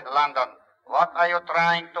 Comrade London. What are you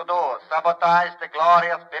trying to do? Sabotage the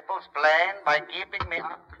glorious people's plane by keeping me...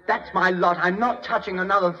 That's my lot. I'm not touching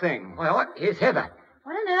another thing. Well, here's Heather.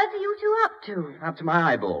 What on earth are you two up to? Up to my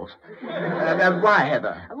eyeballs. Why,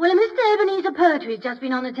 Heather? Well, Mr. Ebenezer Pertwee's just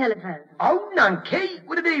been on the telephone. Oh, Nunky,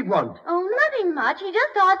 what did he want? Oh, nothing much. He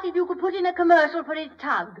just asked if you could put in a commercial for his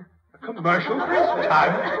tug. A commercial for his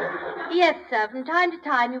tug? Yes, sir. From time to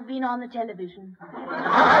time, you've been on the television.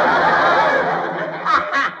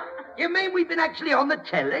 You mean we've been actually on the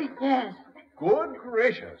telly? Yes. Good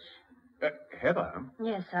gracious. Heather?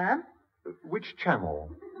 Yes, sir. Which channel?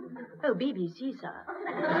 Oh, BBC, sir.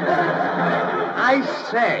 I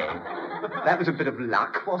say, that was a bit of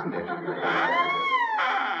luck, wasn't it?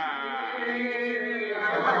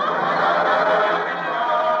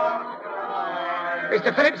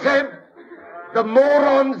 Mr. Phillips, the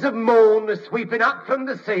morons of Morn are sweeping up from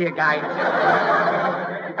the sea again.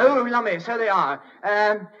 Oh, lummy, so they are.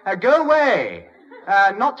 Go away.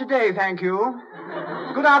 Not today, thank you.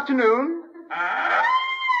 Good afternoon.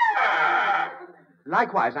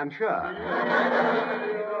 Likewise, I'm sure.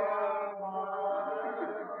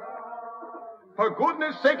 For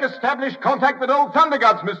goodness sake, establish contact with old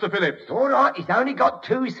Thunderguts, Mr. Phillips. All right, he's only got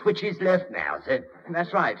 2 switches left now, sir.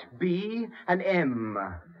 That's right. B and M.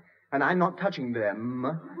 And I'm not touching them.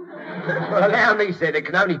 Well, allow me, sir. They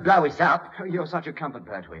can only blow us up. You're such a comfort,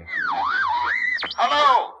 Pertwee.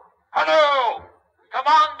 Hello! Hello!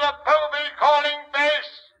 Commander Povey calling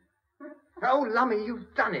base. Oh, lummy,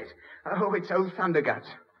 you've done it. Oh, it's old Thunderguts.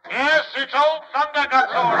 Yes, it's old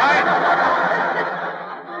Thunderguts, all right.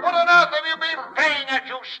 What on earth have you been playing at,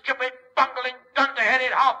 you stupid, bungling,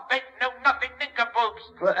 dunder-headed, half-baked, know-nothing nincompoops?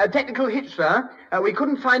 Well, a technical hitch, sir. We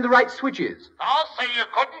couldn't find the right switches. I'll say you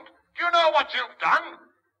couldn't. Do you know what you've done?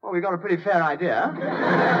 Well, we got a pretty fair idea.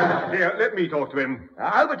 Here, let me talk to him.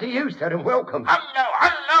 Over to you, sir, and welcome.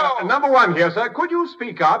 Hello! Number 1 here, sir. Could you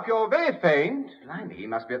speak up? You're very faint. Blimey, he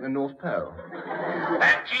must be at the North Pole.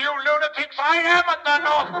 And to you lunatics, I am at the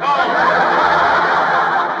North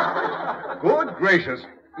Pole. Good gracious.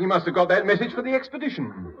 He must have got that message for the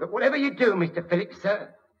expedition. But whatever you do, Mr. Phillips, sir,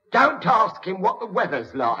 don't ask him what the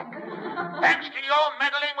weather's like. Thanks to your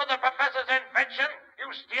meddling with the professor's invention, you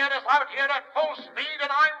steered us out here at full speed, and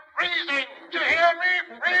I'm freezing. Do you hear me?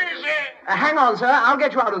 Freezing. Hang on, sir. I'll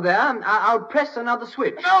get you out of there. I'll press another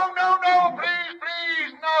switch. No,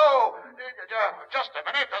 please, no. Just a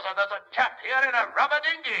minute. There's a chap here in a rubber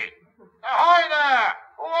dinghy. Ahoy there.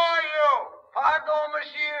 Who are you? Pardon,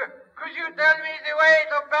 monsieur. Could you tell me the way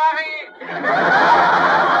to Paris?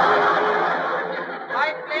 My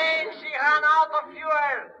plane, she ran out of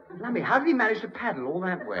fuel. Blimey, how did he manage to paddle all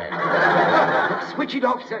that way? Switch it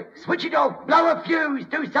off, sir. Switch it off. Blow a fuse.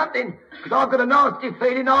 Do something. Because I've got a nasty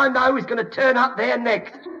feeling I know who's going to turn up there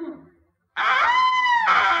next.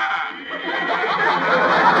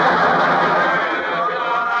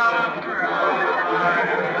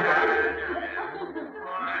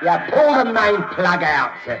 Yeah, pull the main plug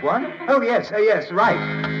out, sir. What? Oh, yes, right.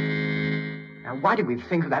 Now, why did we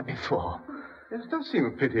think of that before? This does seem a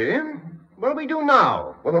pity. What do we do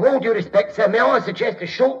now? Well, with all due respect, sir, may I suggest a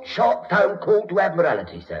short, sharp phone call to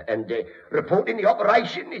Admiralty, sir, and reporting the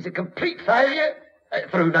operation is a complete failure,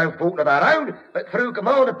 through no fault of our own, but through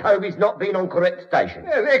Commander Povey's not being on correct station.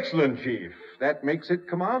 Yes, excellent, Chief. That makes it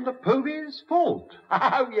Commander Povey's fault.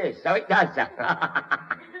 Oh, yes, so it does, sir.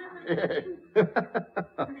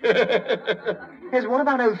 Yes, what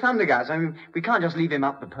about old Thunderguts? I mean, we can't just leave him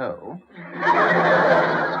up the pole.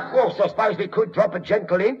 Well, so I suppose we could drop a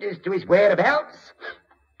gentle hint as to his whereabouts.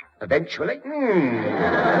 Eventually.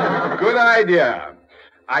 Good idea.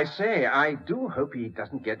 I say, I do hope he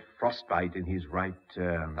doesn't get frostbite in his right...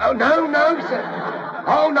 Oh, no, sir.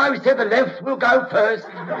 Oh, no, sir, the left will go first.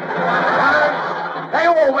 They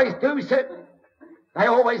always do, sir. They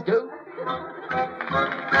always do.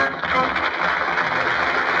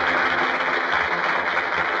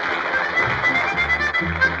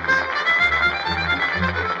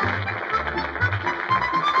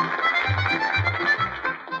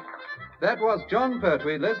 That was John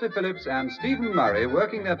Pertwee, Leslie Phillips, and Stephen Murray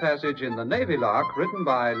working their passage in the Navy Lark, written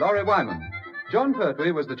by Laurie Wyman. John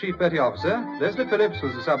Pertwee was the Chief Petty Officer, Leslie Phillips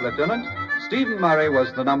was the Sub-Lieutenant, Stephen Murray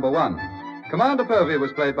was the number 1. Commander Povey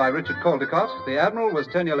was played by Richard Caldecott, the Admiral was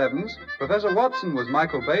Tenniel Evans, Professor Watson was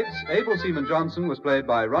Michael Bates, Able Seaman Johnson was played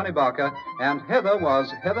by Ronnie Barker, and Heather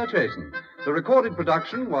was Heather Chasen. The recorded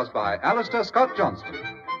production was by Alistair Scott Johnston.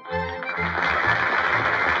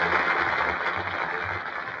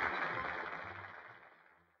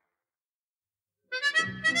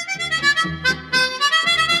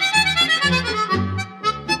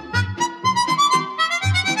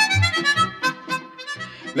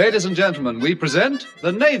 Ladies and gentlemen, we present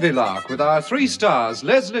the Navy Lark with our 3 stars,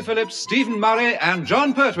 Leslie Phillips, Stephen Murray, and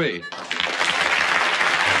John Pertwee.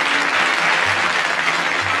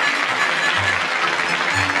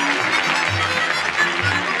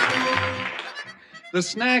 The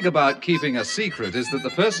snag about keeping a secret is that the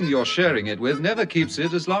person you're sharing it with never keeps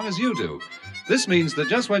it as long as you do. This means that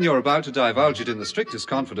just when you're about to divulge it in the strictest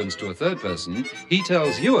confidence to a third person, he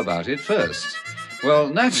tells you about it first. Well,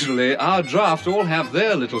 naturally, our draft all have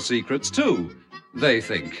their little secrets, too, they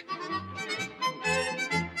think.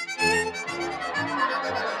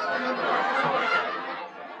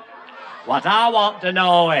 What I want to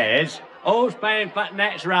know is, who's paying for the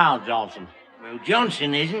next round, Johnson? Well,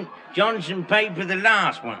 Johnson isn't. Johnson paid for the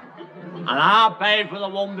last one. And I paid for the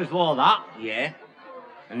one before that? Yeah.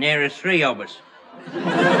 And there are 3 of us.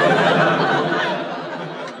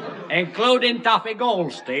 Including Toffee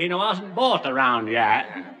Goldstein, who hasn't bought around yet.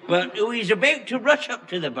 But who is about to rush up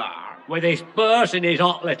to the bar. With his purse in his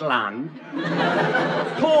hot little hand.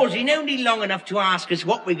 Pausing only long enough to ask us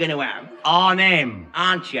what we're going to have. On him.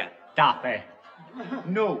 Aren't you? Toffee.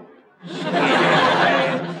 No.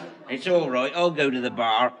 It's all right. I'll go to the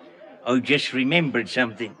bar. I just remembered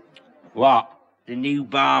something. What? The new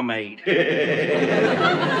barmaid.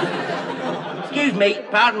 Excuse me.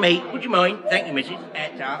 Pardon me. Would you mind? Thank you, Mrs.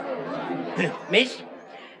 Miss,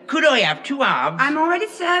 could I have 2 halves? I'm already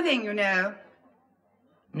serving, you know.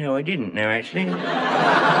 No, I didn't know, actually.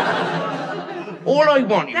 All I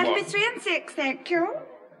wanted That'll be was... 3 and 6, thank you.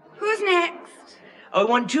 Who's next? I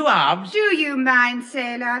want 2 halves. Do you mind,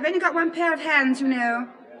 sailor? I've only got 1 pair of hands, you know.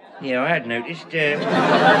 Yeah, I had noticed.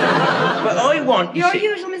 But I want... Your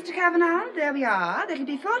usual, Mr. Kavanagh. There we are. That'll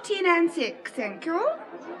be 14 and 6, thank you.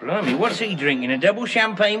 Blimey, what's he drinking? A double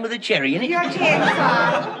champagne with a cherry in it? Your take,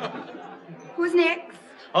 sir. Who's next?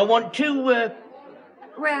 I want 2,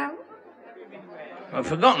 Well? I've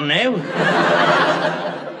forgotten now.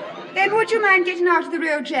 Then would you mind getting out of the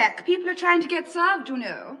road, Jack? People are trying to get served, you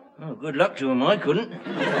know. Oh, good luck to him, I couldn't.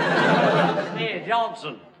 Here,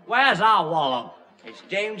 Johnson, where's our wallet? It's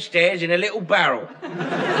downstairs in a little barrel.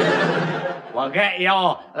 Well, get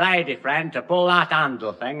your lady friend to pull that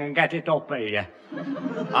handle thing and get it up here.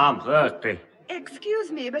 I'm thirsty.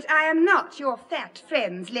 Excuse me, but I am not your fat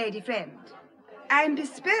friend's lady friend. I'm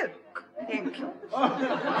bespoke, thank you.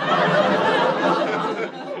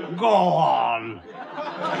 Go on.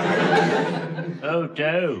 Oh,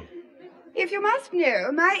 do. If you must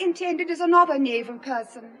know, my intended is another naval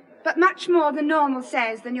person, but much more the normal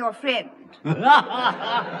size than your friend.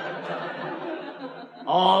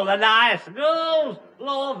 All the nice girls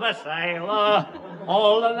love a sailor.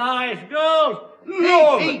 All the nice girls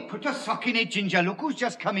love... Hey, put a sock in it, Ginger. Look who's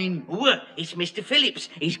just come in. Oh, it's Mr. Phillips.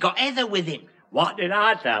 He's got Heather with him. What did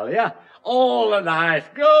I tell you? All the nice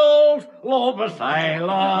girls love a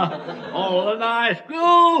sailor. All the nice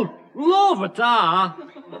girls love a tar.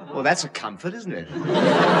 Well, that's a comfort, isn't it?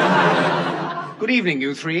 Good evening,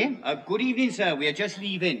 you 3. Good evening, sir. We are just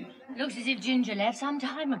leaving. Looks as if Ginger left some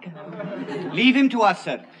time ago. Leave him to us,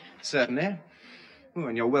 sir. Certainly. Oh,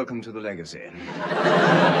 and you're welcome to the legacy.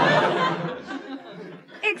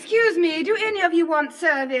 Excuse me, do any of you want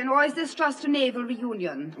serving, or is this just a naval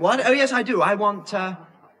reunion? What? Oh, yes, I do. I want,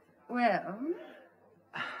 Well?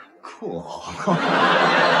 Cool.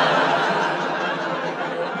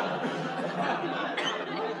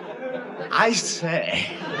 I say.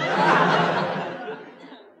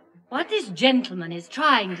 What this gentleman is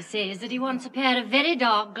trying to say is that he wants a pair of very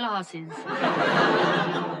dark glasses.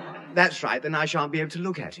 That's right, then I shan't be able to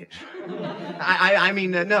look at it. I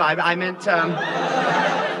mean, no, I meant,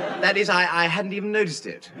 that is, I hadn't even noticed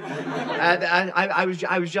it.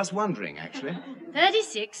 I was just wondering, actually.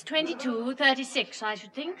 36, 22, 36, I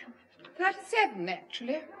should think. 37,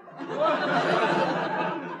 actually.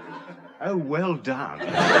 Oh, well done.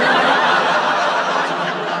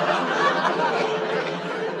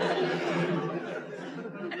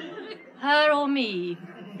 Her or me?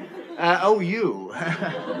 Oh, you.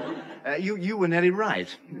 You were nearly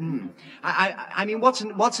right. I mean, what's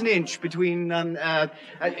an inch between, do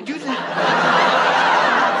you think...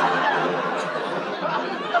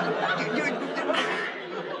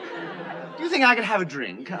 do you think I could have a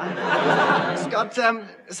drink? It's got,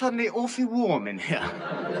 suddenly awfully warm in here.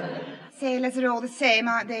 Sailors are all the same,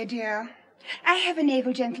 aren't they, dear? I have a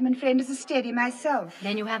naval gentleman friend as a steady myself.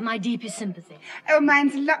 Then you have my deepest sympathy. Oh,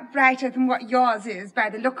 mine's a lot brighter than what yours is by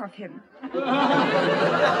the look of him.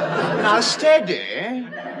 Now, steady?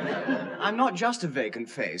 I'm not just a vacant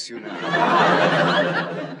face, you know.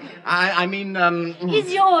 I mean,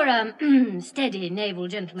 Is your, steady naval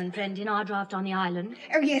gentleman friend in our draft on the island?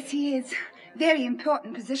 Oh, yes, he is. Very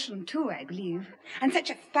important position, too, I believe. And such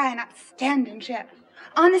a fine, upstanding chap.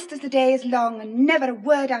 Honest as the day is long and never a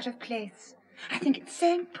word out of place. I think it's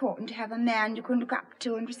so important to have a man you can look up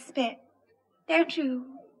to and respect. Don't you?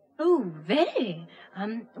 Oh, very.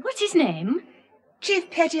 What's his name?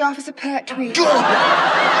 Chief Petty Officer Pertwee.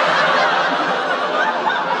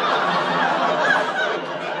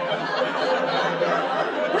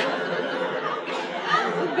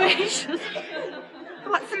 Gracious.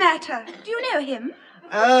 What's the matter? Do you know him?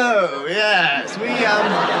 Oh, yes.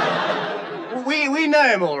 We know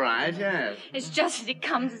him all right, yes. It's just that it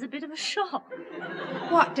comes as a bit of a shock.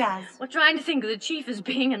 What does? We're trying to think of the chief as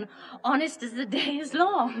being an honest as the day is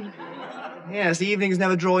long. Yes, the evenings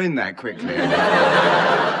never draw in that quickly.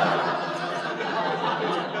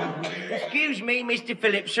 Excuse Excuse me, Mr.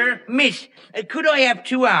 Phillips, sir. Miss, could I have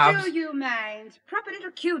 2 halves? Do you mind? Proper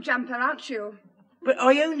little queue jumper, aren't you? But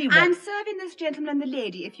I only want... I'm serving this gentleman and the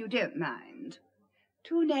lady, if you don't mind.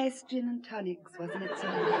 2 nice gin and tonics, wasn't it, sir?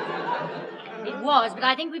 It was, but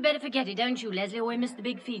I think we better forget it, don't you, Leslie, or we missed the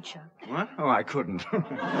big feature. What? Oh, I couldn't. Oh,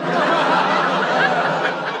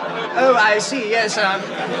 I see, yes,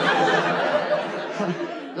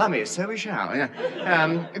 Lummy, so we shall. Yeah.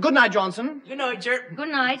 Good night, Johnson. Good night, sir. Good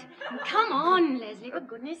night. Come on, Leslie, for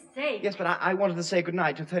goodness sake. Yes, but I wanted to say good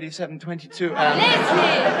night to 3722.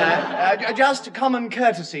 Leslie! Just common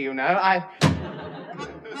courtesy, you know.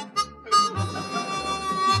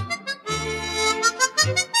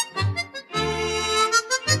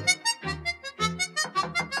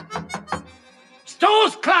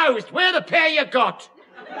 Store's closed. Where the pair you got?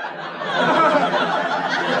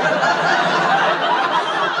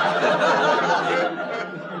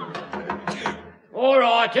 All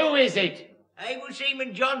right, who is it? Able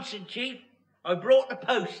Seaman Johnson, Chief. I brought the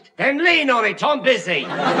post. Then lean on it, I'm busy.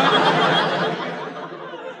 I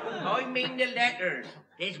mean the letters.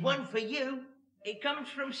 There's one for you. It comes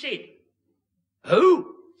from Sid.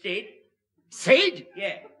 Who? Sid. Sid?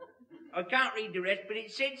 Yeah. I can't read the rest, but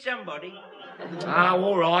it said somebody. Ah,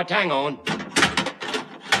 all right, hang on.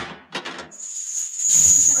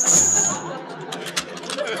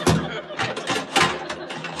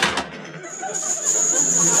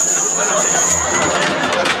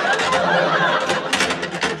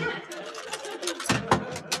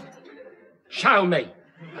 Show me.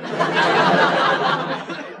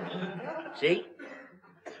 See?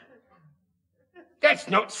 That's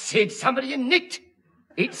not Sid, somebody you nicked.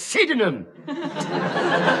 It's Sydenham.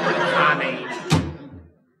 Funny.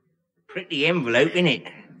 Pretty envelope, innit?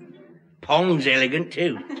 Pong's elegant,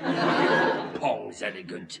 too. Pong's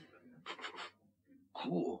elegant.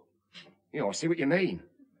 Cool. Yeah, I see what you mean.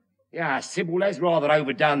 Yeah, Sybil has rather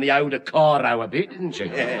overdone the Oda Caro a bit, didn't she?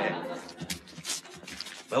 Yeah.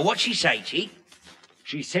 Well, what's she say, Chief?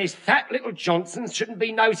 She says fat little Johnsons shouldn't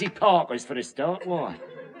be nosy Parkers for a start. Why?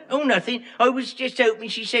 Oh, nothing. I was just hoping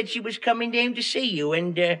she said she was coming down to see you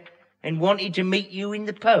and wanted to meet you in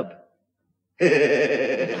the pub. I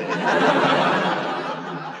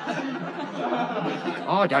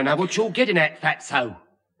don't know what you're getting at, Fatso.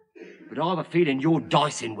 But I have a feeling you're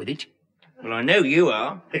dicing with it. Well, I know you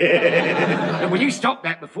are. Will you stop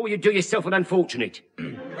that before you do yourself an unfortunate?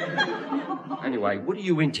 Anyway, what are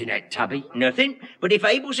you hinting at, Tubby? Nothing. But if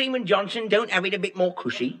Able Seaman Johnson don't have it a bit more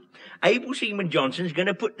cushy, Able Seaman Johnson's going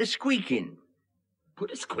to put the squeak in.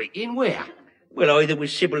 Put the squeak in where? Well, either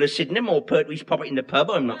with Sybil or Sydenham or Pertwee's poppet in the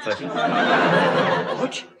pub. I'm not fussy.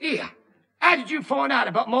 What? Here. How did you find out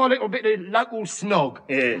about my little bit of local snog?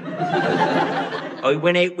 I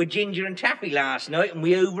went out with Ginger and Taffy last night and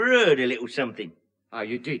we overheard a little something. Oh,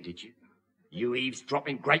 you did you? You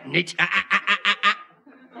eavesdropping great nit.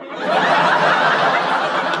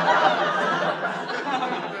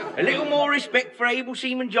 A little more respect for Able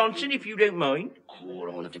Seaman Johnson, if you don't mind.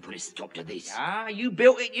 Oh, I'll have to put a stop to this. Ah, you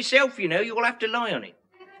built it yourself, you know. You'll have to lie on it.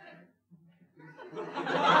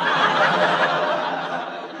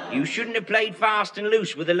 You shouldn't have played fast and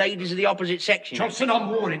loose with the ladies of the opposite section. Johnson, I'm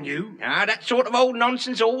warning you. Ah, that sort of old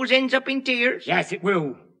nonsense always ends up in tears. Yes, it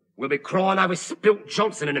will. We'll be crying over spilt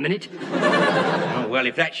Johnson in a minute. Oh, well,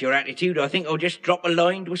 if that's your attitude, I think I'll just drop a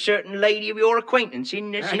line to a certain lady of your acquaintance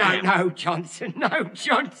in the city. No, Johnson. No,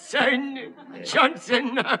 Johnson.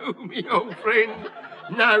 Johnson, no, me old friend.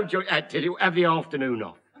 No, I tell you, have the afternoon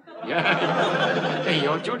off. Yeah. There you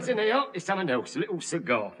are, Johnson. There you are. There's something else. A little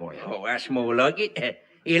cigar for you. Oh, that's more like it.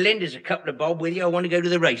 Here, lend us a couple of bob with you. I want to go to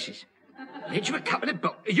the races. Lend you a couple of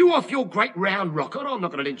bob? Are you off your great round rocker? I'm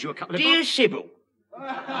not going to lend you a couple of bob. Dear Sybil,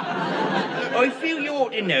 I feel you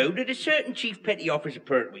ought to know that a certain Chief Petty Officer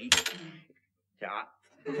Pertwee...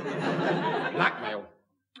 Blackmail.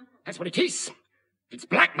 That's what it is. It's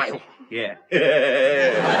blackmail. Yeah.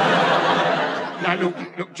 Now,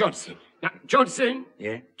 look, Johnson. Now, Johnson.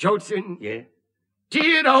 Yeah. Johnson. Yeah.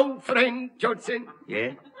 Dear old friend, Johnson.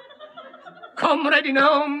 Yeah. Comrade in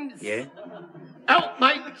arms. Yeah.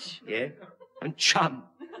 Helpmate. Yeah. And chum.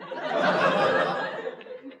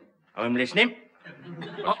 I'm listening.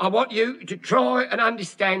 I want you to try and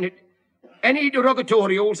understand that any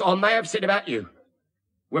derogatorials I may have said about you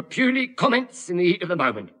were purely comments in the heat of the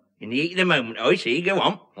moment. In the heat of the moment, I see. Go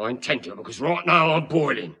on. I intend to, because right now I'm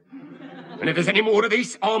boiling. And if there's any more of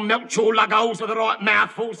this, I'll melt your lug holes with the right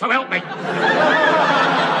mouthful, so help me.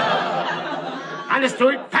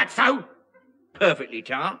 Understood, Fatso? Perfectly,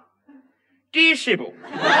 Tar. Dear Sybil,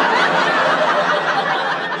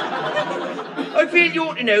 I feel you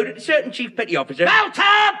ought to know that a certain Chief Petty Officer... Mount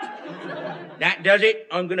up! That does it.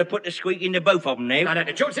 I'm going to put the squeak into both of them now. No,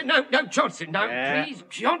 Johnson, no, Johnson, no, please,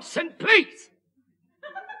 Johnson, please.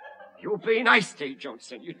 You're being hasty,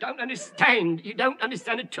 Johnson. You don't understand. You don't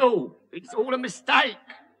understand at all. It's all a mistake.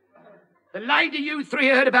 The lady you three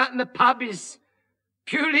heard about in the pub is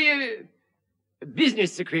purely a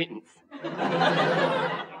business acquaintance.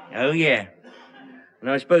 Oh, yeah.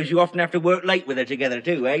 And I suppose you often have to work late with her together,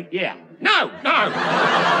 too, eh? Yeah. No,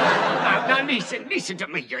 listen to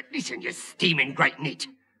me. Listen, you steaming great nit.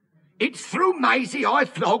 It's through Maisie I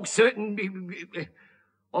flog certain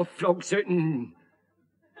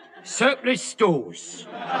surplus stores.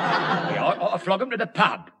 Yeah, I flog them to the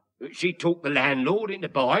pub. She talked the landlord into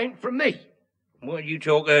buying from me. What did you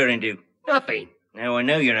talk her into? Nothing. Now I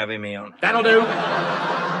know you're having me on. That'll do.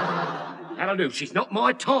 That'll do. She's not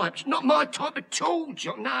my type. She's not my type at all,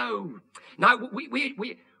 John. No,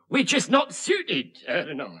 we're just not suited, her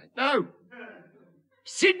and I. No.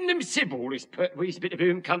 Sydenham Sybil is Pertwee's bit of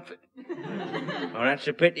home comfort. Oh, that's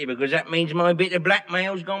a pity, because that means my bit of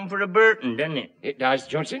blackmail's gone for a Burton, doesn't it? It does,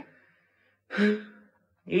 Johnson.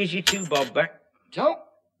 Here's your 2 bob back. So,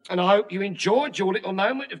 and I hope you enjoyed your little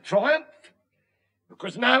moment of triumph,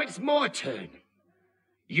 because now it's my turn.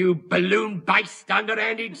 You balloon-based,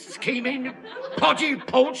 underhanded, scheming, podgy,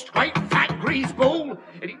 paunched, great fat greaseball.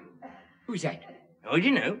 Who's that? I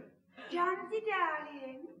don't know. Johnsy,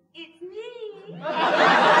 darling, it's me.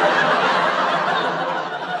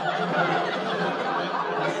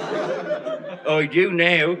 I do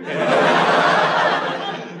now.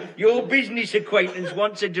 Your business acquaintance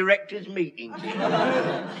wants a director's meeting.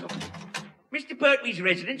 Mr. Pertwee's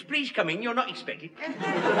residence, please come in. You're not expected.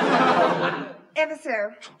 Ever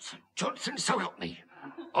so. Johnson, so help me.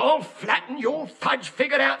 I'll flatten your fudge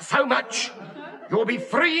figured out so much. You'll be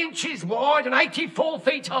 3 inches wide and 84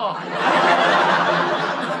 feet high.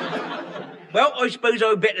 Well, I suppose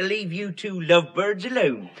I'd better leave you 2 lovebirds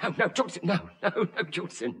alone. No, Johnson, no,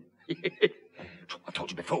 Johnson. I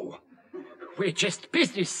told you before. We're just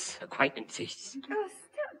business acquaintances. Oh,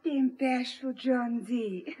 stop being bashful,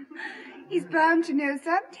 Johnsy. He's bound to know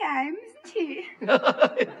sometime, isn't he?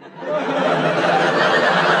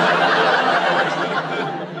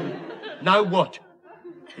 Know what?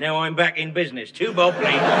 Now I'm back in business. 2 bob,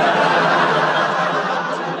 please.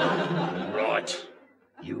 Right.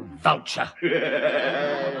 You vulture.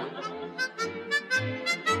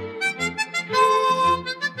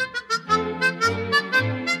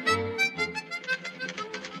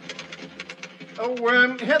 Oh,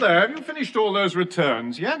 Heather, have you finished all those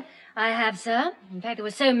returns yet? I have, sir. In fact, there were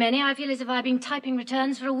so many, I feel as if I've been typing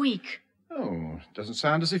returns for a week. Oh, doesn't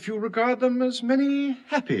sound as if you regard them as many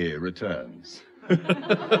happy returns.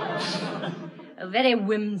 Very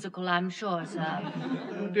whimsical, I'm sure, sir.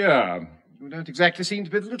 Oh, dear. You don't exactly seem to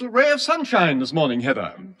be the little ray of sunshine this morning,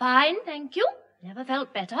 Heather. Fine, thank you. Never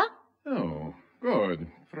felt better. Oh, good.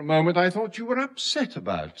 For a moment I thought you were upset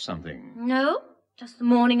about something. No, just the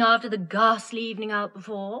morning after the ghastly evening out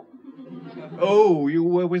before. Oh, you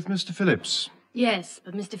were with Mr. Phillips. Yes,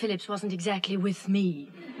 but Mr. Phillips wasn't exactly with me.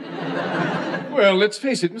 Well, let's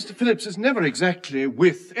face it, Mr. Phillips is never exactly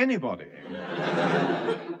with anybody.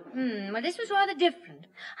 Well, this was rather different.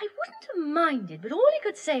 I wouldn't have minded, but all he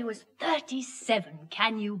could say was 37.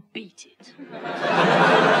 Can you beat it?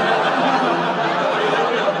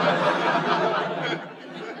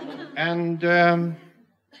 And,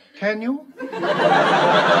 can you?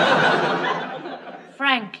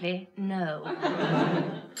 Frankly, no.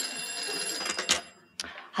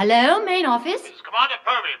 Hello, main office? It's Commander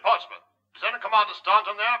Povey, Portsmouth. Is there a Commander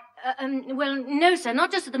Staunton there? Well, no, sir, not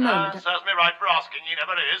just at the moment. Serves me right for asking. He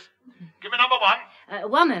never is. Give me number 1.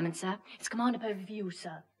 One moment, sir. It's Commander Povey for you,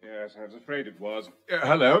 sir. Yes, I was afraid it was.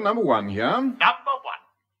 Hello, number 1 here. Number 1.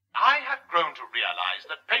 I have grown to realize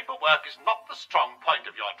that paperwork is not the strong point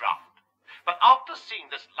of your draft. But after seeing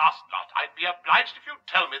this last lot, I'd be obliged if you'd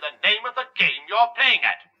tell me the name of the game you're playing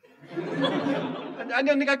at. I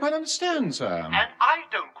don't think I quite understand, sir. And I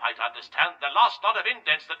don't quite understand the last lot of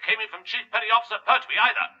indents that came in from Chief Petty Officer Pertwee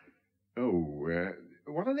either. Oh,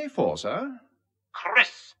 what are they for, sir?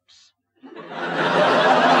 Crisps.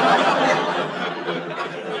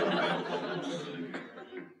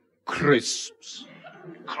 Crisps.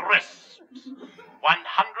 Crisps.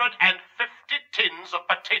 150 tins of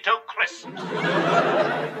potato crisps.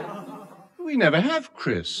 We never have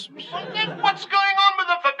crisps. Well, then what's going on with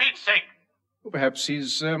them, for Pete's sake? Well, perhaps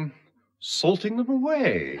he's, salting them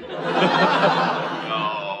away.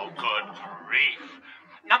 Oh, good grief.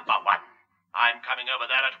 Number 1. I'm coming over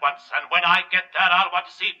there at once, and when I get there, I'll want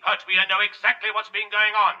to see Pertwee and know exactly what's been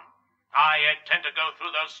going on. I intend to go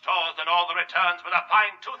through those stores and all the returns with a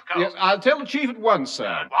fine-tooth comb. Yes, I'll tell the chief at once,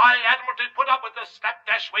 sir. Why Admiralty put up with the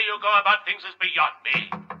slapdash way you go about things is beyond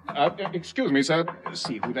me. Excuse me, sir.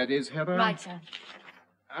 See who that is, Heather. Right, sir.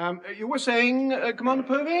 You were saying, Commander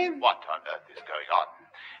Povey? What on earth is going on?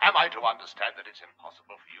 Am I to understand that it's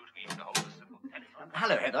impossible for you to even hold a simple telephone?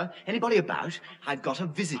 Hello, Heather. Anybody about? I've got a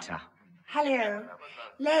visitor. Hello.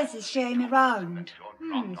 Les is showing me round.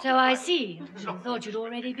 So I see. I thought you'd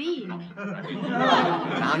already been.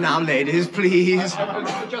 Now, ladies, please.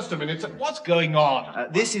 Just a minute. What's going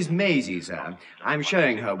on? This is Maisie, sir. I'm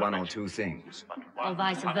showing her one or two things. Or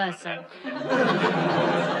vice versa.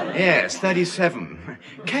 Yes, 37.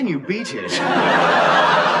 Can you beat it?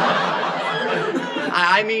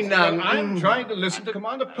 I'm trying to listen to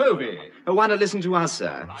Commander Povey. Want to listen to us,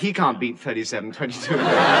 sir? He can't beat 37-22.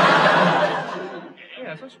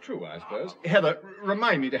 Yes, that's true, I suppose. Heather,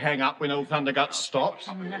 remind me to hang up when old Thunderguts stops.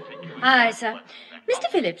 Aye, sir. Mr.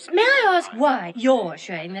 Phillips, may I ask why you're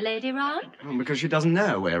showing the lady round? Well, because she doesn't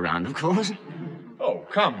know we're around, of course. Oh,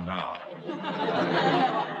 come now.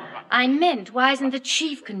 I meant, why isn't the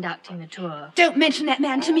chief conducting the tour? Don't mention that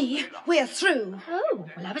man to me. We're through. Oh,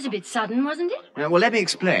 well, that was a bit sudden, wasn't it? Well, let me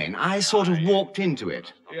explain. I sort of walked into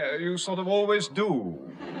it. Yeah, you sort of always do.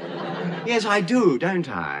 Yes, I do, don't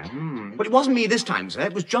I? But it wasn't me this time, sir.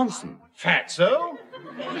 It was Johnson. Fatso?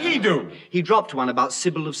 What did he do? He dropped one about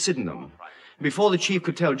Sybil of Sydenham. Before the chief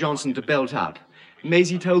could tell Johnson to belt up,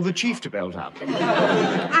 Maisie told the chief to belt up.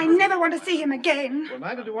 I never want to see him again. Well,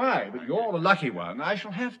 neither do I, but you're the lucky one. I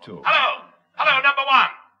shall have to. Hello! Hello, number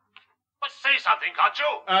one! But say something, can't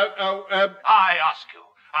you? I ask you,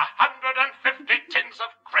 150 tins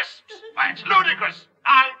of crisps. That's ludicrous.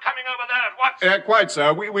 I'm coming over there at once. Quite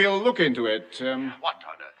so. We'll look into it. What on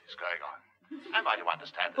earth is going on? Am I to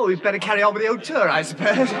understand? Oh, we'd better carry on with the old tour, I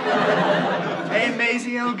suppose. Hey,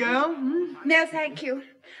 Maisie, old girl? No, thank you.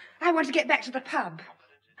 I want to get back to the pub.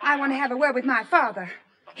 I want to have a word with my father.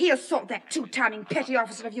 He'll sort that two-timing petty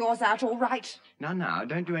officer of yours out all right. Now,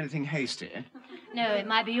 don't do anything hasty. No, it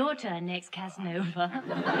might be your turn next, Casanova.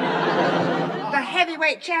 The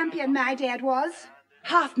heavyweight champion, my dad was.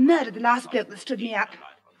 Half murdered the last bloke that stood me up.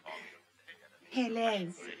 Hey,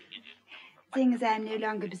 Les. Seeing as I'm no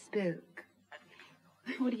longer bespoke,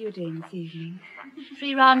 what are you doing this evening?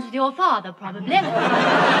 3 rounds with your father, probably.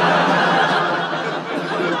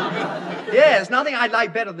 Yes, nothing I'd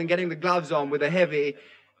like better than getting the gloves on with a heavy...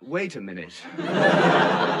 Wait a minute.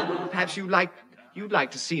 Perhaps you'd like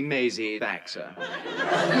to see Maisie back, sir.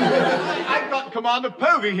 I've got Commander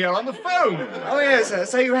Povey here on the phone. Oh, yes, sir.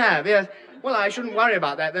 So you have, yes. Well, I shouldn't worry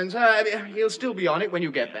about that then, sir. He'll still be on it when you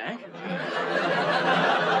get back.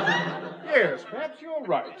 Yes, perhaps you're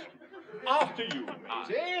right. After you,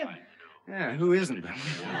 Maisie. Yeah, who isn't? There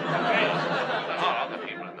are other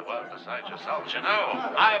people in the world besides yourselves, you know.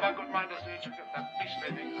 I have a good mind to see you get that beastly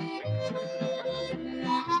thing.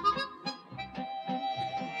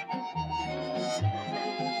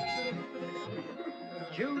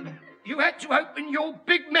 You had to open your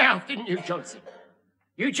big mouth, didn't you, Johnson?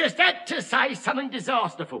 You just had to say something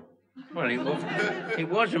disasterful. Well, it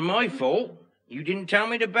wasn't my fault. You didn't tell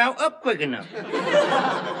me to belt up quick enough.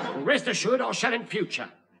 Well, rest assured, I shall in future.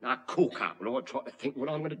 Now, cork up while I try to think what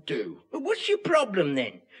I'm going to do. But what's your problem,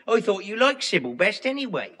 then? I thought you liked Sybil best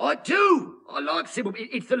anyway. I do. I like Sybil.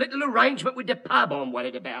 It's the little arrangement with the pub I'm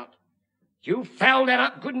worried about. You fouled that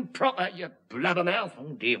up good and proper, you blabbermouth.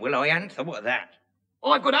 Oh, dear. Well, I hadn't thought of that.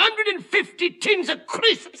 I've got 150 tins of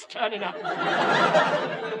crisps turning up.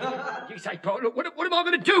 You say, Paul, look, what am I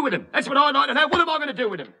going to do with them? That's what I'd like to know. What am I going to do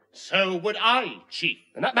with them? So would I, Chief.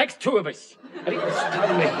 And that makes 2 of us. And it was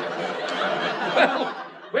me. Well,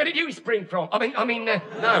 where did you spring from?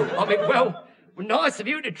 Well, nice of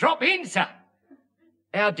you to drop in, sir.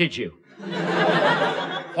 How did you?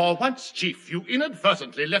 For once, Chief, you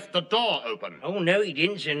inadvertently left the door open. Oh, no, he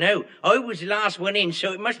didn't, sir, no. I was the last one in,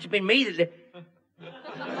 so it must have been me that...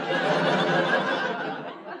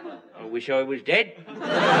 I wish I was dead.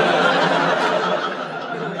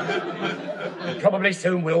 Probably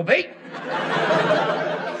soon will be.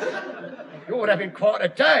 You're having quite a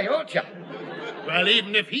day, aren't you? Well,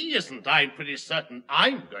 even if he isn't, I'm pretty certain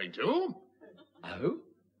I'm going to. Oh?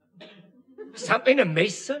 Something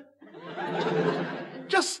amiss, sir?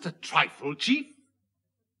 Just a trifle, Chief.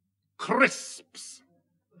 Crisps.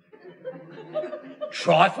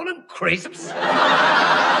 Trifle and crisps?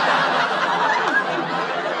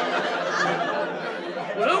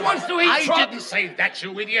 Well, who wants to eat I didn't say that,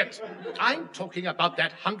 you idiot. I'm talking about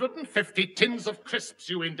that 150 tins of crisps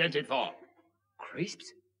you indented for.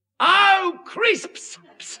 Crisps? Oh, crisps!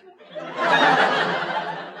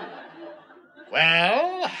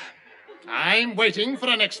 Well, I'm waiting for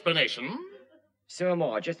an explanation. So am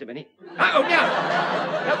I. Just a minute. Oh, no.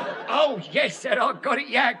 Oh, yes, sir. I got it.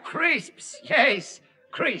 Yeah, crisps. Yes,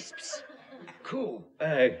 crisps. Cool.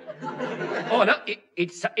 Oh, no,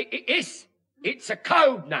 it's a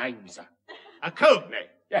code name, sir. A code name?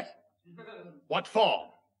 Yes. What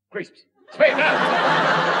for? Crisps. Spare, no.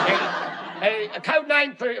 A code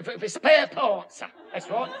name for spare parts, sir. That's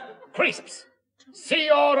right. Crisps.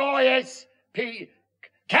 CRISP.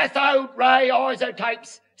 Cathode ray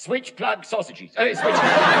isotopes. Switch plug sausages. Are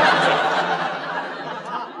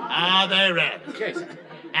they red? Yes.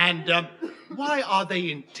 And why are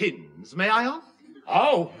they in tins, may I ask?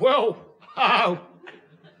 Oh, well,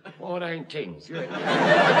 what are they in tins?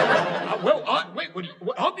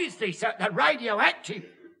 Obviously, sir, they're radioactive.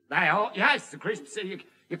 They are, yes, the crisps.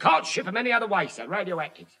 You can't ship them any other way, sir,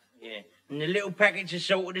 radioactive. Yeah, and the little packets are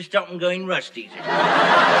salted to stop them going rusty. I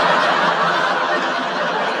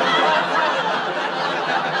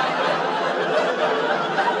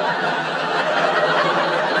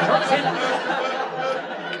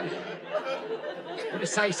want to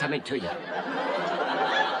say something to you.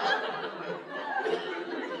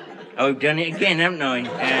 I've done it again, haven't I?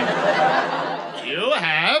 You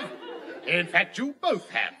have. In fact, you both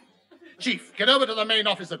have. Chief, get over to the main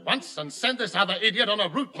office at once and send this other idiot on a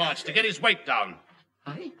route march to get his weight down.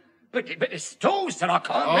 Aye? But the stores, sir, I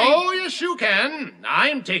can't Oh, yes, you can.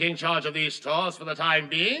 I'm taking charge of these stores for the time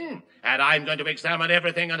being, and I'm going to examine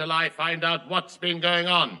everything until I find out what's been going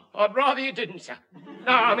on. I'd rather you didn't, sir.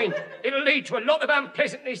 No, I mean, it'll lead to a lot of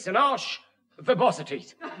unpleasantness and harsh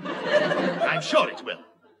verbosities. I'm sure it will.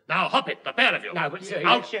 Now hop it, the pair of you. No, but sir...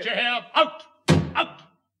 Out, you hear? Out! Out!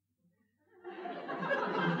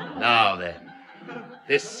 Now then,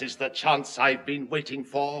 this is the chance I've been waiting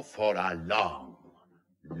for a long,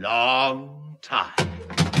 long time.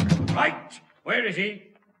 Right. Where is he?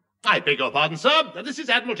 I beg your pardon, sir. This is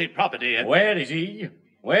Admiralty property. Where is he?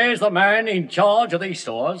 Where's the man in charge of these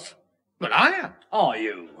stores? Well, I am. Are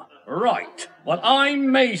you? Right. Well,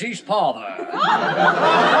 I'm Maisie's father.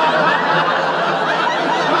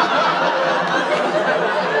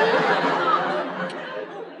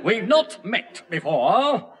 We've not met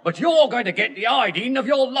before, but you're going to get the hiding of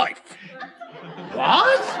your life.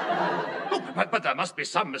 What? Oh, but there must be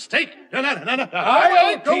some mistake. No.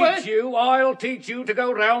 I'll teach you to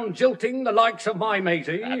go round jilting the likes of my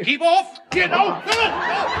Maisie. Keep off! No,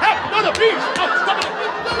 please! Stop it!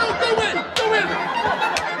 No, go in!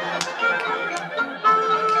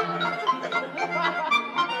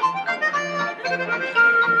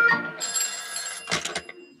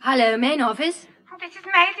 Hello, main office. This is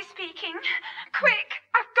Maisie speaking. Quick,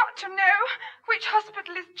 I've got to know which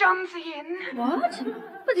hospital is Johnsy in. What?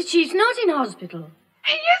 But the chief's not in hospital.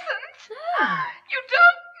 He isn't? No. You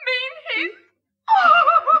don't mean he's...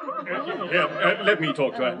 Here, let me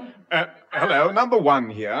talk to her. Hello, number one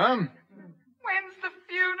here. When's the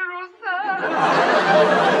funeral, sir?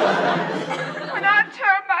 When I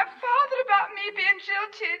told my father about me being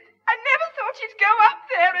jilted, I never thought he'd go up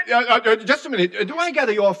there and... Just a minute. Do I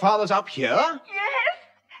gather your father's up here? Yes.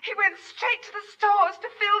 He went straight to the stores to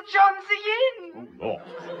fill Johnsy in. Oh, Lord.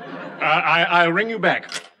 I'll ring you back.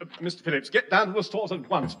 Mr. Phillips, get down to the stores at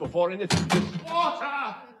once before anything...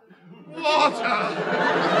 Water! Water!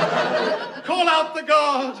 Call out the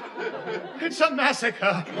guard! It's a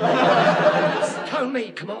massacre. Tell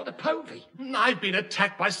me, Commander Povey. I've been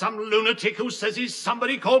attacked by some lunatic who says he's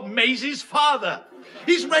somebody called Maisie's father.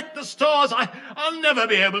 He's wrecked the stores. I'll never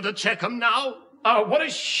be able to check them now. Oh, what a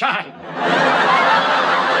shame.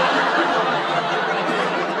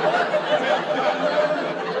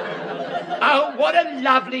 Oh, what a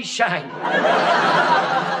lovely shame. No,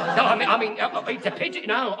 I mean, it's a pity.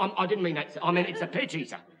 No, I didn't mean that. I mean, it's a pity,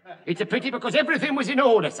 sir. It's a pity because everything was in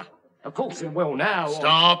order, sir. Of course it will now.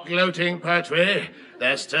 Stop gloating, Pertwee.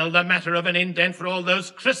 There's still the matter of an indent for all those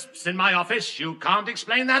crisps in my office. You can't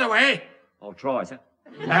explain that away. I'll try, sir.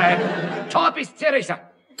 Typist Terry, sir.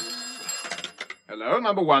 Hello,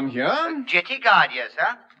 number one here. Jetty guard here,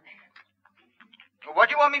 sir. What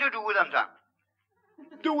do you want me to do with them, sir?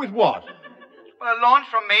 Do with what? Well, launch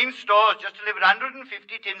from main stores just delivered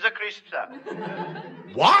 150 tins of crisps, sir.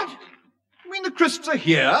 What? You mean the crisps are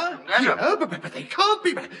here? Yes, sir. Yeah, but they can't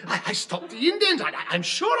be. I stopped the indent. I'm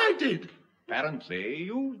sure I did. Apparently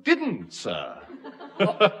you didn't, sir.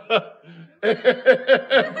 Oh,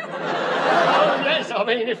 yes, I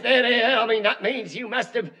mean, if they're here, I mean, that means you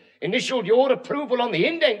must have initialed your approval on the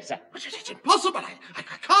indent, sir. It's impossible. I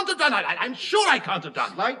can't have done. I'm sure I can't have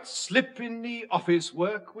done. Slight slip in the office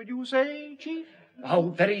work, would you say, Chief? Oh,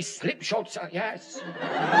 very slipshod, sir, yes.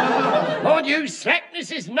 Mind you,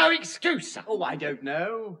 slackness is no excuse, sir. Oh, I don't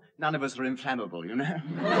know. None of us are inflammable, you know.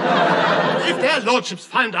 If their lordships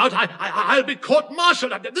find out, I'll be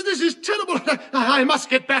court-martialed. This is terrible. I must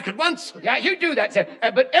get back at once. Yeah, you do that, sir.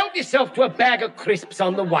 But help yourself to a bag of crisps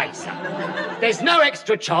on the way, sir. There's no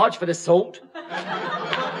extra charge for the salt.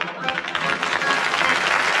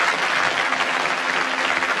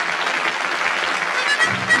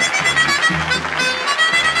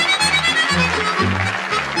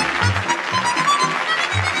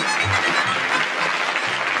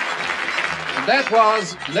 That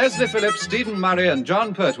was Leslie Phillips, Stephen Murray and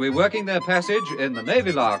John Pertwee working their passage in the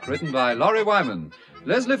Navy Lark, written by Laurie Wyman.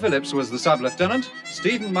 Leslie Phillips was the sub-lieutenant,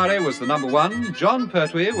 Stephen Murray was the number one, John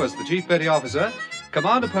Pertwee was the chief petty officer,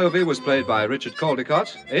 Commander Povey was played by Richard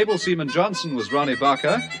Caldecott, Able Seaman Johnson was Ronnie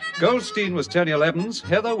Barker, Goldstein was Teniel Evans,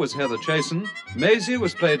 Heather was Heather Chasen, Maisie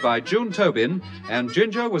was played by June Tobin, and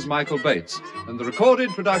Ginger was Michael Bates. And the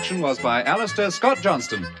recorded production was by Alistair Scott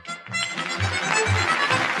Johnston.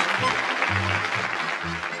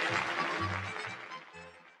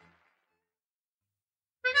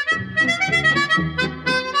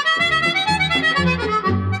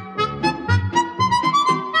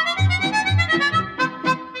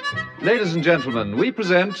 Ladies and gentlemen, we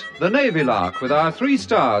present the Navy Lark with our 3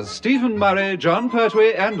 stars, Stephen Murray, John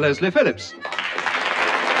Pertwee and Leslie Phillips.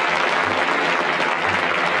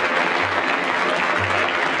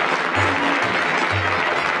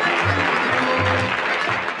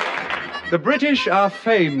 The British are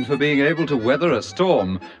famed for being able to weather a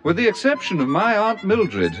storm, with the exception of my Aunt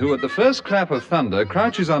Mildred, who at the first clap of thunder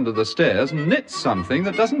crouches under the stairs and knits something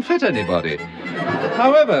that doesn't fit anybody.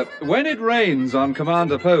 However, when it rains on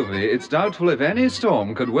Commander Povey, it's doubtful if any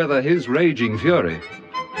storm could weather his raging fury.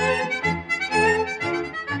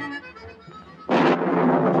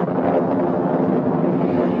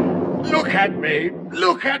 Look at me!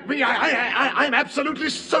 Look at me! I'm absolutely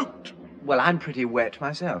soaked! Well, I'm pretty wet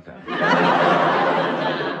myself.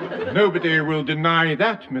 Nobody will deny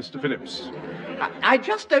that, Mr. Phillips. I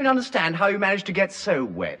just don't understand how you managed to get so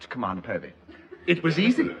wet, Commander Povey. It was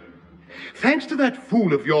easy. Thanks to that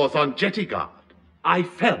fool of yours on jetty guard, I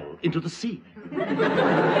fell into the sea.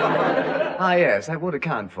 Ah, yes, that would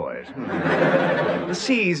account for it. The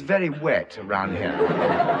sea's very wet around here.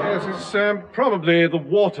 Yes, it's probably the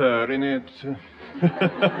water in it.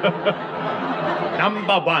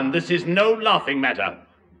 Number one, this is no laughing matter.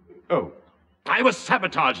 Oh. I was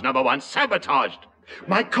sabotaged, number one, sabotaged.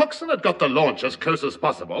 My coxswain had got the launch as close as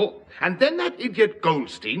possible, and then that idiot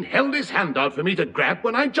Goldstein held his hand out for me to grab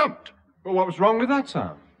when I jumped. Well, what was wrong with that,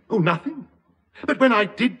 sir? Oh, nothing. But when I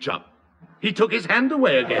did jump, he took his hand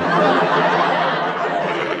away again.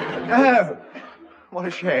 Oh, what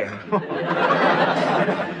a shame.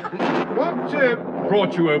 What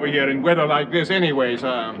brought you over here in weather like this anyway,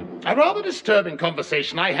 sir? A rather disturbing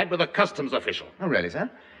conversation I had with a customs official. Oh, really, sir?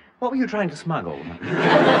 What were you trying to smuggle?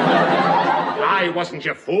 I wasn't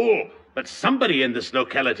your fool, but somebody in this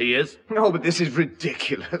locality is. Oh, but this is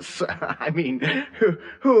ridiculous. I mean,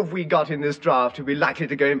 who have we got in this draft who'd be likely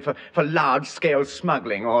to go in for large-scale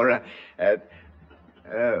smuggling or,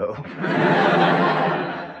 oh.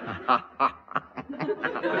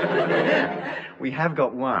 We have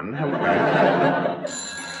got one, haven't we?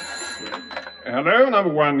 Hello,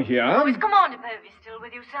 number one here. Is Commander Povey still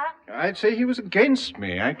with you, sir? I'd say he was against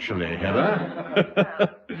me, actually,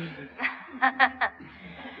 Heather.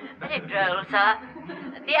 Very droll, sir.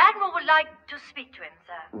 The Admiral would like to speak to him,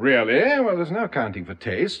 sir. Really? Well, there's no accounting for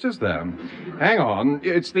taste, is there? Hang on.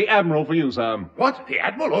 It's the Admiral for you, sir. What? The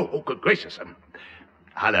Admiral? Oh, good gracious.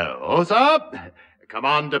 Hello, sir.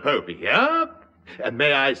 Commander Povey here. And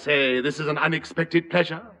may I say this is an unexpected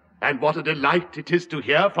pleasure, and what a delight it is to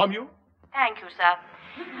hear from you. Thank you, sir.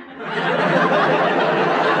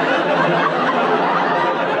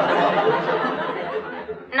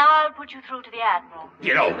 Now I'll put you through to the Admiral.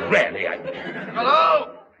 You know, really,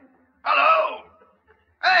 Hello? Hello?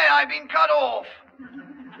 Hey, I've been cut off.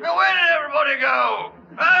 Now, where did everybody go?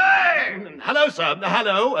 Hey! Hello, sir.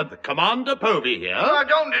 Hello. Commander Povey here.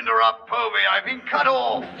 Don't interrupt, Povey. I've been cut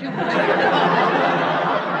off.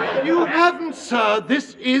 You haven't, sir.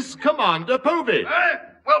 This is Commander Povey.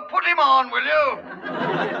 Well, put him on, will you?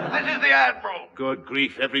 This is the Admiral. Good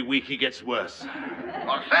grief, every week he gets worse.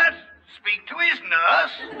 What's that? Speak to his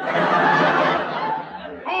nurse?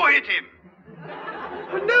 Who hit him?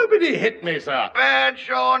 Well, nobody hit me, sir. Bad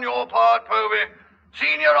show on your part, Povey.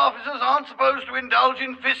 Senior officers aren't supposed to indulge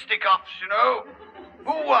in fisticuffs, you know.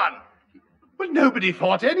 Who won? Well, nobody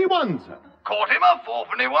fought anyone, sir. Caught him a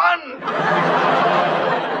fourpenny one.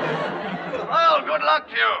 Well, good luck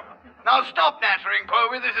to you. Now stop nattering,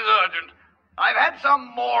 Povey. This is urgent. I've had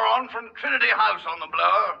some moron from Trinity House on the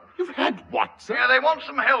blower. You've had what, sir? Yeah, they want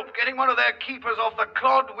some help getting one of their keepers off the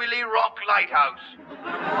Clod Willy Rock Lighthouse.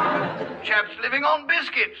 Chap's living on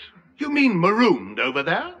biscuits. You mean marooned over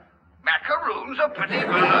there? Macaroons are pretty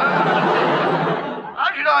How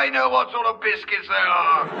should I know what sort of biscuits they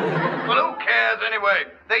are? Well, who cares anyway?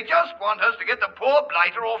 They just want us to get the poor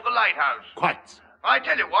blighter off the lighthouse. Quite. I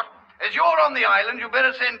tell you what, as you're on the island, you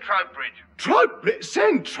better send Troutbridge. Troutbridge?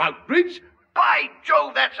 Send Troutbridge? By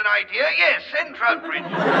Jove, that's an idea. Yes, send Troutbridge.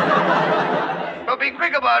 But be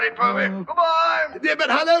quick about it, Povey. Goodbye. Yeah, but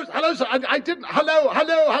hello, sir. I didn't.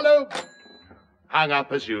 Hello. Hung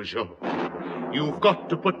up as usual. You've got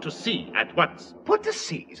to put to sea at once. Put to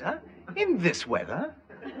sea, sir? In this weather?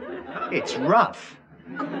 It's rough.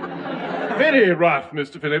 Very rough,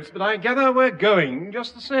 Mr. Phillips, but I gather we're going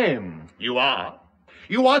just the same. You are?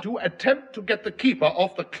 You are to attempt to get the keeper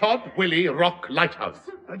off the Clod Willy Rock Lighthouse.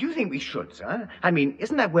 Do you think we should, sir? I mean,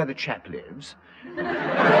 isn't that where the chap lives?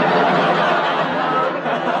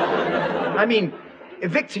 I mean,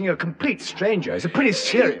 evicting a complete stranger is a pretty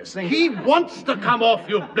serious thing. He wants to come off,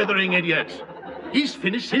 you blithering idiot. He's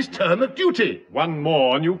finished his term of duty. One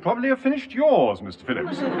more, and you probably have finished yours, Mr.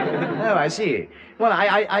 Phillips. Oh, I see. Well,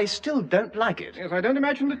 I still don't like it. Yes, I don't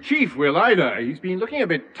imagine the Chief will either. He's been looking a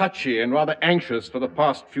bit touchy and rather anxious for the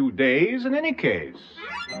past few days, in any case.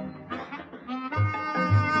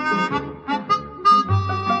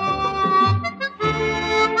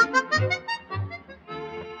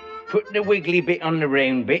 Put the wiggly bit on the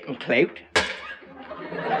round bit and clout.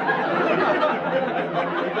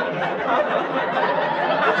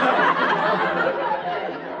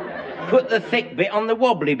 Put the thick bit on the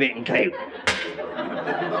wobbly bit and clout.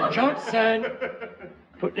 Johnson!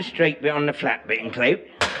 Put the straight bit on the flat bit and clout.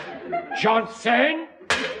 Johnson!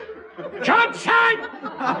 Johnson!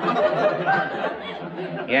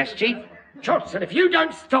 Yes, Chief? Johnson, if you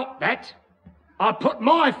don't stop that, I'll put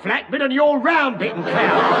my flat bit on your round bit and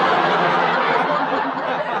clout.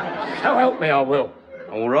 So help me, I will.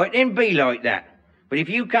 All right, then, be like that. But if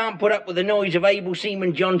you can't put up with the noise of Able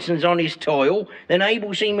Seaman Johnson's honest toil, then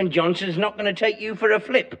Able Seaman Johnson's not going to take you for a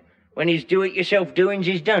flip when his do-it-yourself doings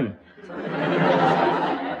is done.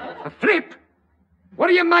 A flip? What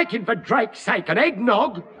are you making, for Drake's sake, an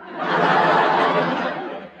eggnog?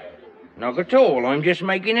 Not at all. I'm just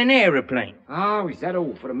making an aeroplane. Oh, is that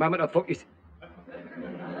all? For a moment I thought you...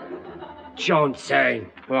 Johnson.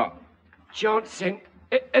 What? Johnson,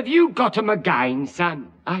 have you got 'em again, son?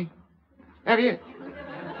 Eh? Have you?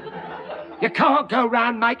 You can't go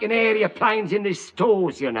round making aeroplanes in the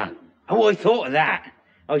stores, you know. Oh, I thought of that.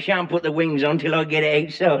 I shan't put the wings on till I get it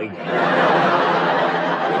outside.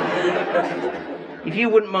 If you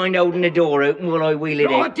wouldn't mind holding the door open while I wheel it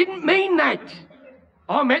No, out. I didn't mean that.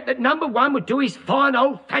 I meant that number one would do his fine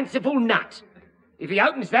old fanciful nut. If he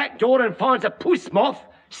opens that door and finds a puss moth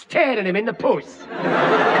staring him in the puss.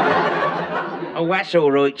 Oh, that's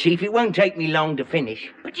all right, Chief. It won't take me long to finish.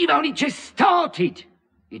 But you've only just started.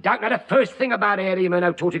 You don't know the first thing about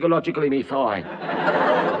aeronauticologically, me fine.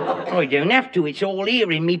 I don't have to. It's all here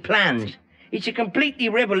in me plans. It's a completely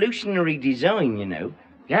revolutionary design, you know.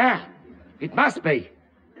 Yeah, it must be.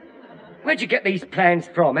 Where'd you get these plans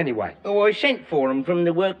from, anyway? Oh, I sent for them from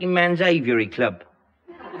the Working Man's Aviary Club.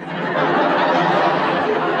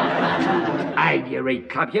 Aviary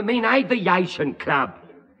Club? You mean Aviation Club?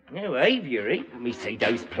 No, aviary. Let me see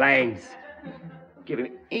those plans. Give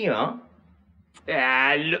him... Here you are.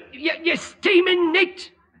 Ah, look, you're steaming nit.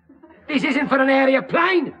 This isn't for an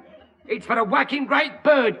aeroplane. It's for a whacking great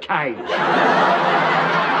bird cage.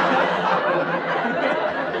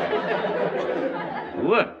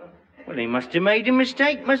 What? Well, they must have made a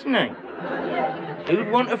mistake, mustn't they? Who'd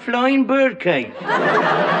want a flying bird cage?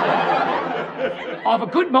 I've a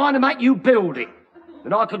good mind to make you build it.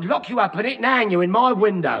 Then I could lock you up in it and hang you in my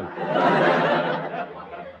window.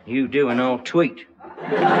 You do and I'll tweet.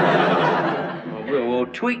 I will. I'll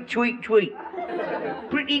tweet.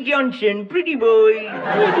 Pretty Johnson, pretty boy.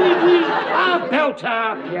 I'll belt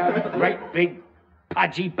up, you great big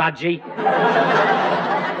pudgy.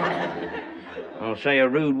 I'll say a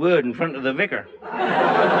rude word in front of the vicar.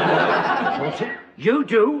 You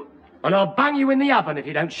do, and I'll bang you in the oven if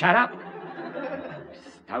you don't shut up.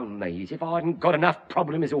 Stone me, as if I hadn't got enough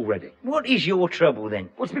problems already. What is your trouble, then?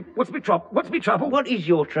 What's me trouble? What is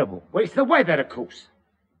your trouble? Well, it's the weather, of course.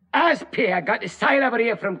 How's Pierre going to sail over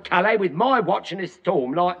here from Calais with my watch in a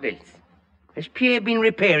storm like this? Has Pierre been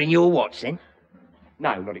repairing your watch, then?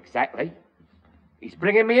 No, not exactly. He's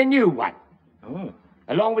bringing me a new one. Oh.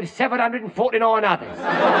 Along with 749 others.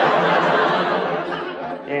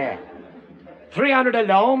 Yeah. 300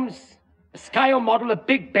 alarms, A scale model of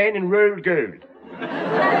Big Ben and Rule Good.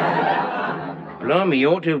 Blimey, you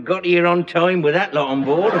ought to have got here on time with that lot on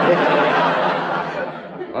board.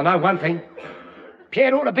 I know one thing.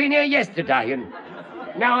 Pierre ought to have been here yesterday, and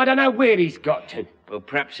now I don't know where he's got to. Well,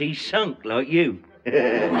 perhaps he's sunk like you.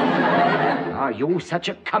 Oh, you're such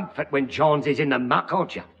a comfort when Johns is in the muck,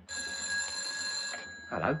 aren't you?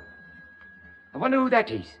 Hello. I wonder who that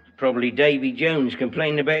is. Probably Davy Jones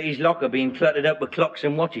complaining about his locker being cluttered up with clocks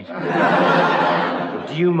and watches.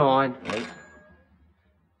 Do you mind?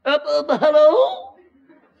 Hello?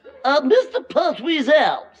 Mr. Pertwee's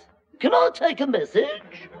out. Can I take a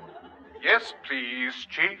message? Yes, please,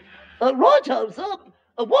 Chief. Righto, sir.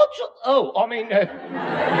 What's your... Oh, I mean,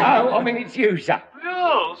 it's you, sir.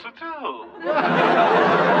 Yes, it is.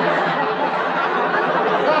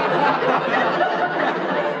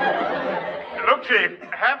 Look, Chief,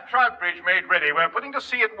 have Troutbridge made ready. We're putting to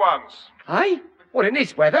sea at once. Hey? What, in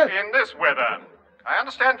this weather? In this weather. I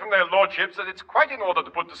understand from their lordships that it's quite in order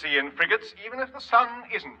to put to sea in frigates, even if the sun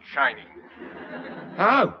isn't shining.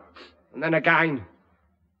 Oh, and then again.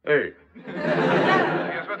 Hey.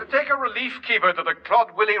 Yes, we're to take a relief keeper to the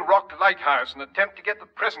Clod Willie Rock Lighthouse and attempt to get the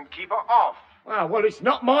present keeper off. Well, it's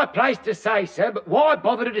not my place to say, sir, but why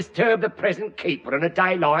bother to disturb the present keeper on a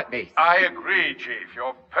day like this? I agree, Chief.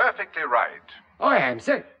 You're perfectly right. I am,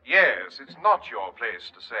 sir. Yes, it's not your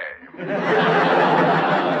place to say.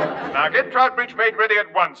 Now get Troutbridge made ready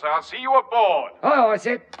at once. I'll see you aboard. Oh, I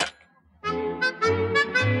said.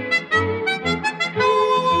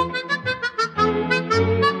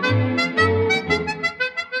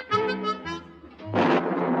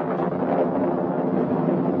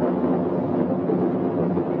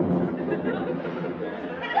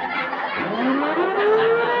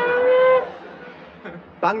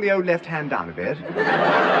 Bung the old left hand down a bit.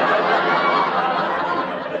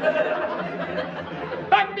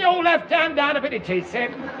 Bung the old left hand down a bit, it is, sir.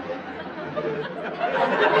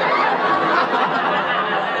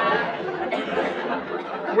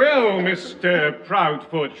 Well, Mr.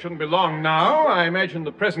 Proudfoot, shouldn't be long now. I imagine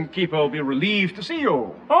the present keeper will be relieved to see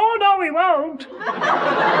you. Oh, no, he won't.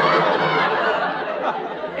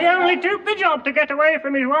 He only took the job to get away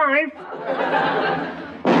from his wife.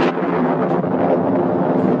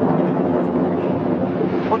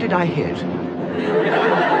 What did I hit?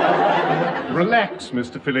 Relax,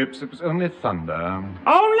 Mr. Phillips. It was only thunder.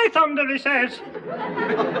 Only thunder, he says.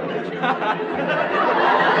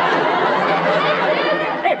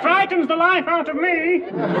 It frightens the life out of me.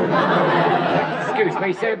 Excuse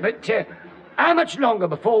me, sir, but how much longer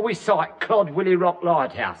before we sight Clod Willie Rock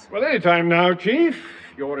Lighthouse? Well, any time now, Chief.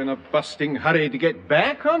 You're in a busting hurry to get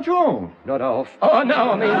back, aren't you? Not off. Oh,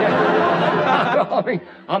 no,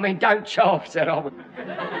 I mean, don't chaff, sir.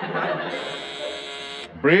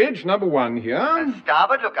 Bridge number 1 here.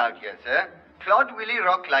 Starboard lookout here, sir. Clod Willie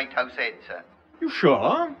Rock Lighthouse head, sir. You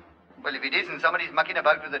sure? Well, if it isn't, somebody's mucking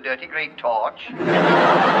about with a dirty grey torch.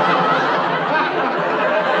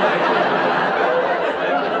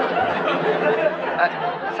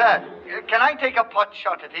 Sir, can I take a pot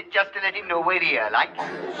shot at it just to let him know we're here, like?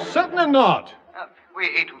 Certainly not.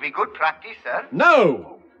 It would be good practice, sir.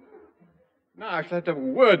 No. Now, I shall have to have a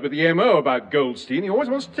word with the M.O. about Goldstein. He always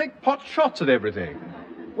wants to take pot shots at everything.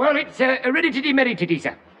 Well, it's hereditary hereditary,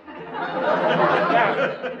 sir.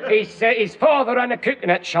 His father ran a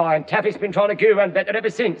coconut shy, and Taffy's been trying to go around better ever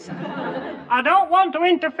since. I don't want to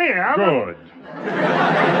interfere. Good.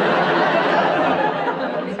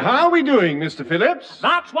 How are we doing, Mr. Phillips?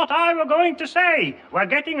 That's what I were going to say. We're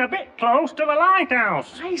getting a bit close to the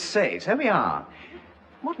lighthouse. I say, so we are.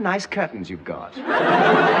 What nice curtains you've got.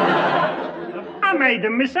 I made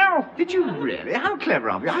them myself. Did you really? How clever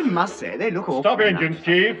of you. I must say, they look awful. Stop engines,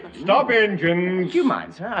 Chief. Stop engines. Do you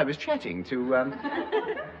mind, sir? I was chatting to,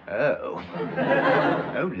 Oh,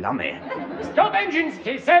 lummy. Stop engines,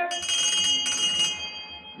 sir.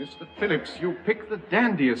 Mr. Phillips, you pick the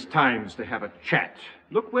dandiest times to have a chat.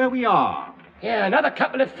 Look where we are. Yeah, another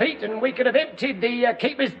couple of feet and we could have emptied the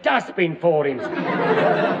keeper's dustbin for him.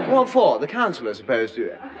 What for? The council, I suppose,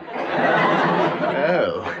 to...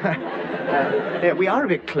 Oh. We are a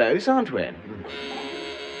bit close, aren't we?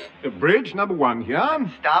 Bridge number 1 here.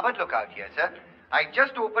 Starboard lookout here, sir. I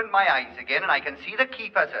just opened my eyes again and I can see the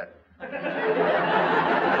keeper, sir.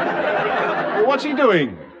 Well, what's he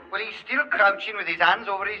doing? Well, he's still crouching with his hands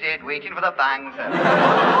over his head, waiting for the bang, sir.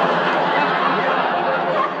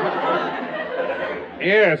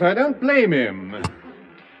 Yes, I don't blame him.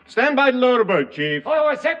 Stand by to lower a boat, Chief.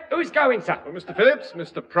 Oh, sir. Who's going, sir? Well, Mr. Phillips,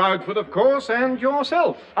 Mr. Proudfoot, of course, and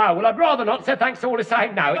yourself. Oh, well, I'd rather not, sir. Thanks all the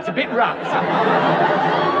same. No, it's a bit rough, sir.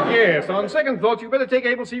 Yes, on second thought, you'd better take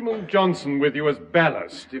Able Seaman Johnson with you as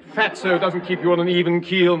ballast. If Fatso doesn't keep you on an even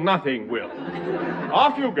keel, nothing will.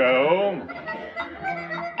 Off you go.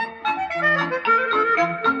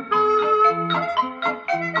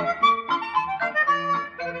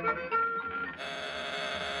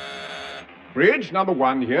 Bridge, number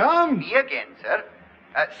 1 here. Me again, sir.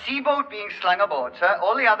 Seaboat being slung aboard, sir.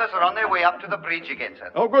 All the others are on their way up to the bridge again,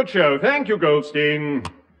 sir. Oh, good show. Thank you, Goldstein.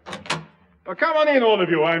 Well, come on in, all of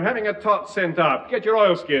you. I'm having a tot sent up. Get your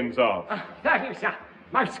oilskins off. Thank you, sir.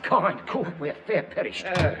 Most kind. Cool, we're fair perished.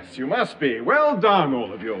 Yes, you must be. Well done,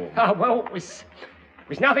 all of you. Well, it was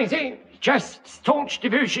nothing, sir. Just staunch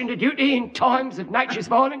devotion to duty in times of nature's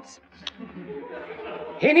violence.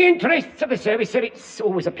 In the interests of the service, sir, it's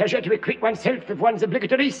always a pleasure to acquit oneself of one's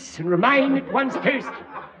obligatories and remain at one's post.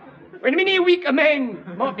 When many a weaker man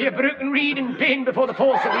might be a broken reed and bend before the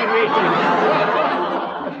force of the enraged.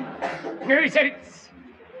 No, sir, it's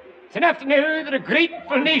enough to know that a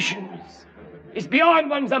grateful nation is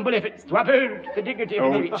beyond one's humble efforts to uphold the dignity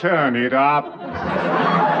of the Navy. Oh, turn it up.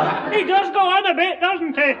 He does go on a bit,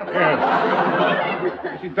 doesn't he?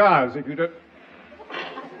 Yes, he does, if you don't...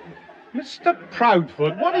 Mr.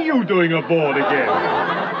 Proudfoot, what are you doing aboard again?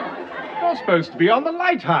 You're supposed to be on the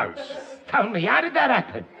Lighthouse. Tell me, how did that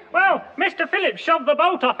happen? Well, Mr. Phillips shoved the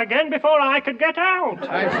boat off again before I could get out.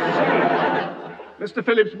 I see. Mr.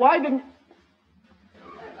 Phillips, why didn't...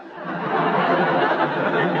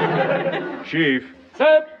 Chief.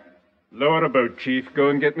 Sir? Lower a boat, Chief. Go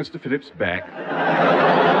and get Mr. Phillips back.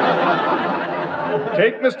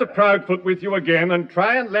 Take Mr. Proudfoot with you again and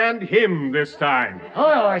try and land him this time.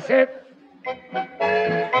 Aye, sir.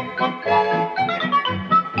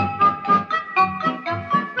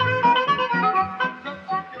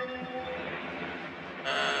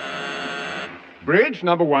 Bridge,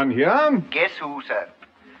 number 1 here. Guess who, sir?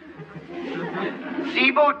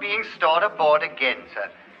 Seaboat being stored aboard again, sir.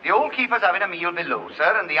 The old keeper's having a meal below,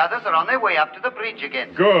 sir, and the others are on their way up to the bridge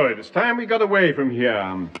again. Good. It's time we got away from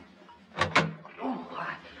here.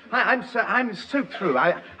 I'm so through.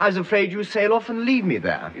 I was afraid you'd sail off and leave me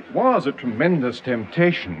there. It was a tremendous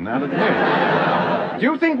temptation, I'll admit. Do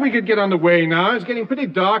you think we could get underway now? It's getting pretty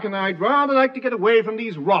dark, and I'd rather like to get away from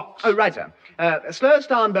these rocks. Oh, right, sir. Slow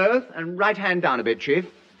starn both, and right hand down a bit, Chief.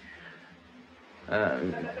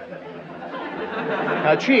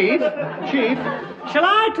 Chief? Shall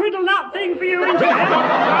I twiddle that thing for you instead?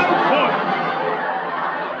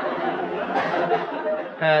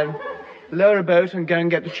 Lower a boat and go and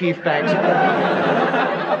get the Chief back.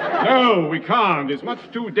 No, we can't. It's much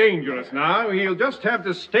too dangerous now. He'll just have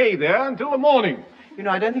to stay there until the morning. You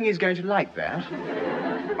know, I don't think he's going to like that.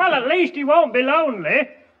 Well, at least he won't be lonely.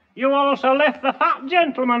 You also left the fat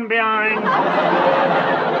gentleman behind.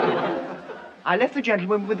 I left the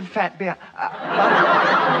gentleman with the fat beard.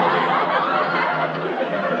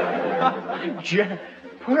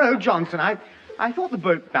 Poor old Johnson. I thought the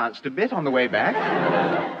boat bounced a bit on the way back.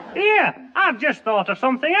 Here, I've just thought of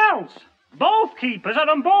something else. Both keepers are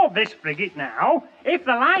on board this frigate now. If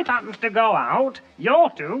the light happens to go out, you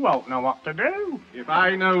two won't know what to do. If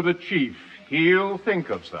I know the Chief, he'll think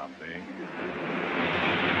of something.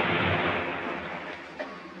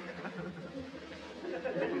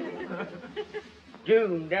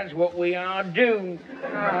 Doomed, that's what we are, doomed.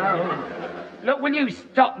 Oh. Look, will you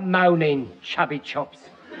stop moaning, chubby chops?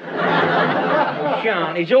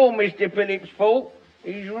 Shan't. It's all Mr. Phillips' fault.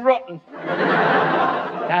 He's rotten.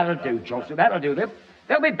 That'll do, Johnson, that'll do.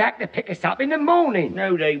 They'll be back to pick us up in the morning.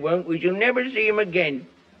 No, they won't. We shall never see him again.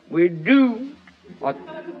 We're doomed. Well,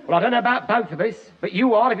 I don't know about both of us, but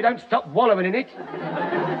you are if you don't stop wallowing in it.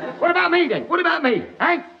 What about me, then? What about me,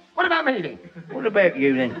 eh? What about me, then? What about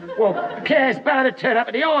you, then? Well, Claire's bound to turn up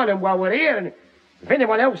at the island while we're here, and if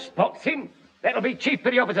anyone else spots him, that'll be Chief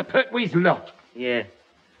Petty Officer Pertwee's lot. Yeah.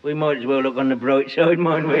 We might as well look on the bright side,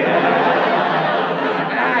 mind we?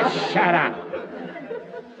 Shut up.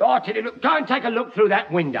 I tell you, look, go and take a look through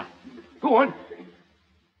that window. Go on.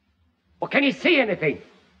 Well, can you see anything?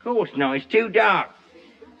 Of course not. It's too dark.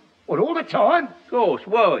 What, all the time? Of course.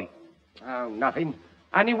 Why? Oh, nothing.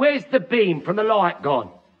 Only where's the beam from the light gone?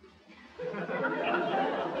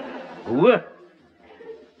 What?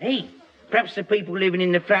 Hey, perhaps the people living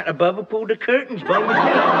in the flat above have pulled the curtains by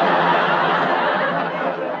mistake.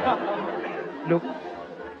 Look,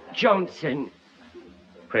 Johnson.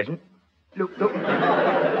 Present. Look,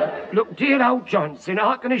 dear old Johnson,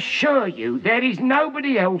 I can assure you there is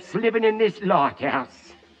nobody else living in this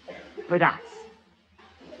lighthouse but us.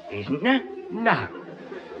 Isn't there? No.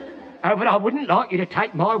 Oh, but I wouldn't like you to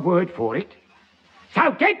take my word for it.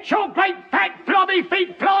 So get your great fat flobby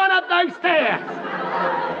feet flying up those stairs.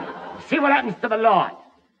 See what happens to the light.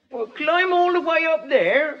 Well, climb all the way up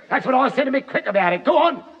there. That's what I said to be quick about it. Go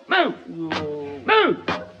on, move. Move.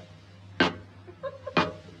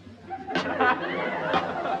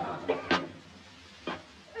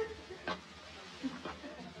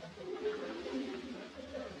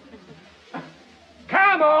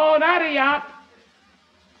 Come on, hurry up.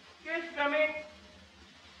 Just coming.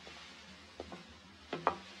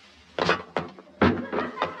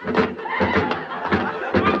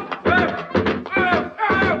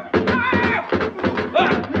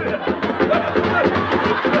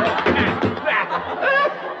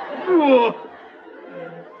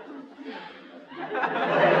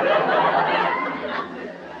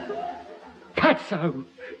 Fatso!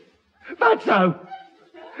 Fatso!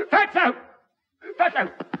 Fatso!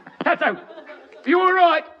 Fatso! Fatso! You all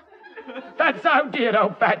right? Fatso, dear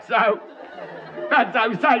old Fatso!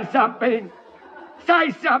 Fatso, say something!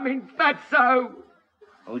 Say something, Fatso!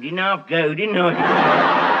 I didn't half go, didn't I?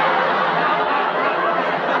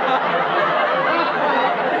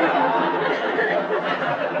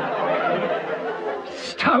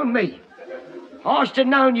 Stone me! I should have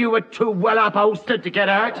known you were too well upholstered to get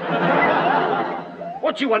hurt.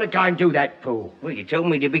 What do you want to go and do that for? Well, you told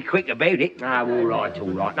me to be quick about it. Ah, all right, all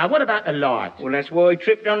right. Now, what about the light? Well, that's why I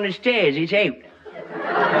tripped on the stairs. It's out.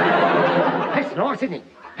 That's nice, isn't it?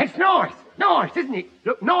 It's nice. Nice, isn't it?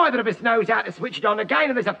 Look, neither of us knows how to switch it on again,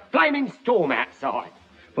 and there's a flaming storm outside.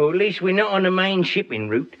 Well, at least we're not on the main shipping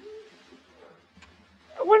route.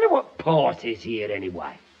 I wonder what passes here,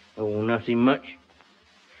 anyway. Oh, nothing much.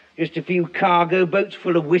 Just a few cargo boats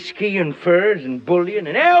full of whiskey and furs and bullion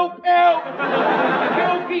and help!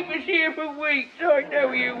 You'll keep us here for weeks, I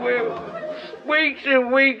know you will. Weeks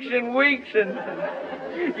and weeks and weeks, and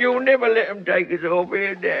you'll never let them take us off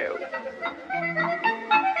here now.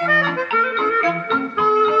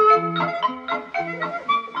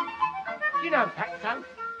 You know, Fatso,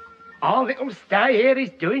 our little stay here is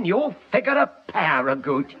doing your figure a power of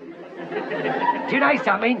good. Do you know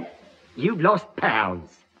something? You've lost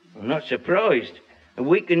pounds. I'm not surprised. A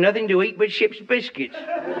week and nothing to eat but ship's biscuits.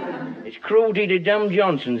 It's cruelty to dumb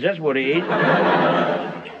Johnsons, that's what it is.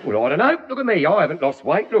 Well, I don't know. Look at me. I haven't lost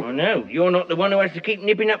weight. Look. I know. You're not the one who has to keep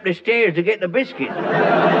nipping up the stairs to get the biscuits.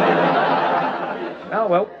 Oh,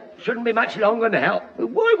 well, shouldn't be much longer now. Well,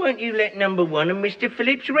 why won't you let number one and Mr.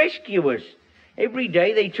 Phillips rescue us? Every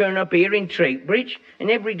day they turn up here in Troutbridge,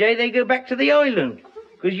 and every day they go back to the island.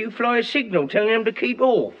 Because you fly a signal telling them to keep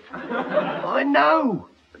off. I know.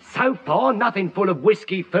 So far, nothing full of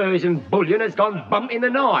whiskey, furs and bullion has gone bump in the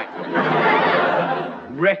night.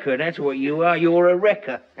 Wrecker, that's what you are. You're a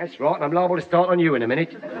wrecker. That's right, and I'm liable to start on you in a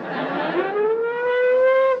minute.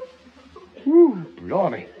 Ooh,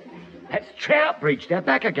 blimey. That's Troutbridge. They're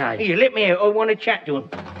back again. Here, let me out. I want to chat to them.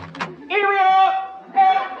 Here we are!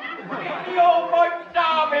 Help! Get the old boat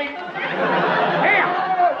starving!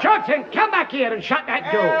 Here! Johnson, come back here and shut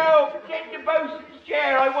that door. Help! Get the bosun's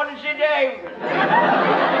chair. I want to sit down.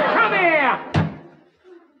 Come here!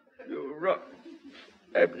 You're rotten.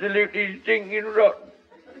 Absolutely stinking rotten.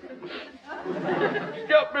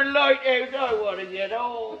 Stop the lighthouse. I want to get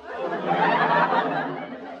off.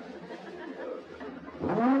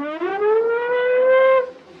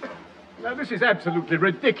 Now, this is absolutely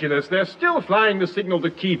ridiculous. They're still flying the signal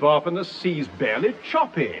to keep off, and the sea's barely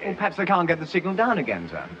choppy. Well, perhaps they can't get the signal down again,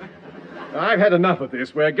 sir. I've had enough of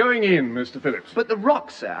this. We're going in, Mr. Phillips. But the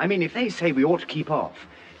rocks, sir. I mean, if they say we ought to keep off,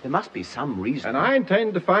 there must be some reason. And I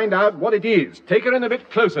intend to find out what it is. Take her in a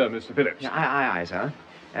bit closer, Mr. Phillips. Yeah, aye, sir.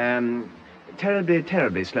 Terribly,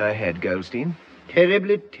 terribly slow ahead, Goldstein.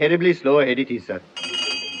 Terribly, terribly slow ahead it is, sir.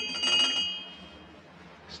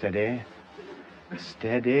 Steady.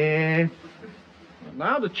 Steady.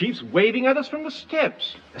 Now the chief's waving at us from the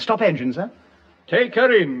steps. Stop engine, sir. Take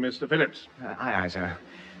her in, Mr. Phillips. Aye, sir.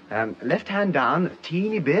 Left hand down a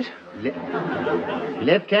teeny bit.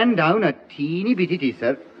 Left hand down a teeny bit it is,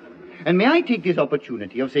 sir. And may I take this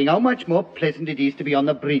opportunity of saying how much more pleasant it is to be on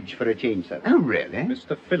the bridge for a change, sir? Oh, really?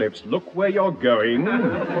 Mr. Phillips, look where you're going.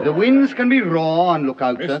 The winds can be raw on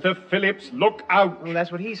lookout, sir. Mr. Phillips, look out. Well,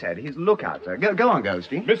 that's what he said. He's lookout, sir. Go on,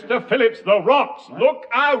 Goldstein. Mr. Phillips, the rocks, look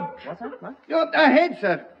out. What's that? What? You're ahead,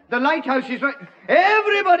 sir. The lighthouse is right.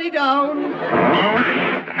 Everybody down.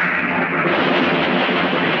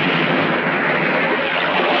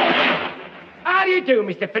 How do you do,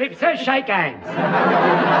 Mr. Phillips? Sir, shake hands.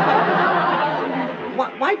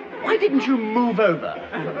 Why didn't you move over?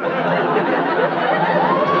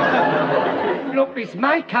 Look, this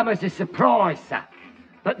may come as a surprise, sir.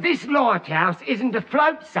 But this lighthouse isn't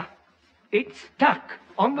afloat, sir. It's stuck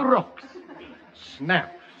on the rocks.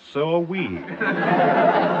 Snap. So are we.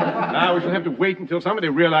 Now we shall have to wait until somebody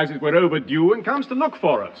realizes we're overdue and comes to look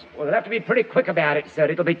for us. Well, they'll have to be pretty quick about it, sir.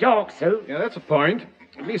 It'll be dark soon. Yeah, that's a point.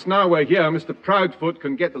 At least now we're here, Mr. Proudfoot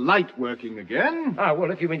can get the light working again. Ah,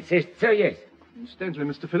 well, if you insist, sir, yes. Incidentally,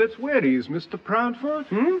 Mr. Phillips, where is Mr.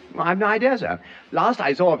 Proudfoot? Well, I've no idea, sir. Last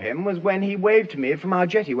I saw of him was when he waved to me from our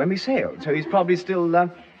jetty when we sailed, so he's probably still,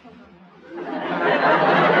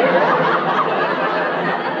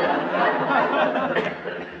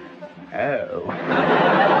 Oh.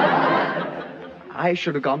 I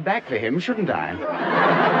should have gone back for him, shouldn't I?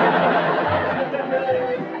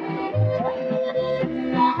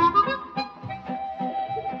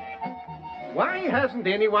 Why hasn't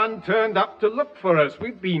anyone turned up to look for us?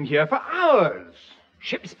 We've been here for hours.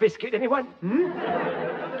 Ship's biscuit, anyone?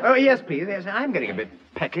 Oh, yes, please. Yes, I'm getting a bit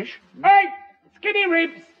peckish. Hey, skinny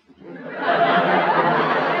ribs.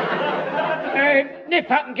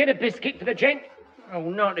 Nip up and get a biscuit for the gent. Oh,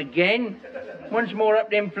 not again. Once more up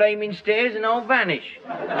them flaming stairs and I'll vanish.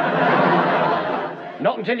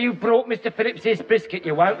 Not until you've brought Mr. Phillips his biscuit,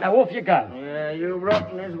 you won't. Now, off you go. Yeah, you're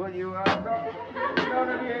rotten as what you are. None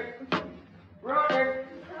of you. Rotten.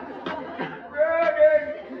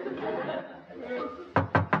 Rotten.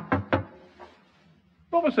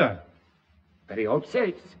 What was that? Very odd, sir.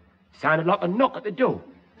 It sounded like a knock at the door.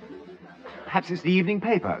 Perhaps it's the evening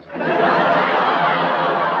papers.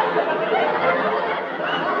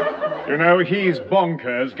 You know, he's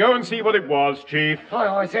bonkers. Go and see what it was, Chief.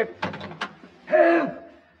 Aye, sir. Help!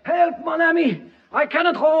 Help, mon ami! I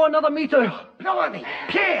cannot row another meter. Blimey,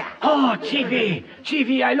 Pierre! Oh, Chiefy!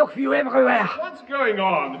 Chiefy, I look for you everywhere. What's going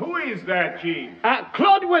on? Who is that, Chief?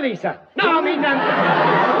 Claude Willie, sir. No, I mean,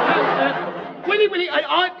 Willie,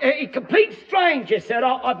 a complete stranger, sir.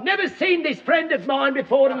 I've never seen this friend of mine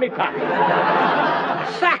before in my pack.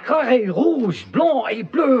 Sacre rouge, blanc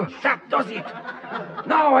et bleu. That does it.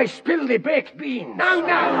 Now I spill the baked beans. No,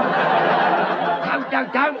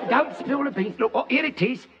 don't spill the beans. Look, here it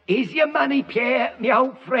is. Here's your money, Pierre, my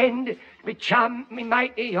old friend, my chum, my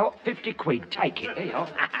mate. Here you are, 50 quid. Take it. Here you are.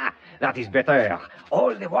 That is better.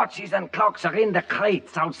 All the watches and clocks are in the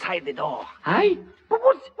crates outside the door. Hey? But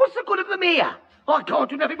what's the good of them here? I can't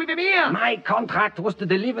do nothing with them here. My contract was to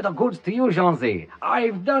deliver the goods to you, Jean-Z.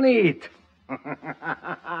 I've done it.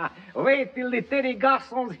 Wait till the teddy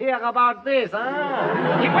garçons hear about this,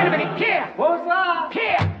 huh? Hey, wait a minute, Pierre! What's that?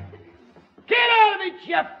 Pierre! Get out of it,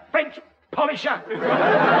 you French polisher!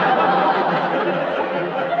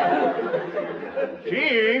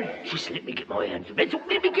 Chief! Just let me get my hands on him.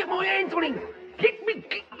 Let me get my hands on him.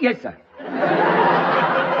 Yes, sir.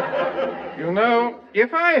 You know,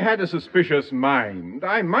 if I had a suspicious mind,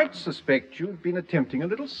 I might suspect you've been attempting a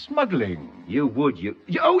little smuggling. You would,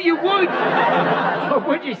 Oh, you would? Oh,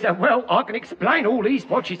 would you, sir? Well, I can explain all these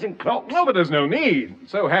watches and clocks. No, but there's no need. It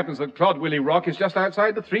so happens that Clod Willie Rock is just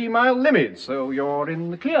outside the 3-mile limit, so you're in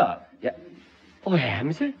the clear. Yeah. Oh, I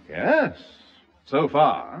am, sir? Yes, so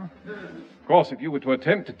far. Of course, if you were to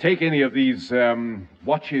attempt to take any of these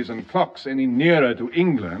watches and clocks any nearer to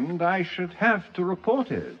England, I should have to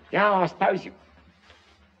report it. Yeah, I suppose you...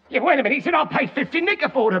 Yeah, wait a minute, sir, I paid 50 nicker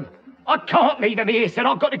for them. I can't leave them here, sir.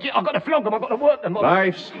 I've got to flog them, I've got to work them.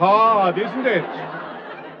 Life's hard, isn't it?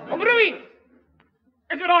 I'm ruined.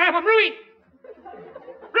 That's what I am, I'm ruined.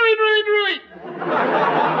 Ruined.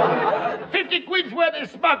 50 quid's worth of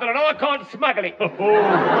smuggling, and I can't smuggle it.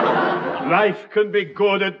 Oh, life can be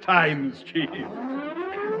good at times, Chief.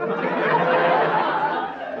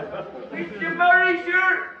 Mr. Murray,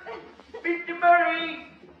 sir! Mr. Murray!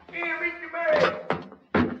 Here, Mr. Murray!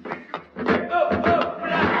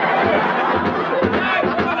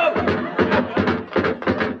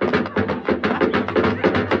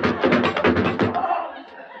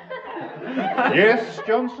 Yes,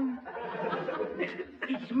 Johnson?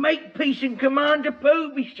 It's Makepeace and Commander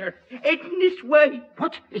Povey, sir. Heading this way.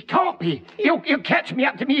 What? It can't be. He'll catch me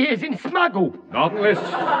up to me ears in smuggle. Not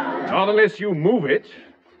unless you move it.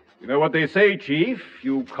 You know what they say, Chief?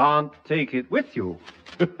 You can't take it with you.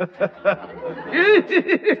 Yeah,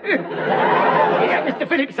 Mr.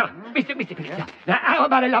 Phillips, sir. Mr. Phillips, sir. Now, how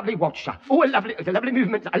about a lovely watch, sir? Oh, a lovely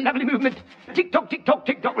movement, sir. A lovely movement. Tick-tock, tick-tock,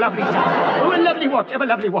 tick-tock, lovely, sir. Oh, a lovely watch. Have a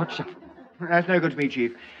lovely watch, sir. That's no good to me,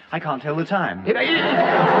 Chief. I can't tell the time.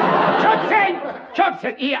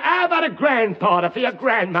 Johnson, here, how about a grandfather for your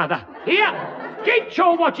grandmother? Here, get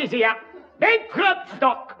your watches here. Bankrupt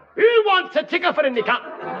stock. Who wants a ticker for a nicker?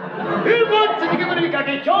 Who wants a ticker for a nicker?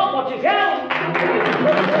 Get your watches here.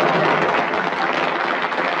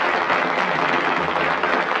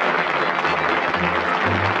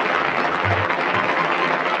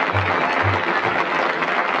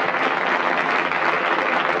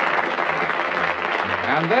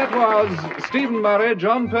 And that was Stephen Murray,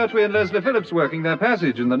 John Pertwee, and Leslie Phillips working their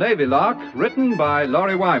passage in the Navy Lark, written by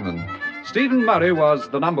Laurie Wyman. Stephen Murray was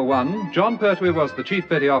the number one, John Pertwee was the Chief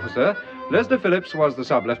Petty Officer, Leslie Phillips was the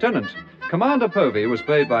Sub-Lieutenant. Commander Povey was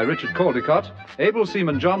played by Richard Caldecott, Able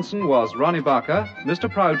Seaman Johnson was Ronnie Barker, Mr.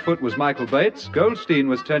 Proudfoot was Michael Bates, Goldstein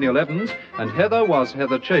was Tenniel Evans, and Heather was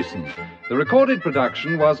Heather Chasen. The recorded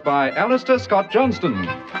production was by Alistair Scott Johnston.